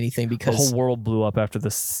to know anything because the whole world blew up after the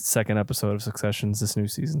 2nd episode of Succession's this new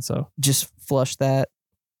season. So just flush that.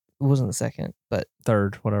 It wasn't the 2nd, but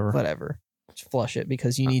 3rd, whatever. Just flush it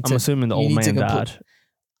because you need I'm assuming the old man died.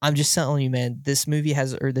 I'm just telling you, man. This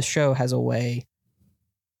show has a way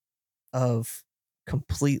of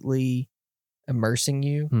completely immersing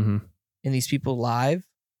you in these people's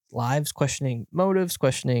lives, questioning motives,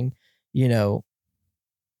 questioning,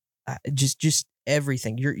 just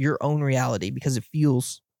everything, your own reality, because it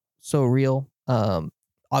feels so real.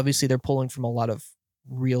 Obviously they're pulling from a lot of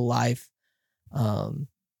real life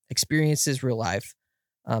experiences, real life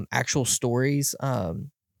actual stories that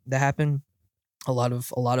happen. A lot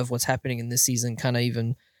of what's happening in this season kind of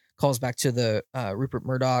even calls back to the Rupert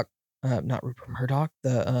Murdoch, not Rupert Murdoch,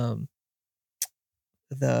 the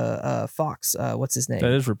Fox, what's his name?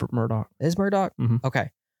 That is Rupert Murdoch. Is Murdoch? Mm-hmm. Okay.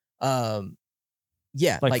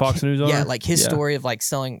 Yeah, like Fox News owner? Yeah, like his story of like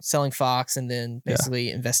selling Fox and then basically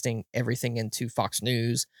investing everything into Fox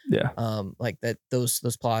News. Yeah. Like that those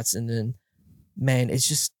plots, and then man, it's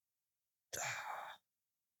just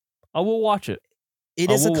I will watch it. It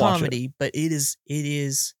is a comedy, but it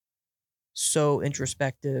is so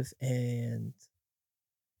introspective, and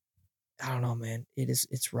I don't know, man.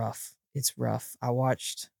 It's rough. It's rough. I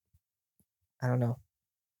don't know.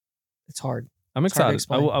 It's hard. I'm excited.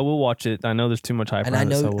 I will watch it. I know there's too much hype. And I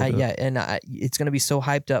know, it's gonna be so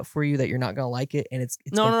hyped up for you that you're not gonna like it, and it's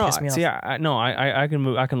gonna piss me off. See, I can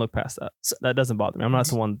move. I can look past that. So, that doesn't bother me. I'm not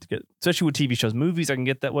someone to get, especially with TV shows, movies. I can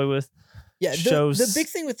get that way with. Yeah, shows. The big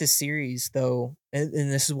thing with this series, though, and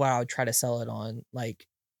this is why I would try to sell it on, like,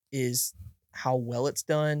 is how well it's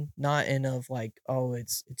done. Not in of like, oh,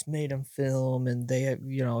 it's made on film, and they have,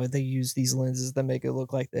 they use these lenses that make it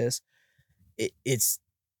look like this. It is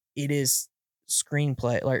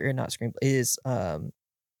screenplay, like, or not screenplay. It is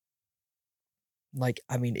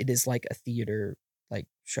it is like a theater like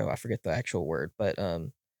show. I forget the actual word, but like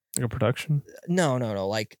a production. No,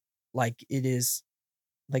 like it is.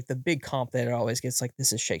 Like the big comp that it always gets, like,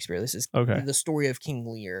 this is Shakespeare. This is the story of King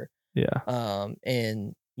Lear. Yeah.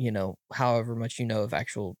 And however much of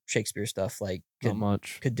actual Shakespeare stuff, like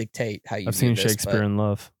could dictate how you. I've seen Shakespeare in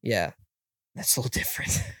Love. Yeah, that's a little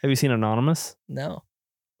different. Have you seen Anonymous? No.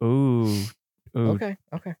 Ooh. Okay.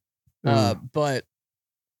 But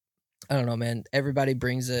I don't know, man. Everybody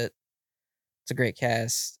brings it. It's a great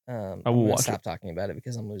cast. I will watch stop talking about it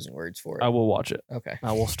because I'm losing words for it. I will watch it. Okay.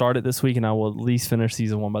 I will start it this week, and I will at least finish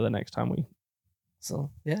season 1 by the next time we.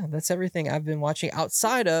 So yeah, that's everything I've been watching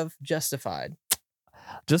outside of Justified.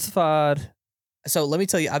 So let me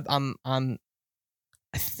tell you, I'm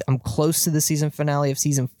close to the season finale of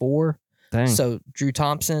season 4. Dang. So Drew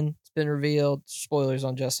Thompson, it's been revealed. Spoilers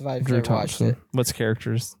on Justified. If Drew you've never watched Thompson. it. What's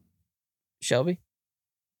characters? Shelby.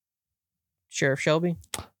 Sheriff Shelby.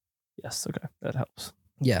 Yes, okay, that helps.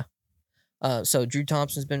 Yeah. So Drew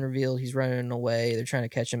Thompson's been revealed. He's running away. They're trying to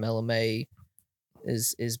catch him. LMA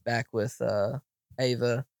is back with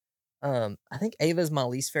Ava. I think Ava is my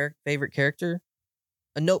least favorite character.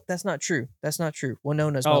 Nope, that's not true. That's not true.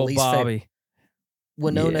 Winona's my least favorite.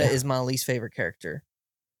 Winona is my least favorite character.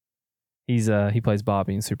 He plays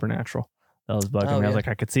Bobby in Supernatural. That was bugging me. I was like,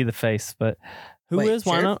 I could see the face, but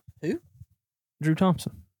why not? Who? Drew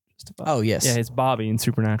Thompson. Oh yes. Yeah, it's Bobby in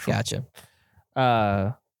Supernatural. Gotcha.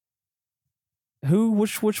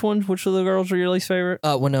 Which of the girls are your least favorite?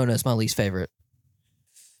 Winona is my least favorite.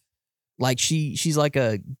 Like she's like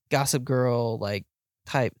a gossip girl like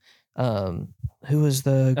type. Who is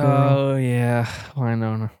the girl? Oh yeah,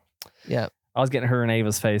 Winona. Yeah. I was getting her and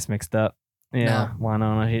Ava's face mixed up. Yeah, no.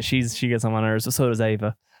 Winona. She gets on my nerves, but so does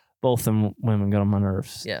Ava. Both them women get on my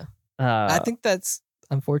nerves. Yeah. I think that's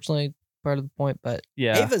unfortunately part of the point, but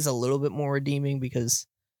yeah, Ava's a little bit more redeeming because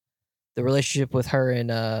the relationship with her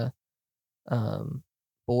and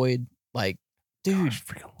Boyd, like, dude, gosh,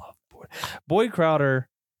 I freaking love Boyd. Boyd Crowder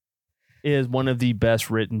is one of the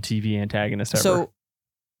best written TV antagonists ever. So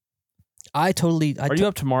are you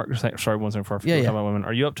up to Mark? Sorry, one second before I forget about women.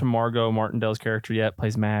 Are you up to Margot Martindale's character yet?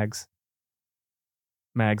 Plays Mags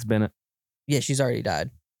Bennett. Yeah, she's already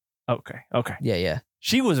died. Okay. Yeah.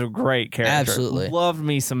 She was a great character. Absolutely. Loved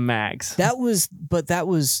me some Mags. That was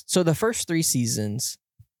so the first 3 seasons,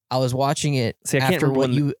 I was watching it after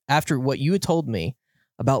what you had told me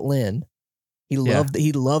about Lynn. He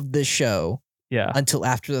loved this show. Yeah. Until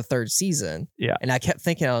after the 3rd season. Yeah. And I kept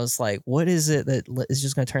thinking, I was like, what is it that is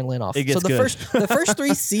just going to turn Lynn off? It gets the first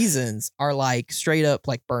 3 seasons are like straight up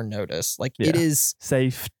like burn notice. Like it is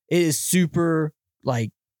safe. It is super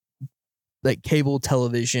like cable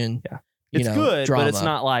television. Yeah. It's good, drama. But it's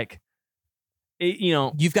not like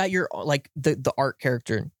you've got your like the art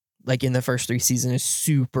character like in the first 3 seasons is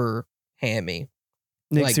super hammy.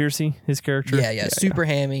 Nick Searcy, his character. Yeah, super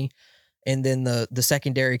hammy. And then the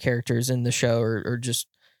secondary characters in the show are just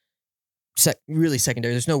really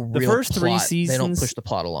secondary. There's no real first plot. 3 seasons. They don't push the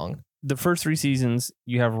plot along. The first 3 seasons,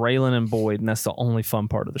 you have Raylan and Boyd, and that's the only fun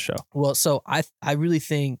part of the show. Well, so I really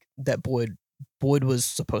think that Boyd was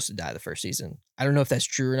supposed to die the first season. I don't know if that's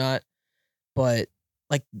true or not, but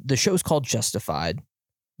like the show's called Justified.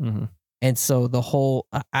 Mm-hmm. And so the whole,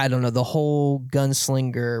 I don't know, the whole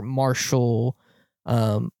gunslinger, martial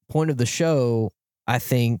point of the show, I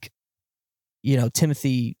think,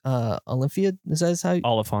 Timothy Olymphiad, is that how?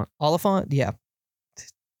 Oliphant, yeah.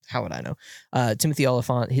 How would I know? Timothy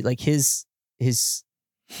Oliphant, he's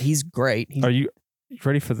great. Are you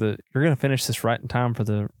ready for you're going to finish this right in time for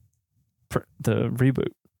the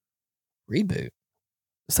reboot? Reboot?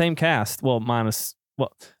 Same cast. Well, minus,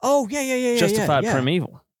 oh, yeah. Justified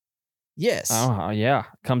Primeval. Yes. Oh, yeah.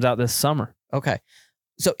 Comes out this summer. Okay.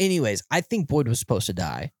 So anyways, I think Boyd was supposed to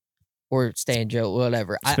die. Or stay in jail,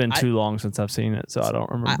 whatever. It's been too long since I've seen it, so I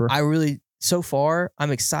don't remember. I really, so far,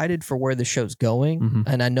 I'm excited for where the show's going,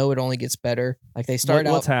 and I know it only gets better. Like they start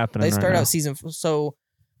out, what's happening? They start out season. So,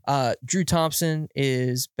 Drew Thompson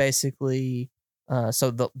is basically,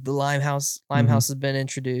 so the Limehouse has been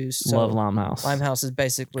introduced. So love Limehouse. Limehouse is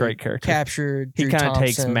basically great character. Captured. He kind of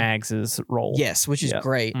takes Mags's role. Yes, which is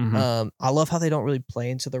great. I love how they don't really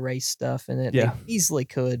play into the race stuff in it. Yeah. They easily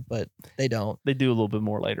could, but they don't. They do a little bit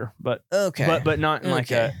more later, but okay, but not in like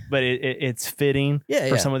but it's fitting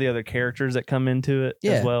for some of the other characters that come into it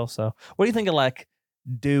as well. So, what do you think of like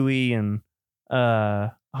Dewey and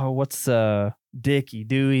what's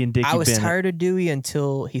Dewey and Dickie I was Bennett? tired of Dewey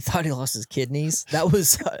until he thought he lost his kidneys. That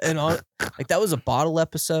was that was a bottle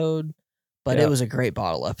episode, but it was a great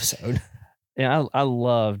bottle episode. Yeah, I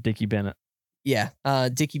love Dickie Bennett. Yeah,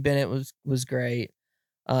 Dickie Bennett was great.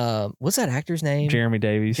 What's that actor's name? Jeremy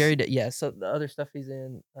Davies. Yeah. So the other stuff he's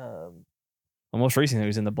in. Most recently, he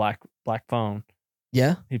was in the Black Phone.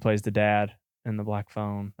 Yeah, he plays the dad in the Black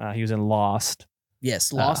Phone. He was in Lost.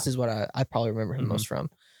 Yes, Lost is what I probably remember him most from.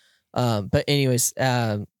 But anyways,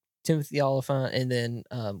 Timothy Oliphant, and then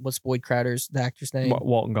what's Boyd Crowder's the actor's name?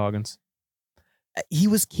 Walton Goggins. He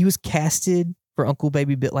was casted for Uncle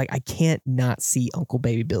Baby Bill. Like I can't not see Uncle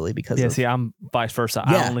Baby Billy because see, I'm vice versa.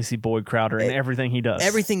 I only see Boyd Crowder in everything he does.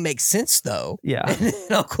 Everything makes sense though. Yeah,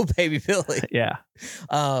 in Uncle Baby Billy. Yeah.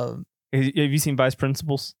 Have you seen Vice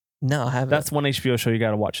Principals? No, I haven't. That's one HBO show you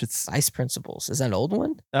got to watch. It's Vice Principals. Is that an old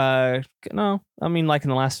one? No. I mean, like in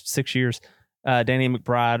the last 6 years. Danny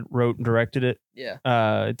McBride wrote and directed it. Yeah.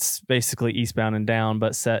 It's basically Eastbound and Down,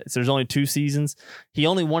 but set. So there's only 2 seasons. He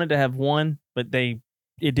only wanted to have 1, but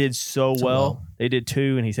it did so well. They did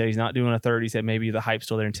 2, and he said he's not doing a 3rd. He said maybe the hype's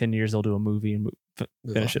still there in 10 years. They'll do a movie and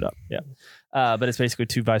finish it up. Yeah. But it's basically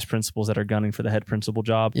two vice principals that are gunning for the head principal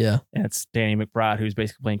job. Yeah. And it's Danny McBride, who's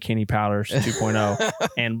basically playing Kenny Powders 2.0,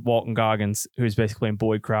 and Walton Goggins, who's basically playing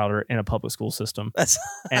Boyd Crowder in a public school system.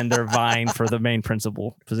 And they're vying for the main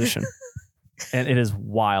principal position. And it is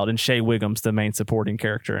wild. And Shea Wiggum's the main supporting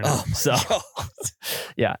character in it. So,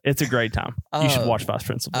 yeah, it's a great time. You should watch Vice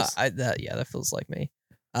Principals. That feels like me.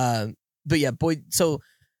 But yeah, Boyd. So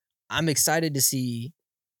I'm excited to see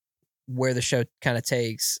where the show kind of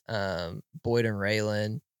takes Boyd and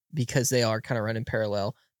Raylan, because they are kind of running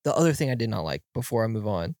parallel. The other thing I did not like, before I move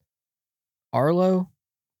on, Arlo.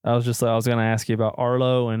 I was going to ask you about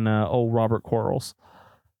Arlo and old Robert Quarles.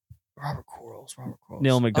 Robert Quarles.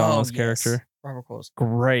 Neil McDonald's character. Robert Quarles.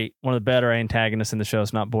 Great. One of the better antagonists in the show.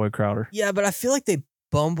 It's not Boyd Crowder. Yeah, but I feel like they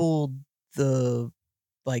bumbled the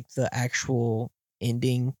actual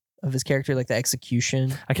ending of his character, like the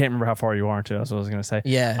execution. I can't remember how far you are, too. That's what I was going to say.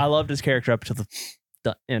 Yeah. I loved his character up until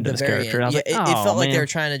the end of his character. And I was it felt like they were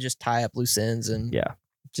trying to just tie up loose ends and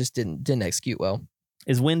just didn't execute well.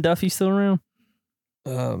 Is Wynn Duffy still around?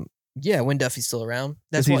 Yeah, Wynn Duffy's still around.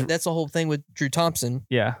 That's the whole thing with Drew Thompson.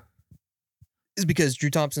 Yeah. Is because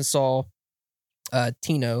Drew Thompson saw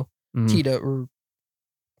Tito, or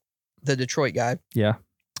the Detroit guy. Yeah.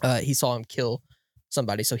 He saw him kill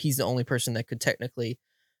somebody, so he's the only person that could technically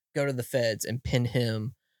go to the feds and pin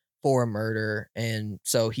him for a murder, and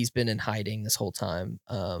so he's been in hiding this whole time.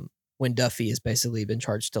 When Duffy has basically been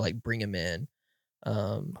charged to like bring him in.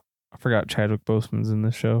 I forgot Chadwick Boseman's in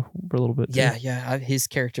this show for a little bit too. Yeah. His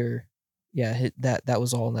character, that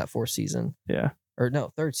was all in that fourth season. Yeah. Or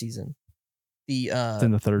no, third season. It's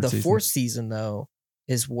in the third season. The fourth season, though,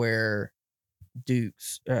 is where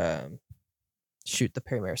Dukes shoot the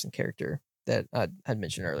Perry Marison character that I had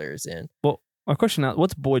mentioned earlier is in. Well, my question now,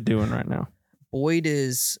 what's Boyd doing right now?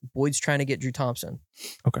 Boyd's trying to get Drew Thompson.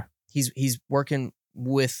 Okay. He's working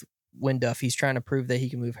with Wynn Duff. He's trying to prove that he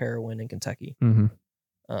can move heroin in Kentucky. Mm-hmm.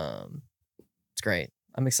 It's great.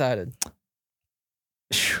 I'm excited.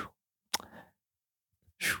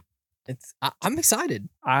 I'm excited.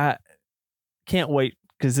 I can't wait,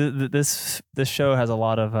 because this show has a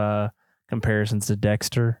lot of comparisons to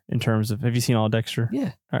Dexter in terms of, have you seen all Dexter?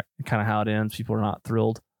 Yeah. All right. Kind of how it ends. People are not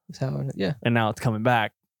thrilled. Yeah. And now it's coming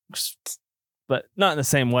back, but not in the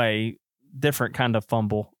same way. Different kind of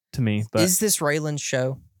fumble to me. But is this Raylan's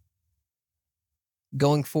show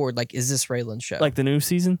going forward? Like, is this Raylan's show? Like the new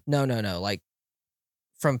season? No. Like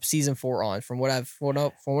from season 4 on, from what I've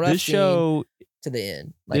show seen to the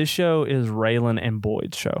end. Like, this show is Raylan and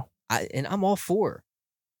Boyd's show. And I'm all for.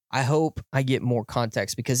 I hope I get more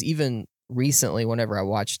context, because even recently, whenever I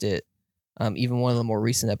watched it, even one of the more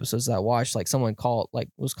recent episodes that I watched, like someone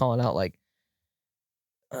was calling out like,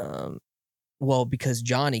 well, because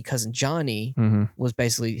cousin Johnny was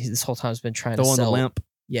basically this whole time has been trying to sell the limp.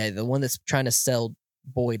 Yeah, the one that's trying to sell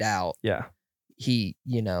Boyd out. Yeah. He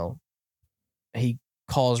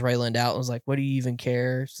calls Raylan out and was like, "What do you even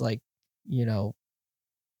care?" It's like,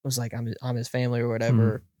 was like, I'm his family or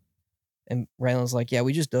whatever. And Raylan's like, "Yeah,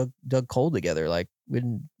 we just dug coal together. Like, we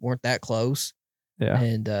weren't that close." Yeah.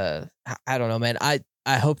 And I don't know, man. I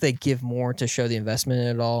hope they give more to show the investment in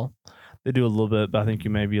it all. They do a little bit, but I think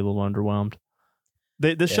you may be a little underwhelmed.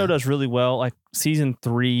 This show does really well. Like season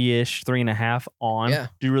 3-ish, 3.5 on,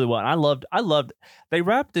 do really well. And I loved. They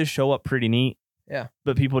wrapped this show up pretty neat. Yeah.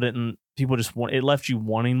 But people just want, it left you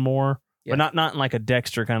wanting more, but not in like a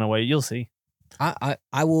Dexter kind of way. You'll see.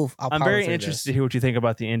 I'm very interested to hear what you think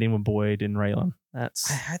about the ending with Boyd and Raylan. I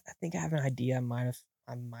think I have an idea. I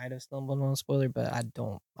might have stumbled on a spoiler, but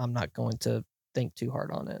I'm not going to think too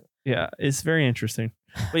hard on it. Yeah, it's very interesting.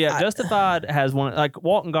 But yeah, Justified has one, like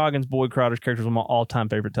Walton Goggins, Boyd Crowder's character is one of my all-time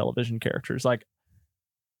favorite television characters. Like,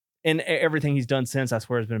 and everything he's done since, I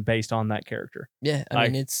swear, has been based on that character. Yeah, I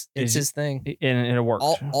mean, it's his thing. And it works.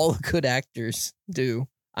 All the good actors do.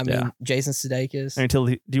 I mean, Jason Sudeikis.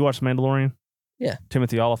 Do you watch The Mandalorian? Yeah.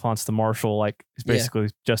 Timothy Oliphant's the Marshal, like, is basically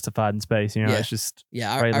Justified in space. It's just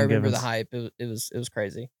I remember the hype. It was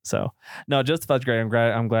crazy. So no, Justified's great.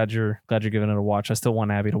 I'm glad you're giving it a watch. I still want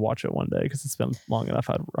Abby to watch it one day because it's been long enough.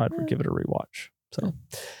 I'd give it a rewatch. So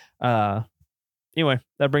anyway,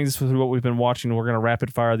 that brings us through what we've been watching. We're gonna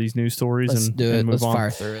rapid fire these news stories and move Let's on. Fire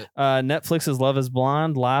through it. Netflix's Love Is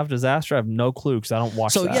Blind live disaster. I have no clue because I don't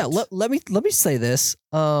watch. So let me say this.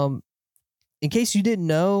 In case you didn't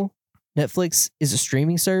know, Netflix is a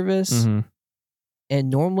streaming service, and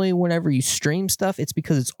normally whenever you stream stuff, it's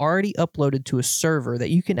because it's already uploaded to a server that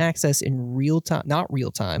you can access in real time, not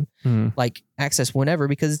real time, like access whenever,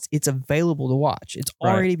 because it's available to watch. It's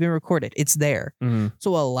already been recorded. It's there.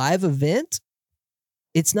 So a live event,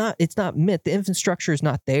 it's not meant. The infrastructure is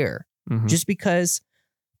not there. just because.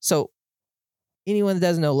 So anyone that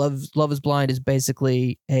doesn't know, Love is Blind is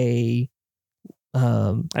basically a.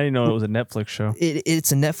 I didn't know it was a Netflix show.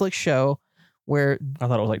 It's a Netflix show where I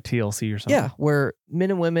thought it was like TLC or something. Yeah, where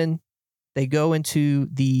men and women, they go into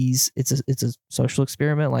these. It's a social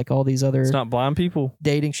experiment like all these other. It's not blind people.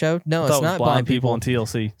 Dating show. No, it's not blind people on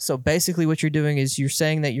TLC. So basically, what you're doing is you're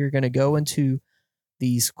saying that you're going to go into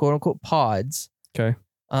these quote unquote pods. Okay.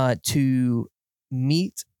 To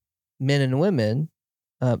meet men and women,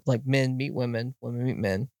 like men meet women, women meet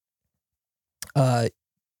men.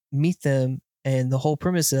 Meet them. And the whole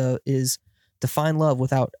premise is to find love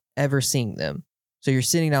without ever seeing them. So you're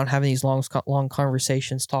sitting down having these long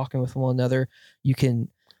conversations, talking with one another. You can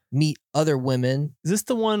meet other women. Is this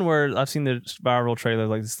the one where I've seen the viral trailer,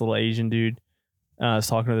 like this little Asian dude is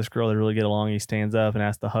talking to this girl, they really get along. He stands up and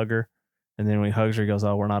asks to hug her. And then when he hugs her, he goes,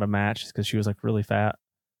 "Oh, we're not a match," because she was like really fat.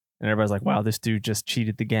 And everybody's like, "Wow, this dude just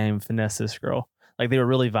cheated the game, finessed this girl." Like they were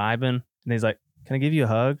really vibing. And he's like, "Can I give you a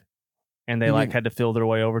hug?" And they like had to feel their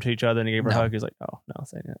way over to each other, and he gave her a hug. He's like, "Oh no,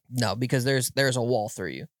 say it." No, because there's a wall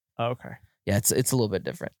through you. Oh, okay. Yeah, it's a little bit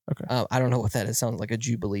different. Okay. I don't know what that is. It sounds like a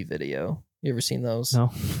Jubilee video. You ever seen those? No.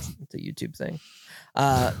 It's a YouTube thing.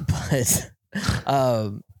 But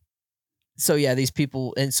so yeah, these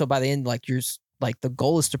people, and so by the end, like the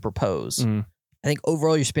goal is to propose. Mm. I think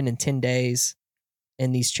overall you're spending 10 days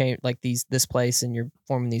in these this place, and you're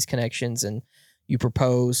forming these connections, and you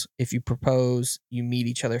propose. If you propose, you meet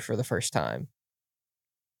each other for the first time.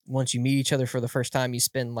 Once you meet each other for the first time, you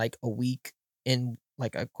spend like a week in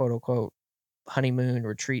like a quote unquote honeymoon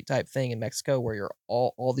retreat type thing in Mexico, where you're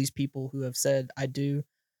all these people who have said I do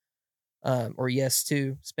or yes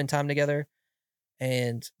to spend time together.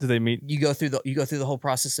 And do they meet? You go through the whole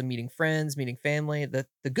process of meeting friends, meeting family. The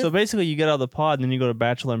good. So basically, you get out of the pod, and then you go to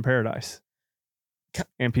Bachelor in Paradise,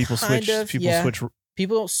 and people switch.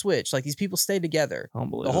 People don't switch. Like these people stay together.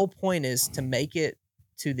 The whole point is to make it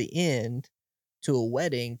to the end, to a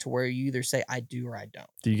wedding, to where you either say I do or I don't.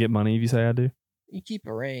 Do you get money if you say I do? You keep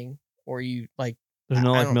a ring, or you like. There's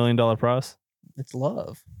no like $1 million prize. It's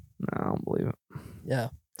love. No, I don't believe it. Yeah,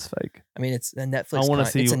 it's fake. I mean, it's a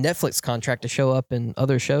Netflix. It's a Netflix contract to show up in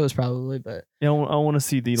other shows, probably. But yeah, I want to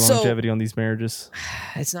see the longevity on these marriages.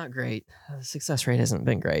 It's not great. The success rate hasn't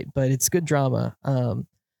been great, but it's good drama.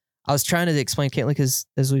 I was trying to explain Caitlin because,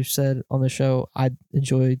 as we've said on the show, I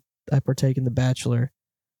partake in The Bachelor,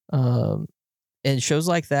 and shows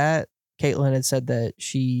like that. Caitlin had said that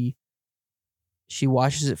she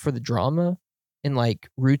watches it for the drama and like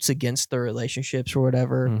roots against the relationships or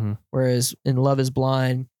whatever. Mm-hmm. Whereas in Love is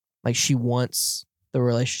Blind, like she wants the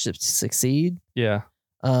relationships to succeed. Yeah.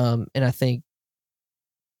 And I think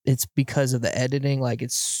it's because of the editing. Like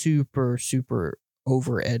it's super, super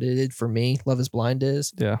over edited for me. Love is Blind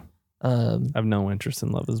is. Yeah. I have no interest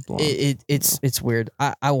in Love is Blind. It's weird.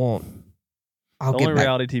 I won't. The only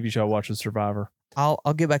reality TV show I watch is Survivor. I'll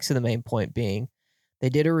get back to the main point being they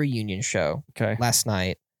did a reunion show last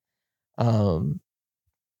night. And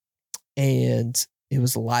it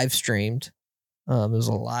was live streamed. It was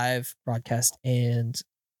a live broadcast, and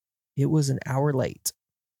it was an hour late.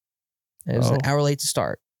 It was an hour late to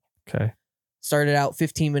start. Okay. Started out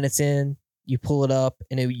 15 minutes in, you pull it up,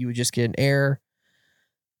 and you would just get an error.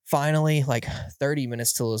 Finally, like 30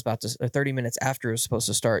 minutes till it was 30 minutes after it was supposed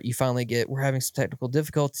to start, you finally get, we're having some technical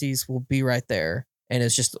difficulties. We'll be right there. And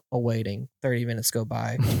it's just a waiting. 30 minutes go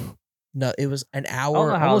by. No, it was an hour. I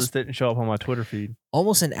don't know how this didn't show up on my Twitter feed.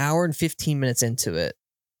 Almost an hour and 15 minutes into it,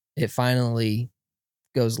 it finally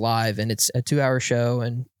goes live, and it's a 2-hour show.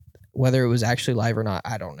 And whether it was actually live or not,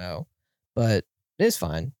 I don't know, but it's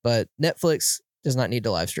fine. But Netflix does not need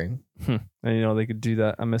to live stream. And they could do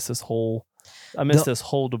that. I missed this whole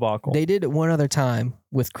debacle. They did it one other time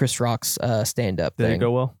with Chris Rock's stand-up thing. Did it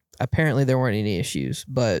go well? Apparently there weren't any issues,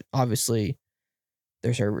 but obviously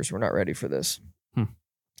their servers were not ready for this.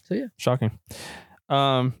 So yeah. Shocking.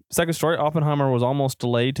 Second story, Oppenheimer was almost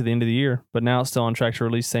delayed to the end of the year, but now it's still on track to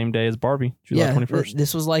release same day as Barbie, July 21st.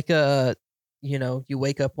 This was like you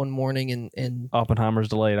wake up one morning and Oppenheimer's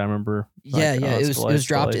delayed. I remember. It was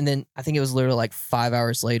dropped, and then I think it was literally like 5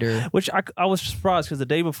 hours later. Which I was surprised because the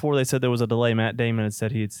day before they said there was a delay. Matt Damon had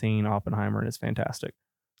said he had seen Oppenheimer and it's fantastic.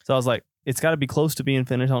 So I was like, it's got to be close to being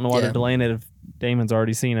finished. I don't know why they're delaying it if Damon's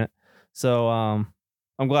already seen it. So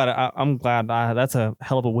I'm glad. That's a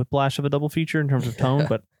hell of a whiplash of a double feature in terms of tone,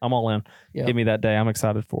 but I'm all in. Yeah. Give me that day. I'm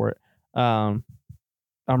excited for it.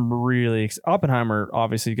 I'm really Oppenheimer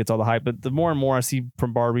obviously gets all the hype, but the more and more I see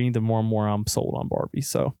from Barbie, the more and more I'm sold on Barbie.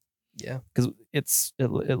 So yeah, because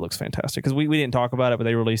it looks fantastic. Because we didn't talk about it, but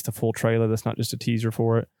they released a full trailer. That's not just a teaser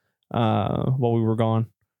for it. While we were gone,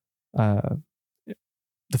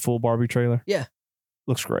 The full Barbie trailer? Yeah.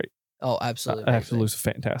 Looks great. Oh, absolutely. Absolutely looks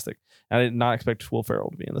fantastic. I did not expect Will Ferrell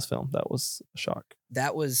to be in this film. That was a shock.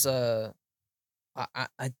 That was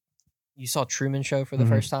you saw Truman Show for the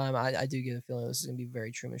first time. I do get a feeling this is gonna be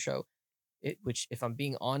very Truman Show. Which, if I'm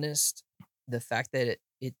being honest, the fact that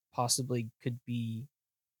it possibly could be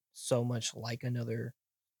so much like another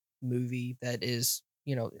movie that is,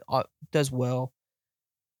 does well,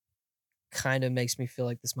 kind of makes me feel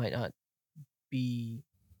like this might not be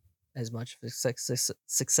as much of a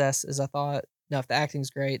success as I thought. Now, if the acting's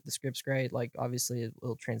great, the script's great, like obviously it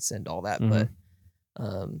will transcend all that. But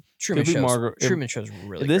Truman Show's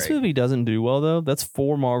really if this great. movie doesn't do well, though, that's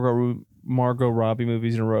 4 Margot Robbie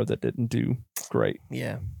movies in a row that didn't do great.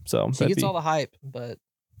 Yeah. So she gets all the hype, but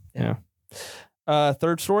yeah.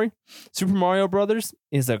 Third story, Super Mario Brothers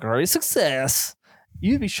is a great success.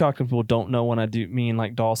 You'd be shocked if people don't know when me and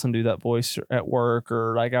like Dawson do that voice at work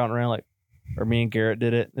or like out and around, like, or me and Garrett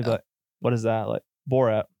did it. They'd be like, what is that? Like,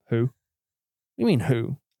 Borat. Who? You mean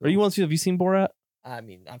who? Have you seen Borat? I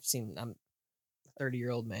mean, I'm a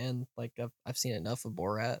 30-year-old man. Like, I've seen enough of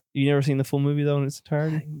Borat. You never seen the full movie though in its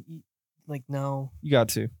entirety? Like, no. You got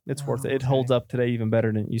to. It's worth it. It holds up today even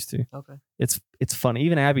better than it used to. Okay. It's funny.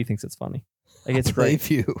 Even Abby thinks it's funny. Like, it's great.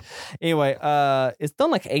 You. Anyway, it's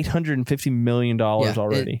done like $850 million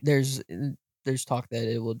already. There's talk that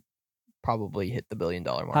it will probably hit the $1 billion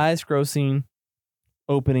mark. Highest grossing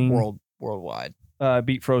opening worldwide.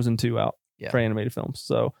 Beat Frozen 2 out for animated films.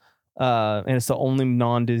 So, and it's the only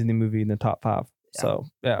non-Disney movie in the top 5. Yeah. So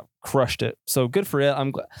yeah, crushed it. So good for it.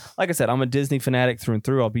 I'm glad. Like I said, I'm a Disney fanatic through and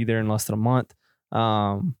through. I'll be there in less than a month. But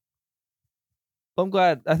I'm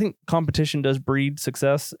glad. I think competition does breed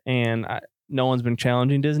success, and no one's been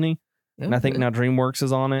challenging Disney. Yeah, and I think now DreamWorks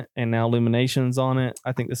is on it, and now Illumination's on it.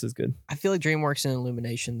 I think this is good. I feel like DreamWorks and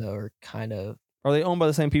Illumination though are kind of. Are they owned by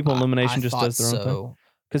the same people? Illumination just does their own thing.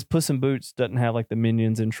 Because Puss in Boots doesn't have like the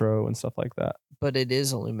Minions intro and stuff like that. But it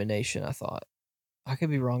is Illumination, I thought. I could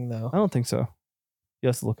be wrong though. I don't think so. You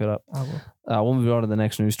have to look it up. I will. We'll move on to the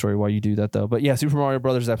next news story while you do that, though. But yeah, Super Mario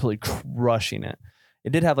Brothers is absolutely crushing it. It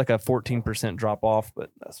did have like a 14% drop off, but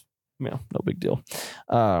that's no big deal.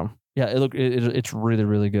 It's really,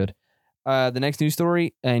 really good. The next news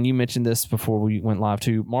story, and you mentioned this before we went live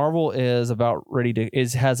too. Marvel is about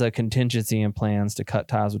has a contingency and plans to cut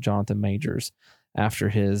ties with Jonathan Majors after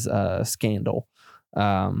his scandal.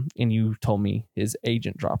 And you told me his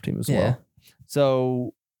agent dropped him as well.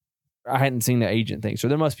 So I hadn't seen the agent thing. So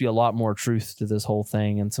there must be a lot more truth to this whole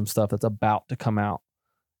thing and some stuff that's about to come out.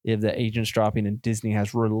 If the agent's dropping and Disney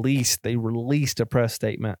has released a press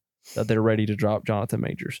statement that they're ready to drop Jonathan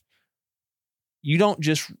Majors. You don't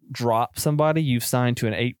just drop somebody you've signed to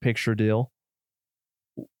an 8-picture deal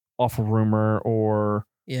off a rumor or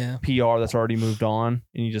PR that's already moved on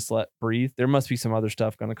and you just let breathe. There must be some other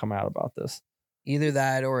stuff going to come out about this. Either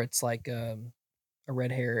that or it's like a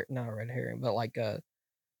red herring, not a red herring, but like a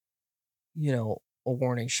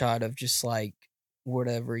warning shot of just like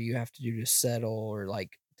whatever you have to do to settle or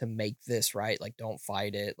like to make this right. Like, don't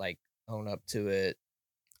fight it. Like, own up to it.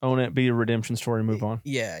 Own it. Be a redemption story. Move on.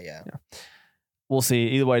 Yeah. We'll see.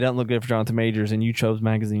 Either way, it doesn't look good for Jonathan Majors, and you chose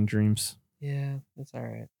Magazine Dreams. Yeah, that's all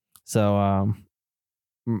right. So,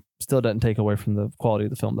 still doesn't take away from the quality of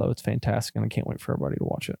the film, though. It's fantastic, and I can't wait for everybody to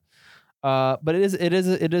watch it. But it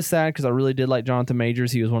is sad because I really did like Jonathan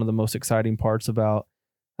Majors. He was one of the most exciting parts about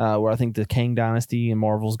where I think the Kang Dynasty and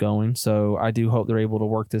Marvel's going. So I do hope they're able to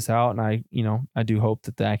work this out, and I do hope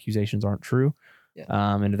that the accusations aren't true. Yeah.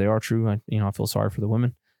 And if they are true, I feel sorry for the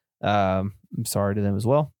women. I'm sorry to them as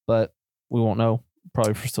well, but we won't know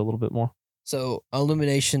probably for still a little bit more. So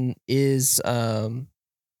Illumination is it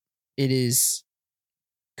is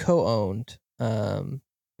co-owned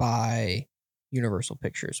by Universal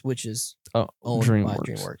Pictures, which is owned by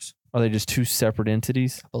DreamWorks. Are they just two separate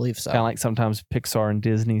entities? I believe so. Kind of like sometimes Pixar and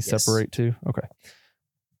Disney separate too. Okay,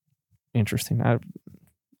 interesting.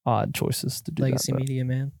 Odd choices to do. Legacy Media,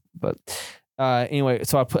 man. But anyway,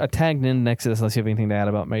 so I tagged in next to this. Unless you have anything to add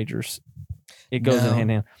about Majors, it goes in hand in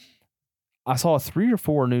hand. I saw 3 or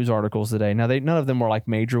 4 news articles today. Now none of them were like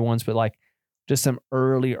major ones, but like just some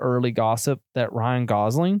early gossip that Ryan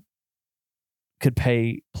Gosling could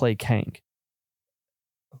play Kang.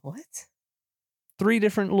 What? 3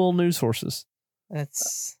 different little news sources.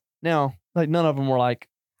 That's now like none of them were like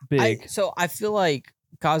big. So I feel like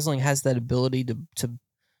Gosling has that ability to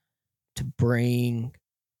bring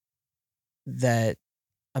that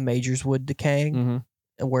a Majors would to Kang,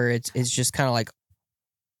 where it's just kind of like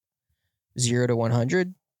 0 to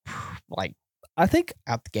 100, like I think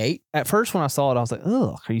out the gate. At first when I saw it, I was like,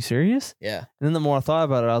 "Ugh, are you serious?" Yeah. And then the more I thought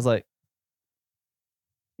about it, I was like,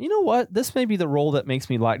 You know what? This may be the role that makes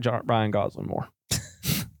me like Ryan Gosling more.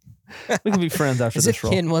 We can be friends after As this if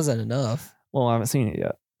role. Ken wasn't enough. Well, I haven't seen it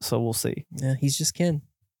yet, so we'll see. Yeah, he's just Ken.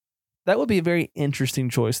 That would be a very interesting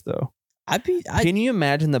choice, though. Can you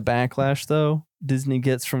imagine the backlash, though, Disney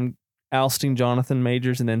gets from ousting Jonathan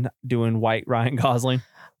Majors and then doing white Ryan Gosling?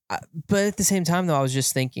 But at the same time, though, I was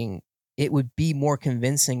just thinking it would be more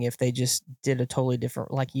convincing if they just did a totally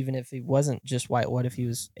different, like even if he wasn't just white, what if he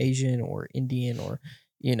was Asian or Indian or,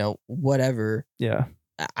 whatever. Yeah.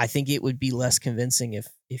 I think it would be less convincing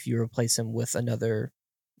if you replace him with another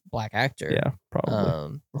black actor. Yeah,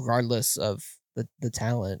 probably. Regardless of the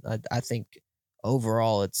talent, I think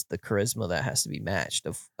overall it's the charisma that has to be matched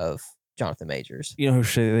of Jonathan Majors. You know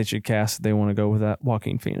who they should cast if they want to go with that?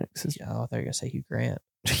 Joaquin Phoenix. Yeah, I thought you were going to say Hugh Grant.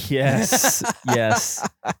 Yes. Yes.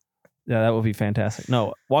 Yeah, that would be fantastic.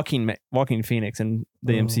 No, Joaquin Phoenix and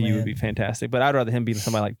the MCU would be fantastic. But I'd rather him be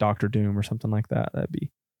somebody like Doctor Doom or something like that. That'd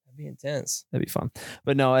be intense. That'd be fun.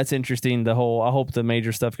 But no, that's interesting. I hope the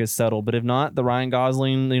major stuff gets settled. But if not, the Ryan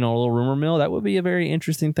Gosling, a little rumor mill, that would be a very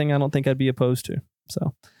interesting thing. I don't think I'd be opposed to.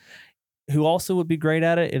 So, who also would be great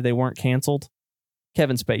at it if they weren't canceled?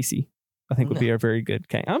 Kevin Spacey, I think would be a very good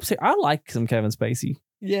Kang. I like some Kevin Spacey.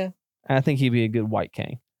 Yeah, I think he'd be a good white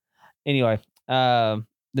Kang. Anyway, the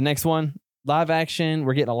next one, live action.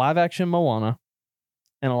 We're getting a live action Moana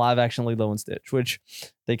and a live action Lilo and Stitch, which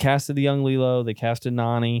they casted the young Lilo, they casted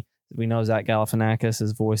Nani. We know Zach Galifianakis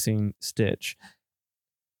is voicing Stitch.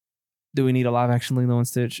 Do we need a live action Lilo and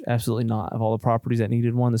Stitch? Absolutely not. Of all the properties that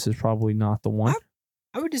needed one, this is probably not the one.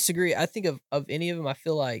 I would disagree. I think of any of them, I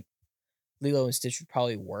feel like Lilo and Stitch would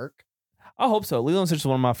probably work. I hope so. Lilo and Stitch is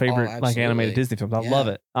one of my favorite animated Disney films. I love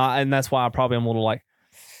it, and that's why I probably am a little like,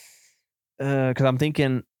 because I'm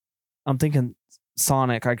thinking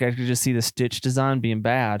Sonic. I could just see the Stitch design being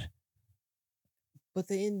bad, but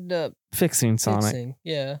they ended up fixing Sonic.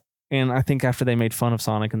 Yeah. And I think after they made fun of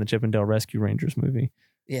Sonic in the Chip and Dale Rescue Rangers movie,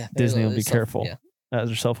 Disney will be careful.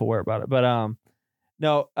 They're self-aware about it. But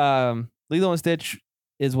no, Lilo and Stitch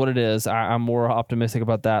is what it is. I'm more optimistic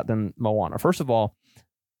about that than Moana. First of all,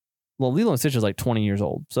 Lilo and Stitch is like 20 years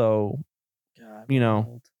old. So,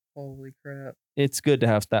 God, holy crap. It's good to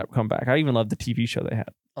have that come back. I even love the TV show they had.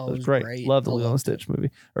 Oh, it was great. Love the Lilo and Stitch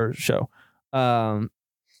movie or show. Moana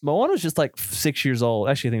was just like 6 years old.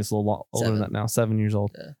 Actually, I think it's a little older than that now. 7 years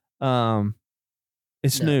old. Yeah.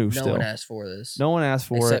 It's new still. No one asked for this. No one asked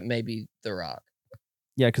for it. Except Except maybe The Rock.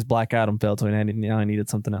 Yeah, because Black Adam failed, so I needed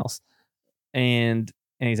something else. And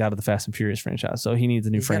he's out of the Fast and Furious franchise, so he needs a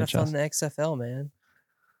new franchise. He's got to fund the XFL, man.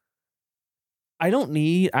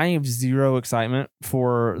 I have zero excitement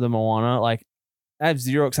for the Moana. Like, I have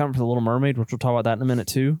zero excitement for the Little Mermaid, which we'll talk about that in a minute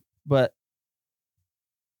too. But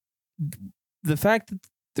the fact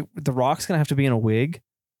that the Rock's going to have to be in a wig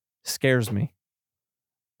scares me.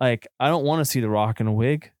 Like, I don't want to see the Rock in a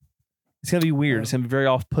wig. It's going to be weird. It's going to be very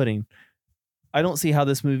off-putting. I don't see how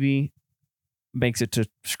this movie makes it to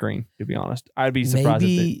screen, to be honest. I'd be surprised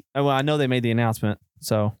if I know they made the announcement,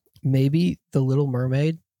 so. Maybe The Little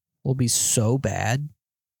Mermaid will be so bad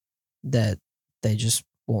that they just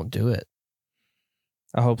won't do it.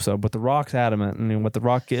 I hope so, but the Rock's adamant, and what the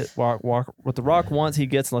Rock wants, he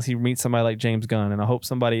gets unless he meets somebody like James Gunn. And I hope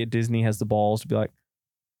somebody at Disney has the balls to be like,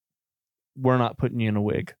 "We're not putting you in a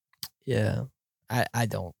wig." Yeah, I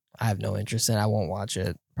don't. I have no interest in it. I won't watch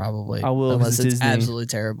it probably. I will unless it's Disney. Absolutely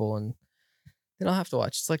terrible, and then I'll have to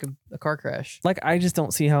watch. It's like a car crash. Like, I just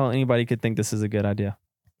don't see how anybody could think this is a good idea,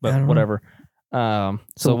 but whatever. So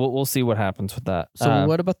we'll see what happens with that. So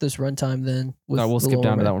what about this runtime then? We'll skip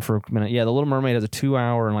down to that one for a minute. Yeah, The Little Mermaid has a 2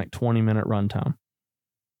 hour and like 20-minute runtime.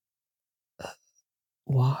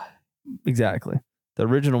 Why? Exactly. The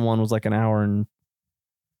original one was like an hour and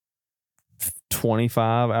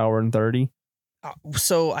 25, hour and 30.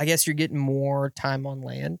 So I guess you're getting more time on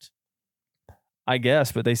land. I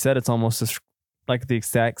guess, but they said it's almost like the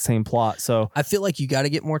exact same plot. So I feel like you got to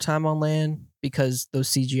get more time on land because those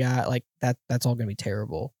CGI like that's all going to be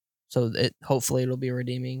terrible. So hopefully it'll be a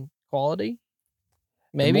redeeming quality.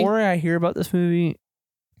 Maybe. The more I hear about this movie,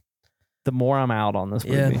 the more I'm out on this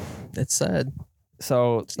movie. Yeah, it's sad.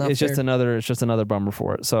 So it's just another bummer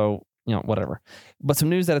for it. So, whatever. But some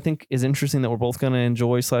news that I think is interesting that we're both going to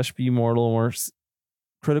enjoy / be a little more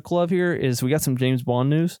critical of here is we got some James Bond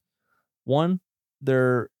news. One,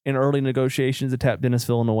 they're in early negotiations to tap Dennis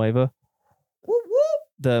Villeneuve. Whoop, whoop.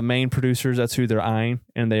 The main producers, that's who they're eyeing,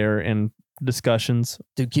 and they're in discussions.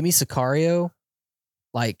 Dude, give me Sicario.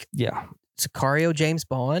 Sicario James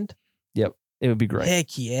Bond. Yep, it would be great.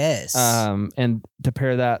 Heck yes. And to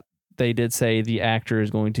pair that, they did say the actor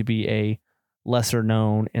is going to be a lesser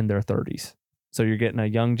known in their 30s. So you're getting a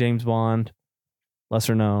young James Bond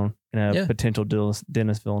lesser known, and a potential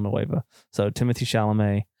Dennis Villeneuve. So Timothy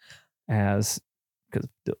Chalamet as because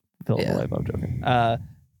Villeneuve. I'm joking.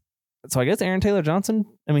 So I guess Aaron Taylor Johnson.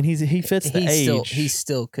 I mean, he fits the age. He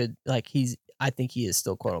still could I think he is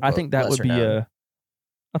still quote unquote. I think that would be known.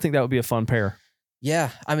 I think that would be a fun pair. Yeah,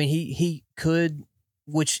 I mean he could.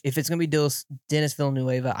 Which if it's gonna be Dennis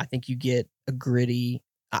Villeneuve, I think you get a gritty.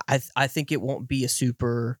 I think it won't be a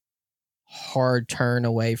super hard turn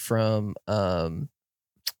away from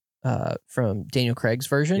Daniel Craig's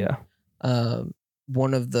version. Yeah.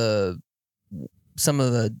 Some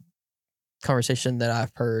of the conversation that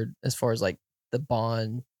I've heard as far as like the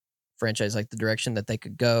Bond franchise, like the direction that they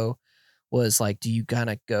could go was like, do you kind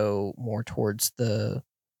of go more towards the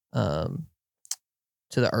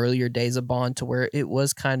to the earlier days of Bond to where it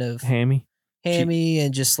was kind of hammy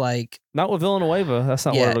and just like not with Villanueva. That's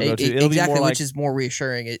not what it'll go to. It'll exactly, be more which is more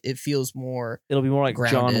reassuring. It feels more. It'll be more like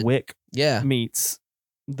grounded. John Wick. Meets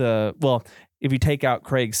if you take out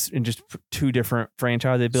Craig's in just two different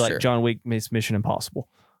franchises, it'd be like John Wick meets Mission Impossible,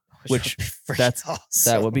 which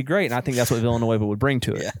that would be great, and I think that's what Villanueva would bring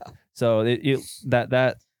to it. Yeah. So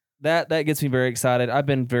that gets me very excited. I've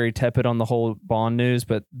been very tepid on the whole Bond news,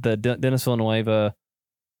 but the Dennis Villanueva.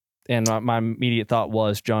 And my immediate thought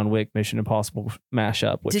was John Wick Mission Impossible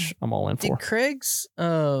mashup, which I'm all in for.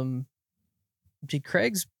 Did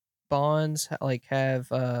Craig's Bonds like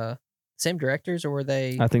have same directors, or were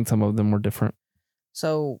they? I think some of them were different.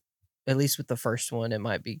 So at least with the first one, it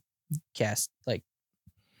might be cast like.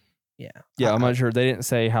 Yeah, I'm not sure. They didn't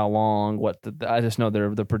say how long. I just know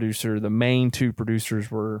they're the producer. The main two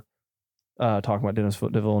producers were talking about Dennis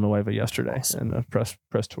Villanueva yesterday in the press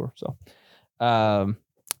tour. So.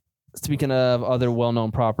 Speaking of other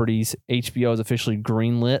well-known properties, HBO has officially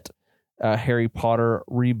greenlit a Harry Potter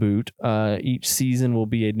reboot. Each season will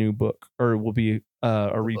be a new book, or will be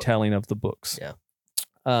a retelling of the books. Yeah.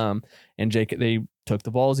 And they took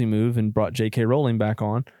the ballsy move and brought J.K. Rowling back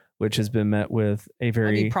on, which has been met with a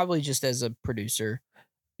very probably just as a producer.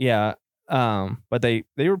 Yeah. But they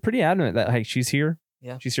were pretty adamant that hey, she's here.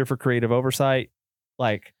 Yeah. She's here for creative oversight.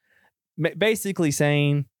 Like. Basically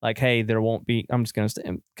saying like, hey, there won't be. I'm just gonna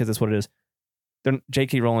because that's what it is.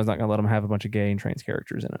 J.K. Rowling's not gonna let them have a bunch of gay and trans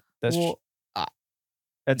characters in it.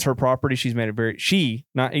 That's her property. She's made it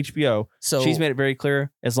not HBO. So she's made it very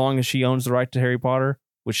clear. As long as she owns the right to Harry Potter,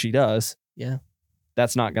 which she does,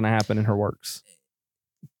 that's not gonna happen in her works.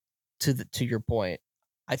 To your point,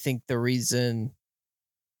 I think the reason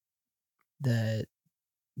that's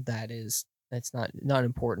not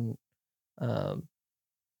important.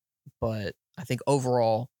 But I think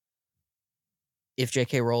overall, if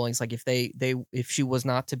J.K. Rowling's like if she was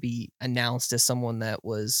not to be announced as someone that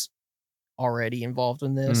was already involved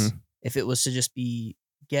in this, if it was to just be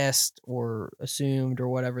guessed or assumed or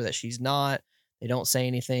whatever that she's not, they don't say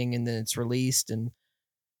anything and then it's released. And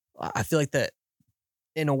I feel like that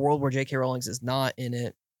in a world where J.K. Rowling's is not in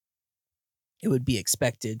it, it would be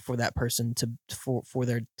expected for that person for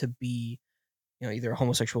there to be, either a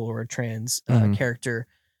homosexual or a trans character.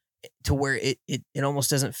 To where it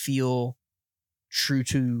almost doesn't feel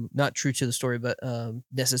not true to the story, but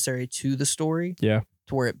necessary to the story. Yeah.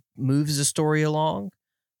 To where it moves the story along.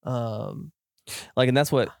 And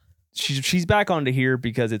that's what she's back onto here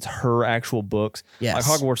because it's her actual books. Yes. Like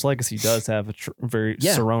Hogwarts Legacy does have a very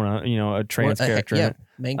Serona, a trans character.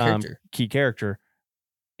 Main character. Key character.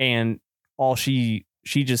 And all she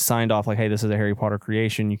just signed off like, hey, this is a Harry Potter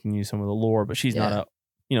creation. You can use some of the lore, but she's not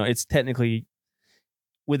it's technically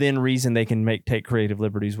within reason they can take creative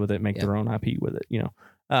liberties with it, make their own IP with it,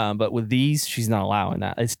 but with these, she's not allowing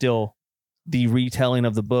that. It's still the retelling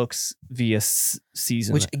of the books via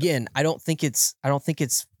season. Which again, I don't think it's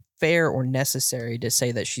fair or necessary to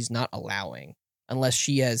say that she's not allowing, unless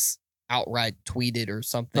she has outright tweeted or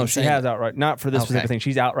something. No, she has outright, not for this specific thing.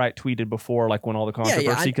 She's outright tweeted before, like when all the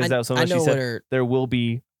controversy, because that was so much. She said there will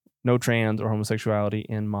be no trans or homosexuality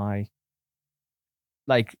in my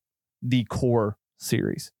the core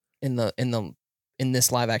series in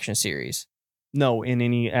this live action series. No, in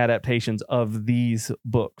any adaptations of these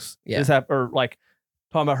books. Yeah. Talking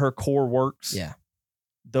about her core works. Yeah.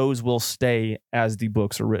 Those will stay as the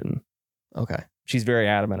books are written. Okay. She's very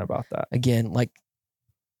adamant about that. Again,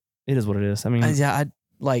 it is what it is. I mean, at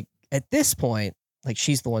this point,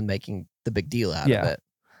 she's the one making the big deal out of it.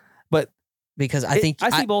 But because I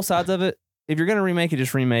see both sides of it. If you're going to remake it,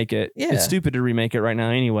 just remake it. Yeah. It's stupid to remake it right now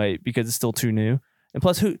anyway, because it's still too new. And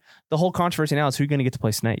plus, the whole controversy now is who's going to get to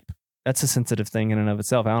play Snape. That's a sensitive thing in and of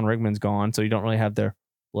itself. Alan Rickman's gone, so you don't really have their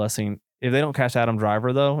blessing. If they don't cast Adam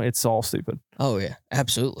Driver, though, it's all stupid. Oh, yeah.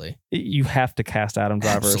 Absolutely. You have to cast Adam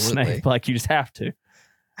Driver as Snape. You just have to.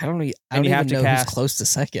 I don't And even you have to know cast- who's close to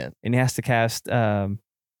second. And he has to cast Ian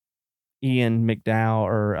McDowell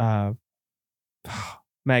or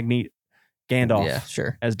Gandalf Yeah,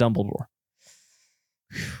 sure. as Dumbledore.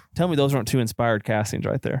 Tell me those aren't two inspired castings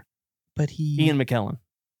right there. But Ian McKellen.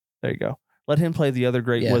 There you go. Let him play the other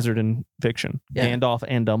great wizard in fiction. Yeah. Gandalf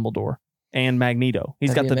and Dumbledore and Magneto.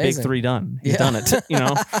 He's That'd got be the amazing. big three done. He's done it,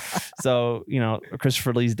 So,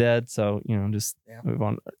 Christopher Lee's dead. So, just move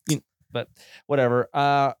on. But whatever.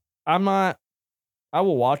 I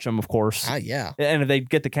will watch them, of course. Yeah. And if they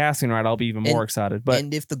get the casting right, I'll be even more excited. But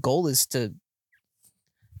and if the goal is to,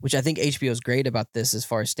 which I think HBO is great about this as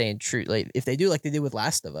far as staying true. Like if they do like they did with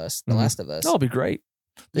Last of Us, Last of Us. That'll be great.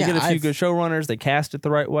 They get a few good showrunners. They cast it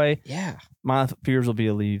the right way. Yeah. My fears will be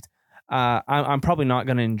alleviated. I'm probably not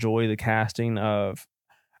going to enjoy the casting of.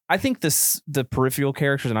 I think the peripheral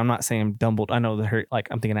characters, and I'm not saying Dumbledore. I know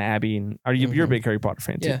I'm thinking of Abby, and you're a big Harry Potter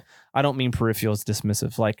fan too. Yeah. I don't mean peripheral as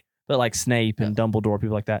dismissive, but like Snape and Dumbledore,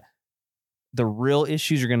 people like that. The real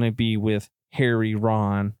issues are going to be with Harry,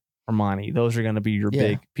 Ron, Hermione. Those are going to be your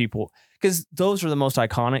big people because those are the most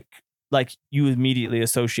iconic. Like you immediately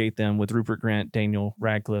associate them with Rupert Grint, Daniel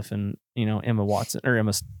Radcliffe, and Emma Watson.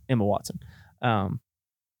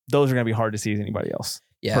 Those are going to be hard to see as anybody else.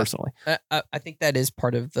 Yeah. Personally, I think that is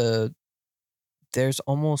part of there's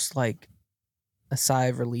almost like a sigh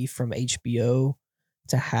of relief from HBO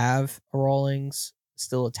to have Rawlings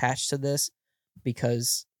still attached to this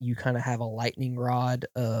because you kind of have a lightning rod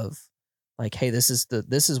of like, hey, this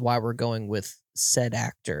is why we're going with said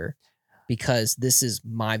actor because this is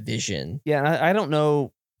my vision. Yeah, and I don't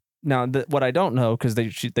know now. What I don't know because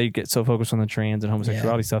they get so focused on the trans and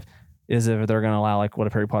homosexuality stuff is if they're going to allow like what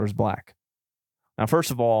if Harry Potter's black. Now,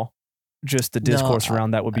 first of all, just the discourse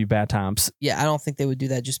around that would be bad times. Yeah, I don't think they would do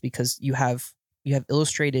that just because you have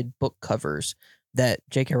illustrated book covers that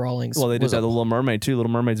J.K. Rowling's. Well, they did that with Little Mermaid too.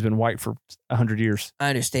 Little Mermaid's been white for 100 years. I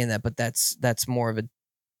understand that, but that's more of a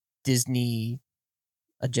Disney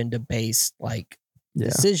agenda based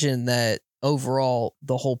decision that overall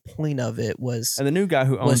the whole point of it was. And the new guy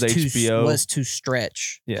who owns HBO was to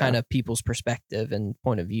stretch kind of people's perspective and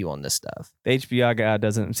point of view on this stuff. The HBO guy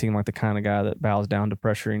doesn't seem like the kind of guy that bows down to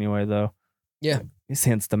pressure anyway, though. Yeah,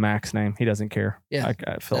 hence the Max name. He doesn't care. Yeah,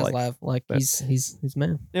 I feel like he's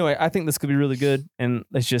man. Anyway, I think this could be really good, and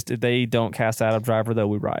it's just if they don't cast Adam Driver, though,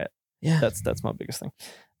 we riot. Yeah, that's my biggest thing.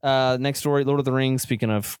 Next story, Lord of the Rings. Speaking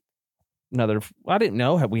of another, I didn't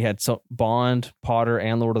know we had Bond, Potter,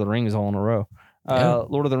 and Lord of the Rings all in a row.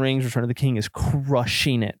 Lord of the Rings: Return of the King is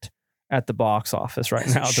crushing it at the box office right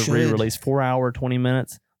now. The re-release, 4 hour, 20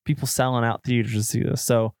 minutes. People selling out theaters to see this.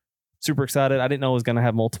 So super excited. I didn't know it was going to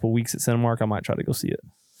have multiple weeks at Cinemark. I might try to go see it.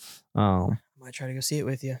 Might try to go see it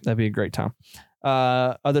with you. That'd be a great time.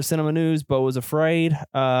 Other cinema news, Beau is Afraid.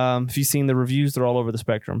 If you've seen the reviews, they're all over the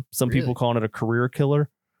spectrum. Some people calling it a career killer.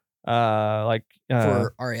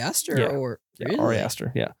 For Ari Aster or really? Ari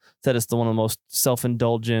Aster, said it's one of the most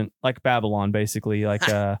self-indulgent, like Babylon, basically, like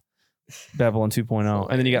Babylon 2.0.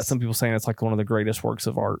 And then you got some people saying it's like one of the greatest works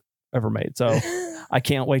of art ever made. So I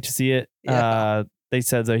can't wait to see it. They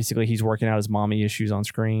said basically he's working out his mommy issues on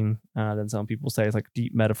screen. Then some people say it's like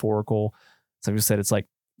deep metaphorical. Some people said it's like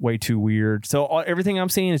way too weird. So everything I'm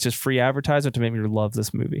seeing is just free advertisement to make me love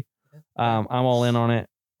this movie. I'm all in on it.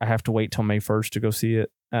 I have to wait till May 1st to go see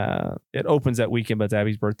it. It opens that weekend, but it's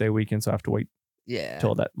Abby's birthday weekend, so I have to wait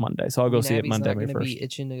till that Monday. So I'll go see it Monday, May 1st. Be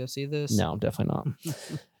itching to go see this? No, definitely not.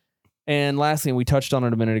 And lastly, we touched on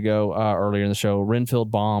it a minute ago earlier in the show.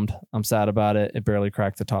 Renfield bombed. I'm sad about it. It barely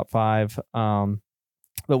cracked the top 5.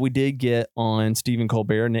 But we did get on Stephen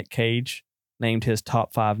Colbert. Nic Cage named his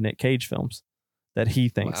top 5 Nic Cage films that he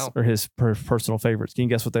thinks are his personal favorites. Can you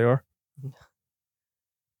guess what they are?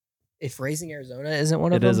 If Raising Arizona isn't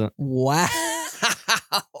one of them? It isn't. Wow.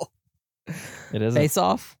 It isn't. Face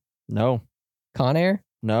Off? No. Con Air?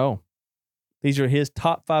 No. These are his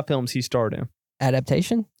top 5 films he starred in.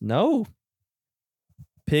 Adaptation? No.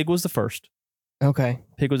 Pig was the first. Okay.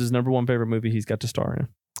 Pig was his number 1 favorite movie he's got to star in.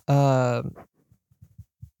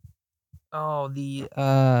 The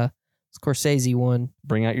Scorsese one.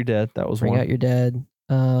 Bring Out Your Dead. That was Bring one. Out Your Dead.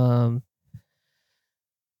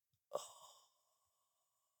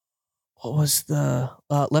 What was the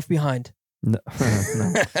Left Behind? No.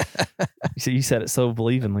 No. You said it so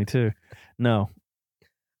believingly too. No.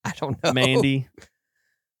 I don't know. Mandy.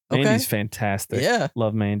 Mandy's fantastic. Yeah.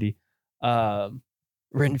 Love Mandy.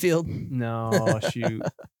 Renfield? No, shoot.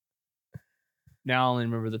 Now I only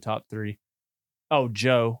remember the top 3. Oh,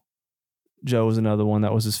 Joe. Joe was another one.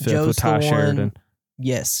 That was his 5th with Ty Sheridan.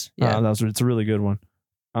 Yes. Yeah. It's a really good one.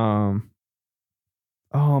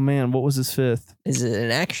 Oh man, what was his 5th? Is it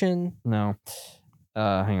an action? No.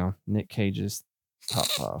 Hang on. Nic Cage's top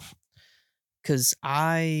 5. Because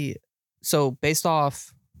so based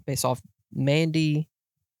off Mandy,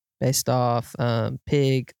 based off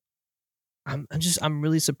Pig, I'm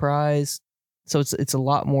really surprised. So it's a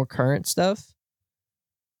lot more current stuff.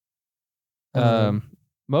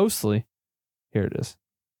 Mostly. Here it is.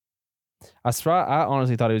 I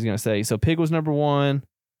honestly thought he was gonna say so. Pig was number 1.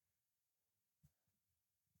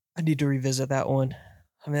 I need to revisit that one.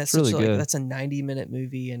 I mean, that's really good. That's a 90-minute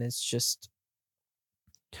movie, and it's just.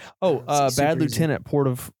 Bad Lieutenant, Port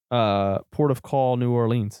of Call, New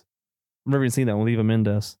Orleans. I've never even seen that one with Eva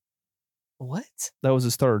Mendes. What? That was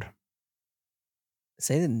his 3rd.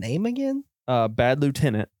 Say the name again. Bad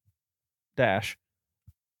Lieutenant dash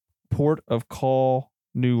Port of Call,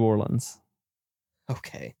 New Orleans.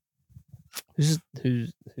 Okay. Who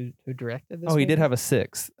directed this? Oh, he did have a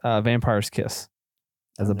 6th, Vampire's Kiss,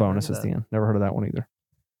 as a bonus at the end. Never heard of that one either.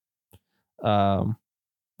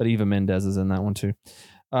 But Eva Mendes is in that one too.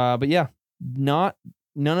 But yeah, none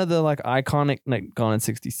of the like iconic like Gone in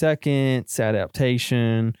 60 Seconds,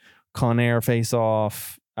 Adaptation, Con Air, Face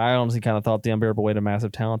Off. I honestly kind of thought The Unbearable Weight of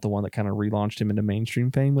Massive Talent, the one that kind of relaunched him into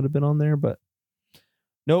mainstream fame, would have been on there, but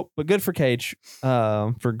nope. But good for Cage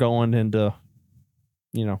for going into,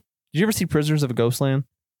 you know. Did you ever see Prisoners of a Ghostland?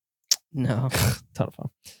 No. Ton of fun.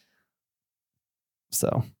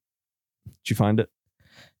 So, did you find it?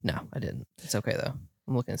 No, I didn't. It's okay though.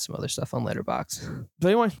 I'm looking at some other stuff on Letterboxd. But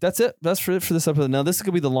anyway, that's it. That's for this episode. Now, this is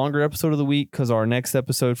going to be the longer episode of the week because our next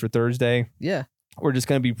episode for Thursday, we're just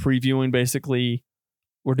going to be previewing basically.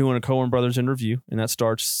 We're doing a Coen Brothers in review, and that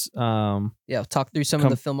starts. Talk through some of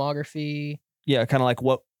the filmography. Yeah, kind of like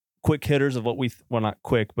what quick hitters of what not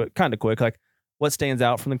quick, but kind of quick, like what stands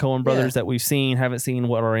out from the Coen Brothers that we've seen, haven't seen,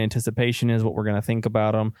 what our anticipation is, what we're going to think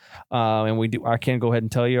about them. And I can go ahead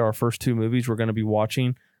and tell you our first 2 movies we're going to be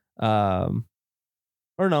watching.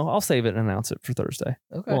 Or no, I'll save it and announce it for Thursday.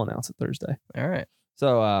 Okay. We'll announce it Thursday. All right.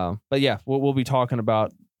 So, but yeah, we'll be talking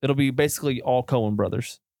about, it'll be basically all Coen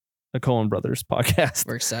Brothers, the Coen Brothers podcast.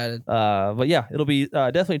 We're excited. But yeah, it'll be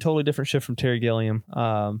definitely a totally different shift from Terry Gilliam.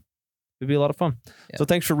 It'd be a lot of fun. Yeah. So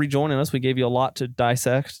thanks for rejoining us. We gave you a lot to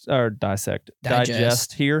digest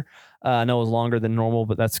here. I know it was longer than normal,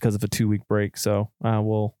 but that's because of a 2-week break. So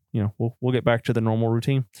we'll get back to the normal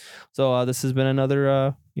routine. So this has been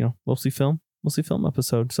another mostly film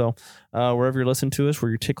episode. So wherever you're listening to us,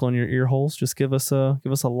 where you're tickling your ear holes, just give us a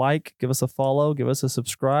like, give us a follow, give us a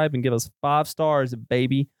subscribe, and give us 5 stars,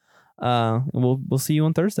 baby. And we'll see you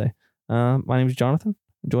on Thursday. My name is Jonathan.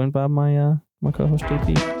 I'm joined by my co-host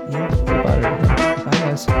JP. Yeah. Bye, everybody. Bye,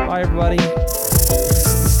 guys. Bye, everybody.